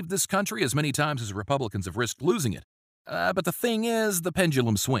have saved this country as many times as Republicans have risked losing it. But the thing is, the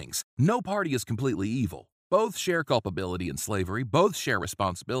pendulum swings. No party is completely evil. Both share culpability in slavery. Both share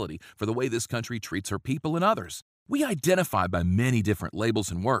responsibility for the way this country treats her people and others. We identify by many different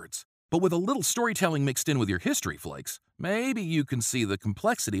labels and words. But with a little storytelling mixed in with your history flakes, maybe you can see the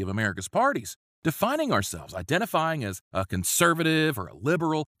complexity of America's parties. Defining ourselves, identifying as a conservative or a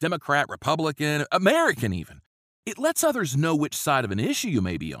liberal, Democrat, Republican, American even. It lets others know which side of an issue you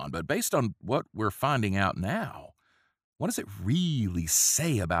may be on, but based on what we're finding out now, what does it really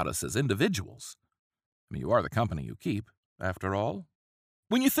say about us as individuals? I mean, you are the company you keep, after all.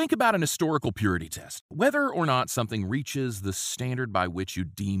 When you think about an historical purity test, whether or not something reaches the standard by which you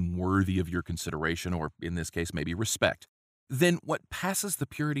deem worthy of your consideration, or in this case, maybe respect, then what passes the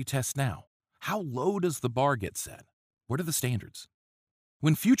purity test now? How low does the bar get set? What are the standards?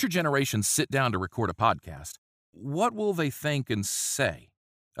 When future generations sit down to record a podcast, what will they think and say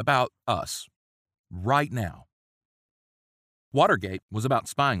about us right now? Watergate was about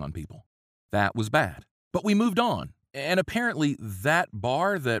spying on people. That was bad. But we moved on. And apparently that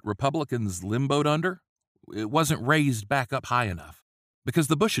bar that Republicans limboed under, it wasn't raised back up high enough. Because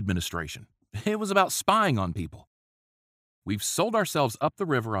the Bush administration, it was about spying on people. We've sold ourselves up the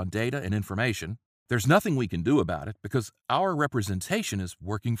river on data and information. There's nothing we can do about it because our representation is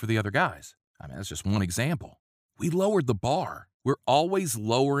working for the other guys. I mean, that's just one example. We lowered the bar. We're always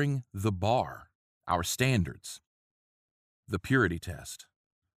lowering the bar, our standards. The purity test.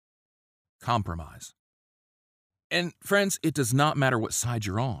 Compromise. And friends, it does not matter what side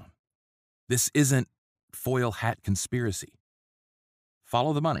you're on. This isn't foil hat conspiracy.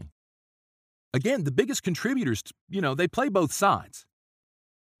 Follow the money. Again, the biggest contributors, they play both sides.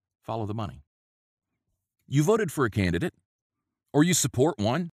 Follow the money. You voted for a candidate, or you support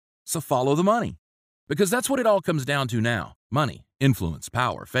one, so follow the money. Because that's what it all comes down to now. Money, influence,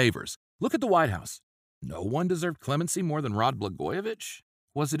 power, favors. Look at the White House. No one deserved clemency more than Rod Blagojevich.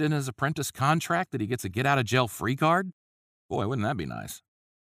 Was it in his apprentice contract that he gets a get-out-of-jail-free card? Boy, wouldn't that be nice?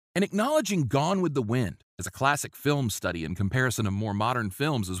 And acknowledging Gone with the Wind as a classic film study in comparison to more modern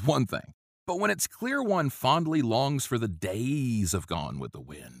films is one thing. But when it's clear one fondly longs for the days of Gone with the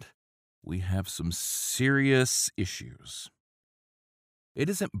Wind, we have some serious issues. It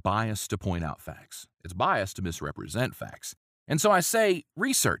isn't biased to point out facts. It's biased to misrepresent facts. And so I say,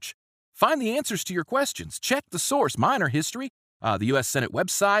 research. Find the answers to your questions. Check the source. Mine are history, the U.S. Senate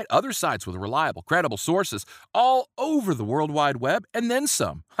website, other sites with reliable, credible sources, all over the World Wide Web, and then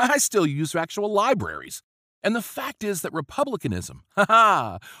some. I still use actual libraries. And the fact is that republicanism,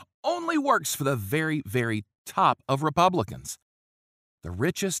 only works for the very, very top of Republicans. The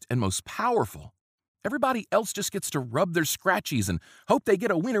richest and most powerful. Everybody else just gets to rub their scratchies and hope they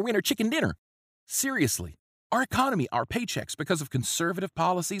get a winner chicken dinner. Seriously, our economy, our paychecks, because of conservative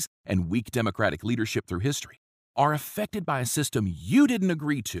policies and weak Democratic leadership through history, are affected by a system you didn't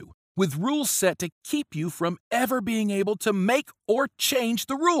agree to, with rules set to keep you from ever being able to make or change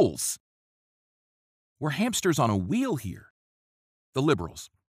the rules. We're hamsters on a wheel here. The liberals,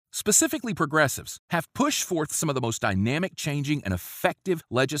 specifically progressives, have pushed forth some of the most dynamic, changing, and effective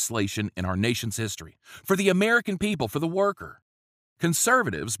legislation in our nation's history. For the American people, for the worker.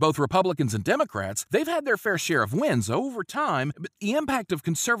 Conservatives, both Republicans and Democrats, they've had their fair share of wins over time, but the impact of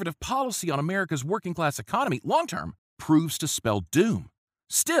conservative policy on America's working-class economy, long-term, proves to spell doom.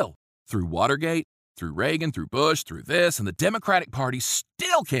 Still, through Watergate, through Reagan, through Bush, through this, and the Democratic Party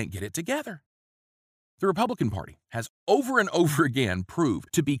still can't get it together. The Republican Party has over and over again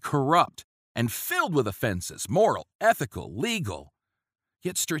proved to be corrupt and filled with offenses, moral, ethical, legal.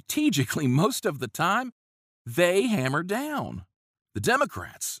 Yet strategically, most of the time, they hammer down. The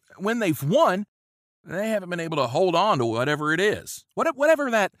Democrats, when they've won, they haven't been able to hold on to whatever it is.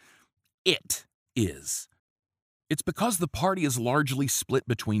 Whatever that it is. It's because the party is largely split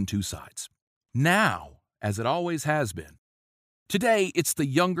between two sides. Now, as it always has been. Today, it's the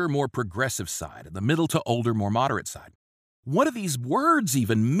younger, more progressive side, and the middle to older, more moderate side. What do these words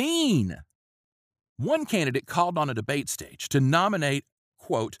even mean? One candidate called on a debate stage to nominate,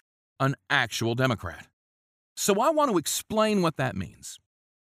 quote, an actual Democrat. So I want to explain what that means.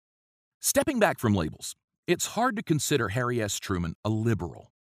 Stepping back from labels, it's hard to consider Harry S. Truman a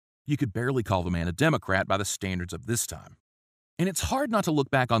liberal. You could barely call the man a Democrat by the standards of this time. And it's hard not to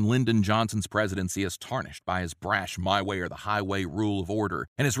look back on Lyndon Johnson's presidency as tarnished by his brash my way or the highway rule of order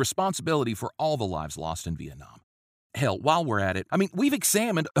and his responsibility for all the lives lost in Vietnam. Hell, while we're at it, we've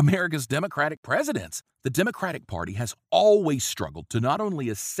examined America's Democratic presidents. The Democratic Party has always struggled to not only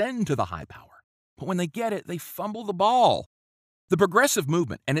ascend to the high power, but when they get it, they fumble the ball. The progressive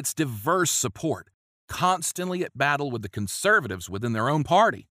movement and its diverse support, constantly at battle with the conservatives within their own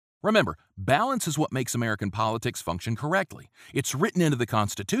party. Remember, balance is what makes American politics function correctly. It's written into the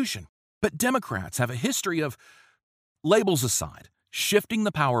Constitution. But Democrats have a history of, labels aside, shifting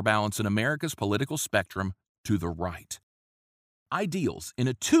the power balance in America's political spectrum to the right. Ideals in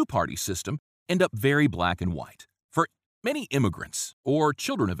a two-party system end up very black and white. For many immigrants or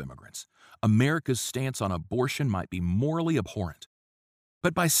children of immigrants, America's stance on abortion might be morally abhorrent.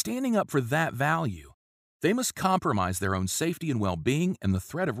 But by standing up for that value, they must compromise their own safety and well-being and the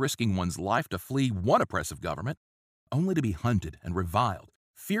threat of risking one's life to flee one oppressive government, only to be hunted and reviled,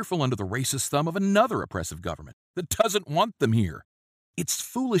 fearful under the racist thumb of another oppressive government that doesn't want them here. It's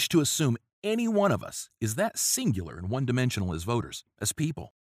foolish to assume any one of us is that singular and one-dimensional as voters, as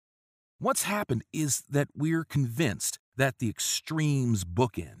people. What's happened is that we're convinced that the extremes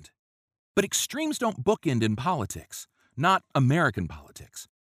bookend. But extremes don't bookend in politics, not American politics.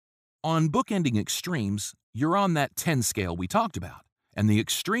 On bookending extremes, you're on that 10 scale we talked about, and the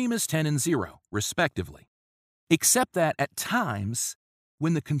extreme is 10 and 0, respectively. Except that at times,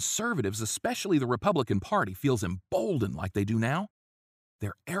 when the conservatives, especially the Republican Party, feels emboldened like they do now,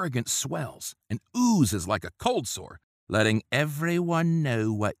 their arrogance swells and oozes like a cold sore, letting everyone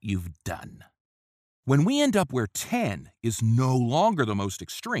know what you've done. When we end up where 10 is no longer the most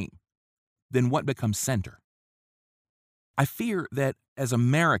extreme, then what becomes center? I fear that as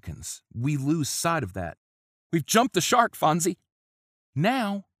Americans, we lose sight of that. We've jumped the shark, Fonzie.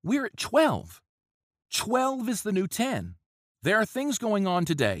 Now we're at 12. 12 is the new 10. There are things going on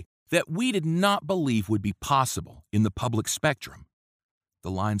today that we did not believe would be possible in the public spectrum.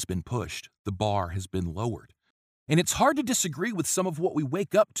 The line's been pushed. The bar has been lowered. And it's hard to disagree with some of what we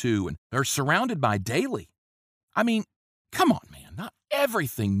wake up to and are surrounded by daily. I mean, come on, man, not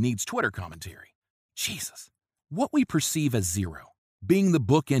everything needs Twitter commentary. Jesus. What we perceive as zero, being the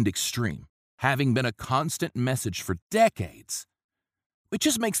bookend extreme, having been a constant message for decades, it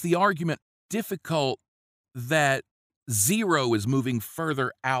just makes the argument difficult that zero is moving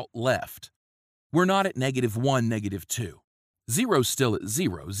further out left. We're not at -1, -2. Zero's still at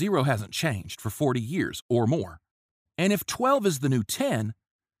zero. Zero hasn't changed for 40 years or more. And if 12 is the new 10,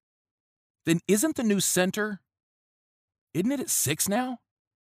 then isn't the new center, isn't it at 6 now?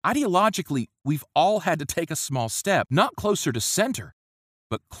 Ideologically, we've all had to take a small step, not closer to center,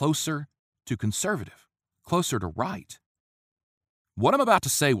 but closer to conservative, closer to right. What I'm about to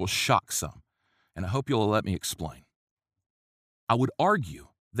say will shock some, and I hope you'll let me explain. I would argue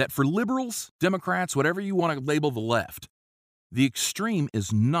that for liberals, Democrats, whatever you want to label the left, the extreme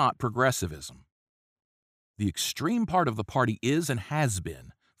is not progressivism. The extreme part of the party is and has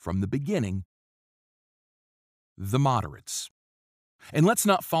been, from the beginning, the moderates. And let's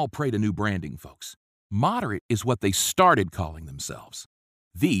not fall prey to new branding, folks. Moderate is what they started calling themselves.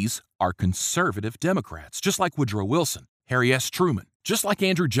 These are conservative Democrats, just like Woodrow Wilson, Harry S. Truman, just like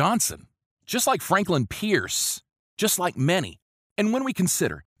Andrew Johnson, just like Franklin Pierce, just like many. And when we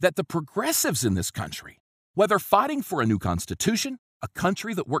consider that the progressives in this country, whether fighting for a new constitution, a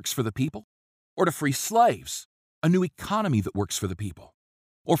country that works for the people, or to free slaves, a new economy that works for the people,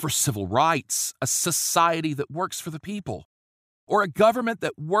 or for civil rights, a society that works for the people, or a government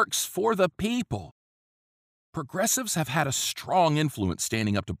that works for the people. Progressives have had a strong influence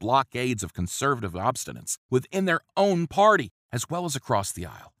standing up to blockades of conservative obstinance within their own party, as well as across the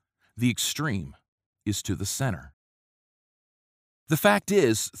aisle. The extreme is to the center. The fact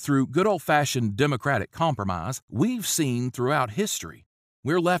is, through good old-fashioned democratic compromise, we've seen throughout history,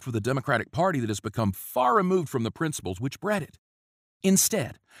 we're left with a Democratic Party that has become far removed from the principles which bred it.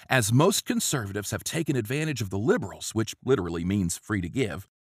 Instead, as most conservatives have taken advantage of the liberals, which literally means free to give,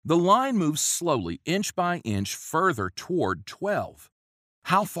 the line moves slowly, inch by inch, further toward 12.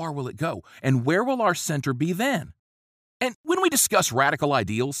 How far will it go, and where will our center be then? And when we discuss radical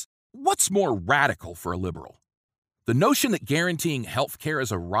ideals, what's more radical for a liberal? The notion that guaranteeing health care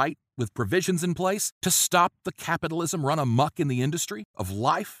is a right with provisions in place to stop the capitalism run amok in the industry of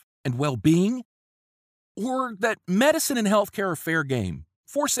life and well-being? Or that medicine and healthcare are fair game,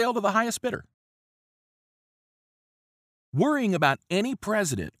 for sale to the highest bidder? Worrying about any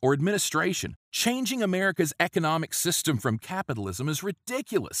president or administration changing America's economic system from capitalism is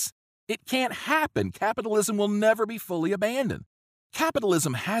ridiculous. It can't happen. Capitalism will never be fully abandoned.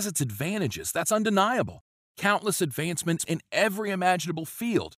 Capitalism has its advantages, that's undeniable. Countless advancements in every imaginable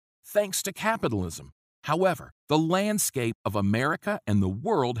field, thanks to capitalism. However, the landscape of America and the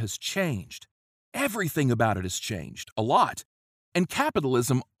world has changed. Everything about it has changed, a lot. And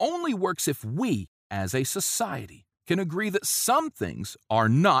capitalism only works if we, as a society, can agree that some things are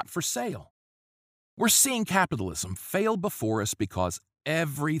not for sale. We're seeing capitalism fail before us because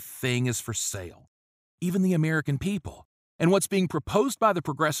everything is for sale, even the American people. And what's being proposed by the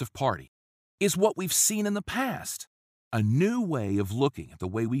Progressive Party is what we've seen in the past, a new way of looking at the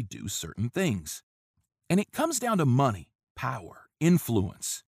way we do certain things. And it comes down to money, power,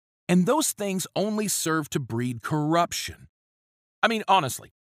 influence. And those things only serve to breed corruption. I mean,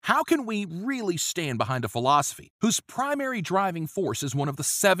 honestly, how can we really stand behind a philosophy whose primary driving force is one of the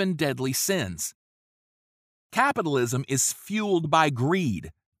 7 deadly sins? Capitalism is fueled by greed,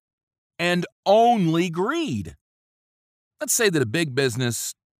 and only greed. Let's say that a big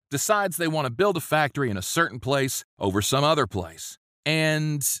business decides they want to build a factory in a certain place over some other place.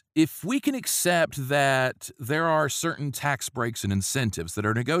 And if we can accept that there are certain tax breaks and incentives that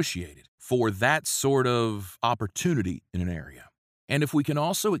are negotiated for that sort of opportunity in an area, and if we can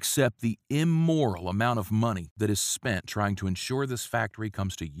also accept the immoral amount of money that is spent trying to ensure this factory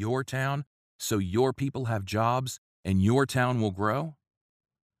comes to your town so your people have jobs and your town will grow,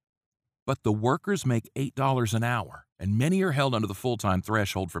 but the workers make $8 an hour, and many are held under the full-time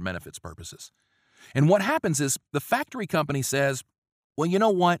threshold for benefits purposes. And what happens is the factory company says, well, you know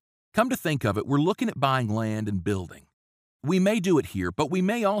what? Come to think of it, we're looking at buying land and building. We may do it here, but we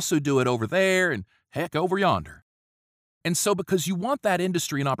may also do it over there and, heck, over yonder. And so because you want that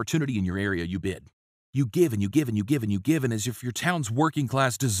industry and opportunity in your area, you bid. You give and you give and you give and you give, and as if your town's working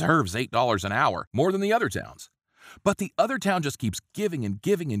class deserves $8 an hour more than the other towns. But the other town just keeps giving and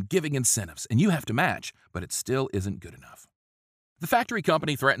giving and giving incentives, and you have to match, but it still isn't good enough. The factory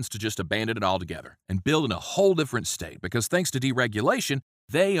company threatens to just abandon it altogether and build in a whole different state because thanks to deregulation,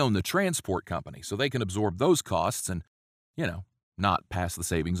 they own the transport company, so they can absorb those costs and, not pass the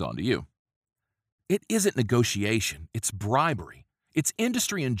savings on to you. It isn't negotiation, it's bribery. It's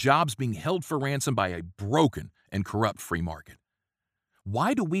industry and jobs being held for ransom by a broken and corrupt free market.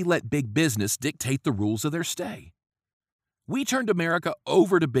 Why do we let big business dictate the rules of their stay? We turned America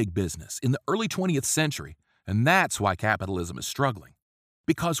over to big business in the early 20th century, and that's why capitalism is struggling.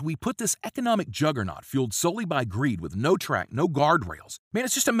 Because we put this economic juggernaut fueled solely by greed with no track, no guardrails. Man,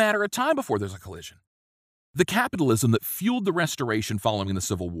 it's just a matter of time before there's a collision. The capitalism that fueled the Restoration following the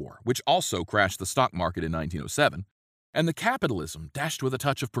Civil War, which also crashed the stock market in 1907, and the capitalism dashed with a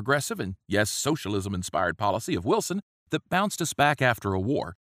touch of progressive and, yes, socialism-inspired policy of Wilson that bounced us back after a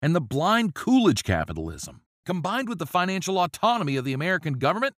war, and the blind Coolidge capitalism, combined with the financial autonomy of the American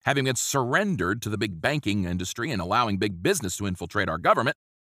government, having been surrendered to the big banking industry and allowing big business to infiltrate our government,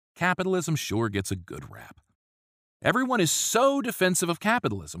 capitalism sure gets a good rap. Everyone is so defensive of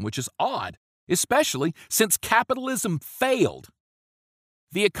capitalism, which is odd, especially since capitalism failed.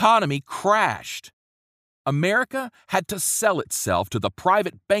 The economy crashed. America had to sell itself to the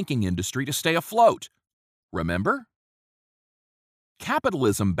private banking industry to stay afloat. Remember?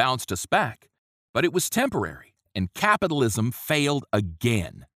 Capitalism bounced us back, but it was temporary, and capitalism failed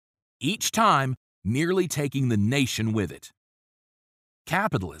again, each time nearly taking the nation with it.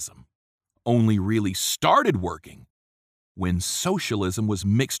 Capitalism only really started working when socialism was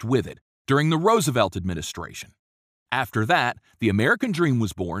mixed with it during the Roosevelt administration. After that, the American dream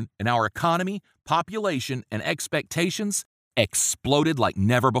was born, and our economy, population, and expectations exploded like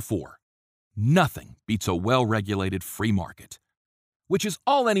never before. Nothing beats a well-regulated free market, which is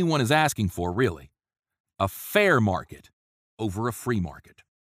all anyone is asking for, really. A fair market over a free market.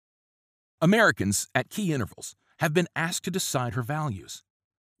 Americans, at key intervals, have been asked to decide her values.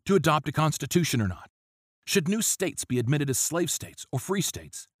 To adopt a constitution or not. Should new states be admitted as slave states or free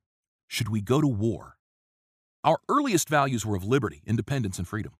states? Should we go to war? Our earliest values were of liberty, independence, and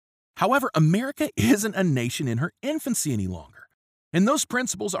freedom. However, America isn't a nation in her infancy any longer, and those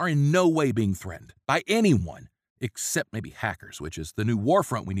principles are in no way being threatened by anyone, except maybe hackers, which is the new war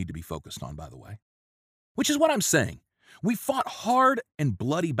front we need to be focused on, by the way. Which is what I'm saying. We fought hard and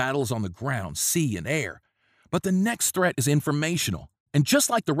bloody battles on the ground, sea, and air, but the next threat is informational. And just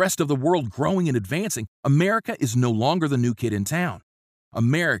like the rest of the world growing and advancing, America is no longer the new kid in town.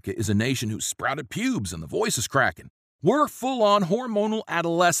 America is a nation who's sprouted pubes and the voice is cracking. We're full-on hormonal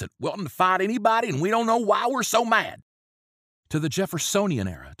adolescent, willing to fight anybody, and we don't know why we're so mad. To the Jeffersonian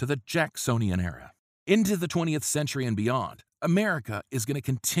era, to the Jacksonian era, into the 20th century and beyond, America is going to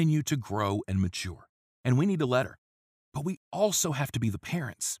continue to grow and mature. And we need to let her. But we also have to be the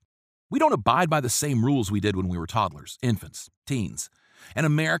parents. We don't abide by the same rules we did when we were toddlers, infants, teens. And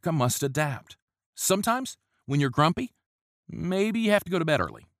America must adapt. Sometimes, when you're grumpy, maybe you have to go to bed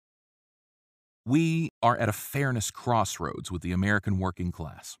early. We are at a fairness crossroads with the American working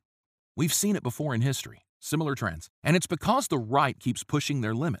class. We've seen it before in history, similar trends. And it's because the right keeps pushing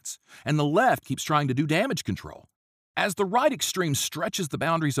their limits, and the left keeps trying to do damage control. As the right extreme stretches the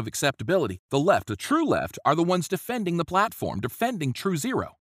boundaries of acceptability, the left, the true left, are the ones defending the platform, defending true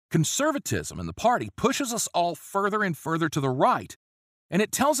zero. Conservatism in the party pushes us all further and further to the right, and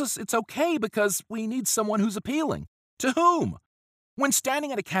it tells us it's okay because we need someone who's appealing. To whom? When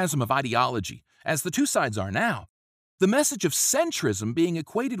standing at a chasm of ideology, as the two sides are now, the message of centrism being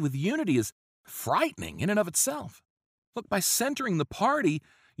equated with unity is frightening in and of itself. Look, by centering the party,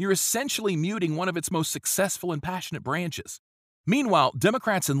 you're essentially muting one of its most successful and passionate branches. Meanwhile,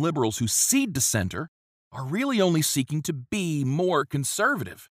 Democrats and liberals who cede to center are really only seeking to be more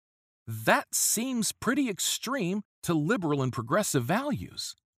conservative. That seems pretty extreme to liberal and progressive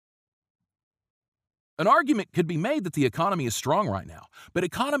values. An argument could be made that the economy is strong right now, but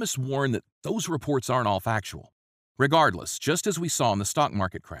economists warn that those reports aren't all factual. Regardless, just as we saw in the stock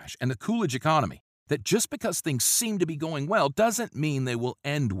market crash and the Coolidge economy, that just because things seem to be going well doesn't mean they will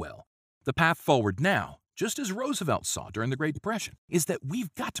end well. The path forward now, just as Roosevelt saw during the Great Depression, is that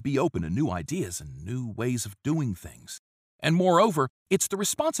we've got to be open to new ideas and new ways of doing things. And moreover, it's the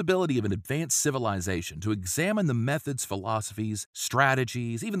responsibility of an advanced civilization to examine the methods, philosophies,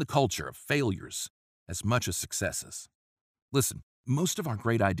 strategies, even the culture of failures as much as successes. Listen, most of our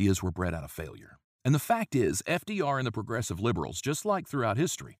great ideas were bred out of failure. And the fact is, FDR and the progressive liberals, just like throughout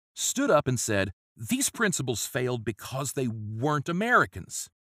history, stood up and said, these principles failed because they weren't Americans,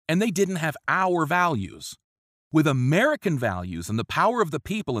 and they didn't have our values. With American values and the power of the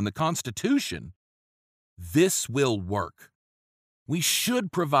people in the Constitution, this will work. We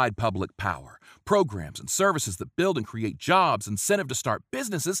should provide public power, programs and services that build and create jobs, incentive to start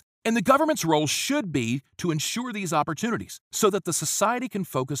businesses, and the government's role should be to ensure these opportunities so that the society can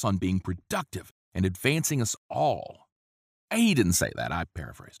focus on being productive and advancing us all. He didn't say that, I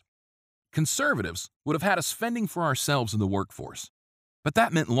paraphrased. Conservatives would have had us fending for ourselves in the workforce. But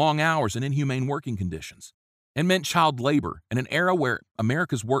that meant long hours and inhumane working conditions, and meant child labor in an era where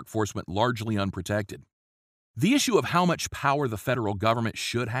America's workforce went largely unprotected. The issue of how much power the federal government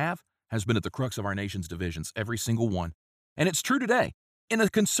should have has been at the crux of our nation's divisions, every single one. And it's true today. In a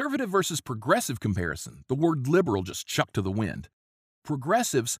conservative versus progressive comparison, the word liberal just chucked to the wind.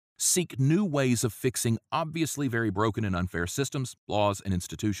 Progressives seek new ways of fixing obviously very broken and unfair systems, laws, and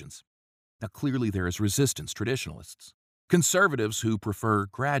institutions. Now, clearly there is resistance, traditionalists. Conservatives who prefer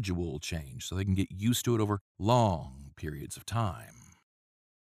gradual change so they can get used to it over long periods of time.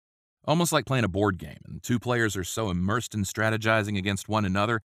 Almost like playing a board game, and two players are so immersed in strategizing against one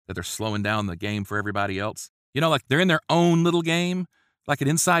another that they're slowing down the game for everybody else. Like they're in their own little game, like an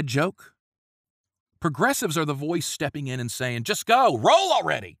inside joke. Progressives are the voice stepping in and saying, just go, roll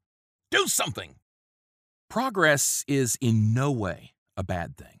already, do something. Progress is in no way a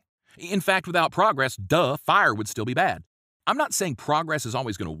bad thing. In fact, without progress, fire would still be bad. I'm not saying progress is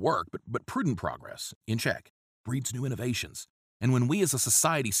always going to work, but prudent progress, in check, breeds new innovations. And when we as a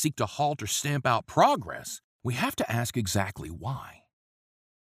society seek to halt or stamp out progress, we have to ask exactly why.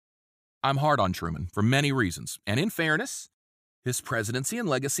 I'm hard on Truman for many reasons, and in fairness, his presidency and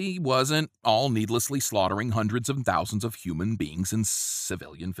legacy wasn't all needlessly slaughtering hundreds of thousands of human beings in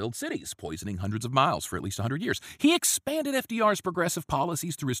civilian-filled cities, poisoning hundreds of miles for at least 100 years. He expanded FDR's progressive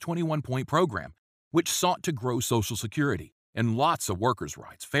policies through his 21-point program, which sought to grow Social Security and lots of workers'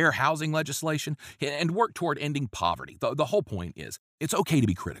 rights, fair housing legislation, and work toward ending poverty. The whole point is, it's okay to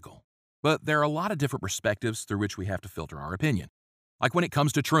be critical, but there are a lot of different perspectives through which we have to filter our opinion. Like when it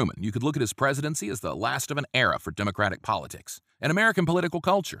comes to Truman, you could look at his presidency as the last of an era for Democratic politics and American political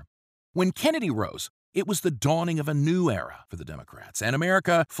culture. When Kennedy rose, it was the dawning of a new era for the Democrats, and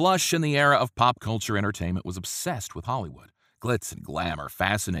America, flush in the era of pop culture entertainment, was obsessed with Hollywood. Glitz and glamour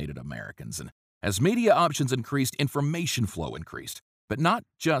fascinated Americans, and as media options increased, information flow increased. But not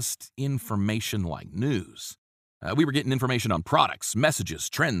just information like news. We were getting information on products, messages,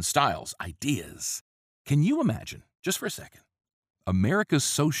 trends, styles, ideas. Can you imagine, just for a second, America's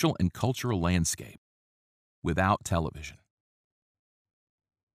social and cultural landscape without television?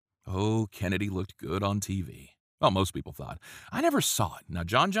 Oh, Kennedy looked good on TV. Well, most people thought. I never saw it. Now,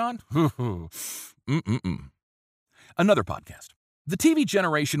 John? Another podcast. The TV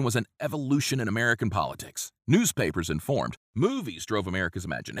generation was an evolution in American politics. Newspapers informed. Movies drove America's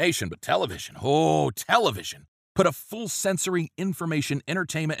imagination, but television, put a full sensory information,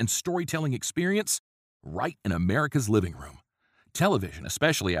 entertainment, and storytelling experience right in America's living room. Television,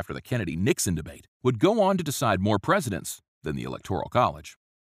 especially after the Kennedy-Nixon debate, would go on to decide more presidents than the Electoral College.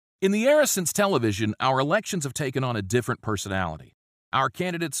 In the era since television, our elections have taken on a different personality. Our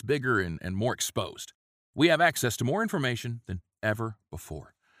candidates bigger and more exposed. We have access to more information than ever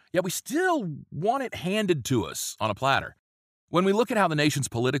before. Yet we still want it handed to us on a platter. When we look at how the nation's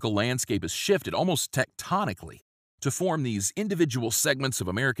political landscape has shifted almost tectonically to form these individual segments of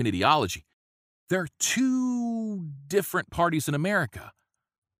American ideology, there are two different parties in America.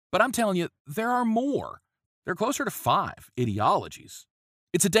 But I'm telling you, there are more. There are closer to 5 ideologies.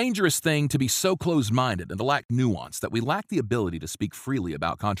 It's a dangerous thing to be so closed-minded and to lack nuance that we lack the ability to speak freely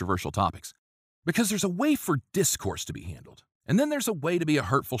about controversial topics. Because there's a way for discourse to be handled, and then there's a way to be a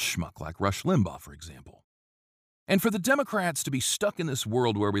hurtful schmuck like Rush Limbaugh, for example. And for the Democrats to be stuck in this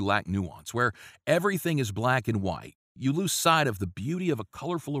world where we lack nuance, where everything is black and white, you lose sight of the beauty of a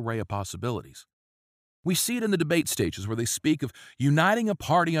colorful array of possibilities. We see it in the debate stages where they speak of uniting a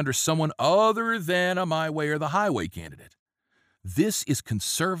party under someone other than a my way or the highway candidate. This is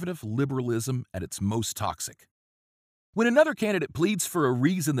conservative liberalism at its most toxic. When another candidate pleads for a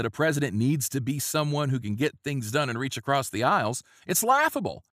reason that a president needs to be someone who can get things done and reach across the aisles, it's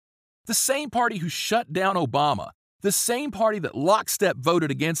laughable. The same party who shut down Obama, the same party that lockstep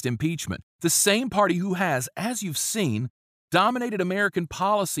voted against impeachment, the same party who has, as you've seen, dominated American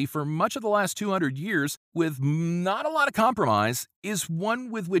policy for much of the last 200 years with not a lot of compromise, is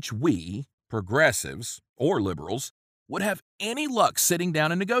one with which we, progressives or liberals, would have any luck sitting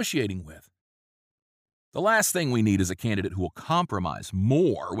down and negotiating with. The last thing we need is a candidate who will compromise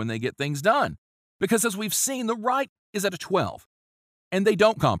more when they get things done. Because as we've seen, the right is at a 12, and they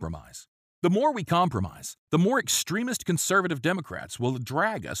don't compromise. The more we compromise, the more extremist conservative Democrats will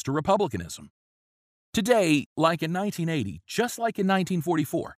drag us to republicanism. Today, like in 1980, just like in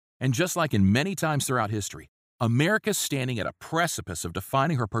 1944, and just like in many times throughout history, America's standing at a precipice of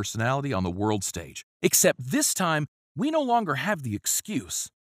defining her personality on the world stage. Except this time, we no longer have the excuse.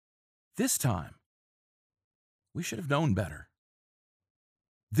 This time, we should have known better.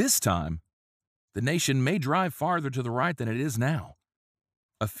 This time, the nation may drive farther to the right than it is now.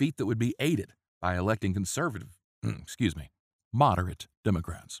 a feat that would be aided by electing moderate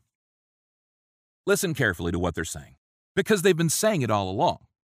Democrats. Listen carefully to what they're saying, because they've been saying it all along.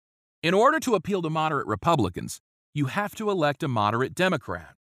 In order to appeal to moderate Republicans, you have to elect a moderate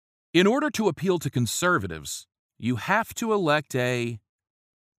Democrat. In order to appeal to conservatives, you have to elect a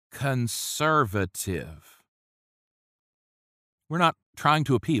conservative. We're not trying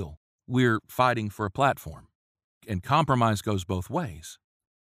to appeal. We're fighting for a platform. And compromise goes both ways.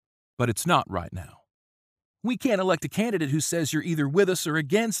 But it's not right now. We can't elect a candidate who says you're either with us or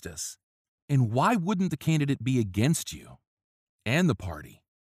against us. And why wouldn't the candidate be against you and the party?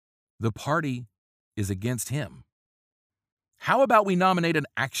 The party is against him. How about we nominate an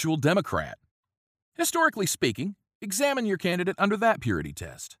actual Democrat? Historically speaking, examine your candidate under that purity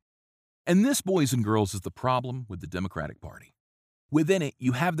test. And this, boys and girls, is the problem with the Democratic Party. Within it,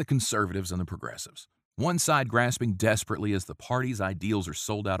 you have the conservatives and the progressives. One side grasping desperately as the party's ideals are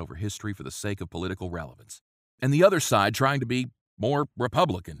sold out over history for the sake of political relevance, and the other side trying to be more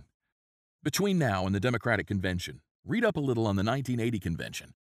Republican. Between now and the Democratic Convention, read up a little on the 1980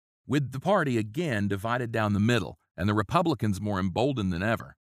 convention, with the party again divided down the middle and the Republicans more emboldened than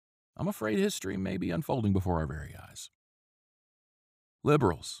ever. I'm afraid history may be unfolding before our very eyes.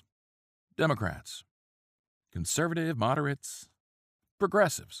 Liberals, Democrats, conservative, moderates,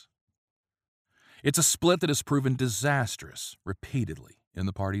 progressives. It's a split that has proven disastrous repeatedly in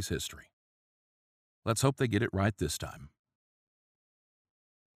the party's history. Let's hope they get it right this time.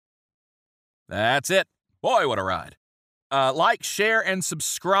 That's it. Boy, what a ride. Like, share, and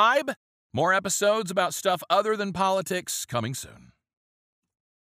subscribe. More episodes about stuff other than politics coming soon.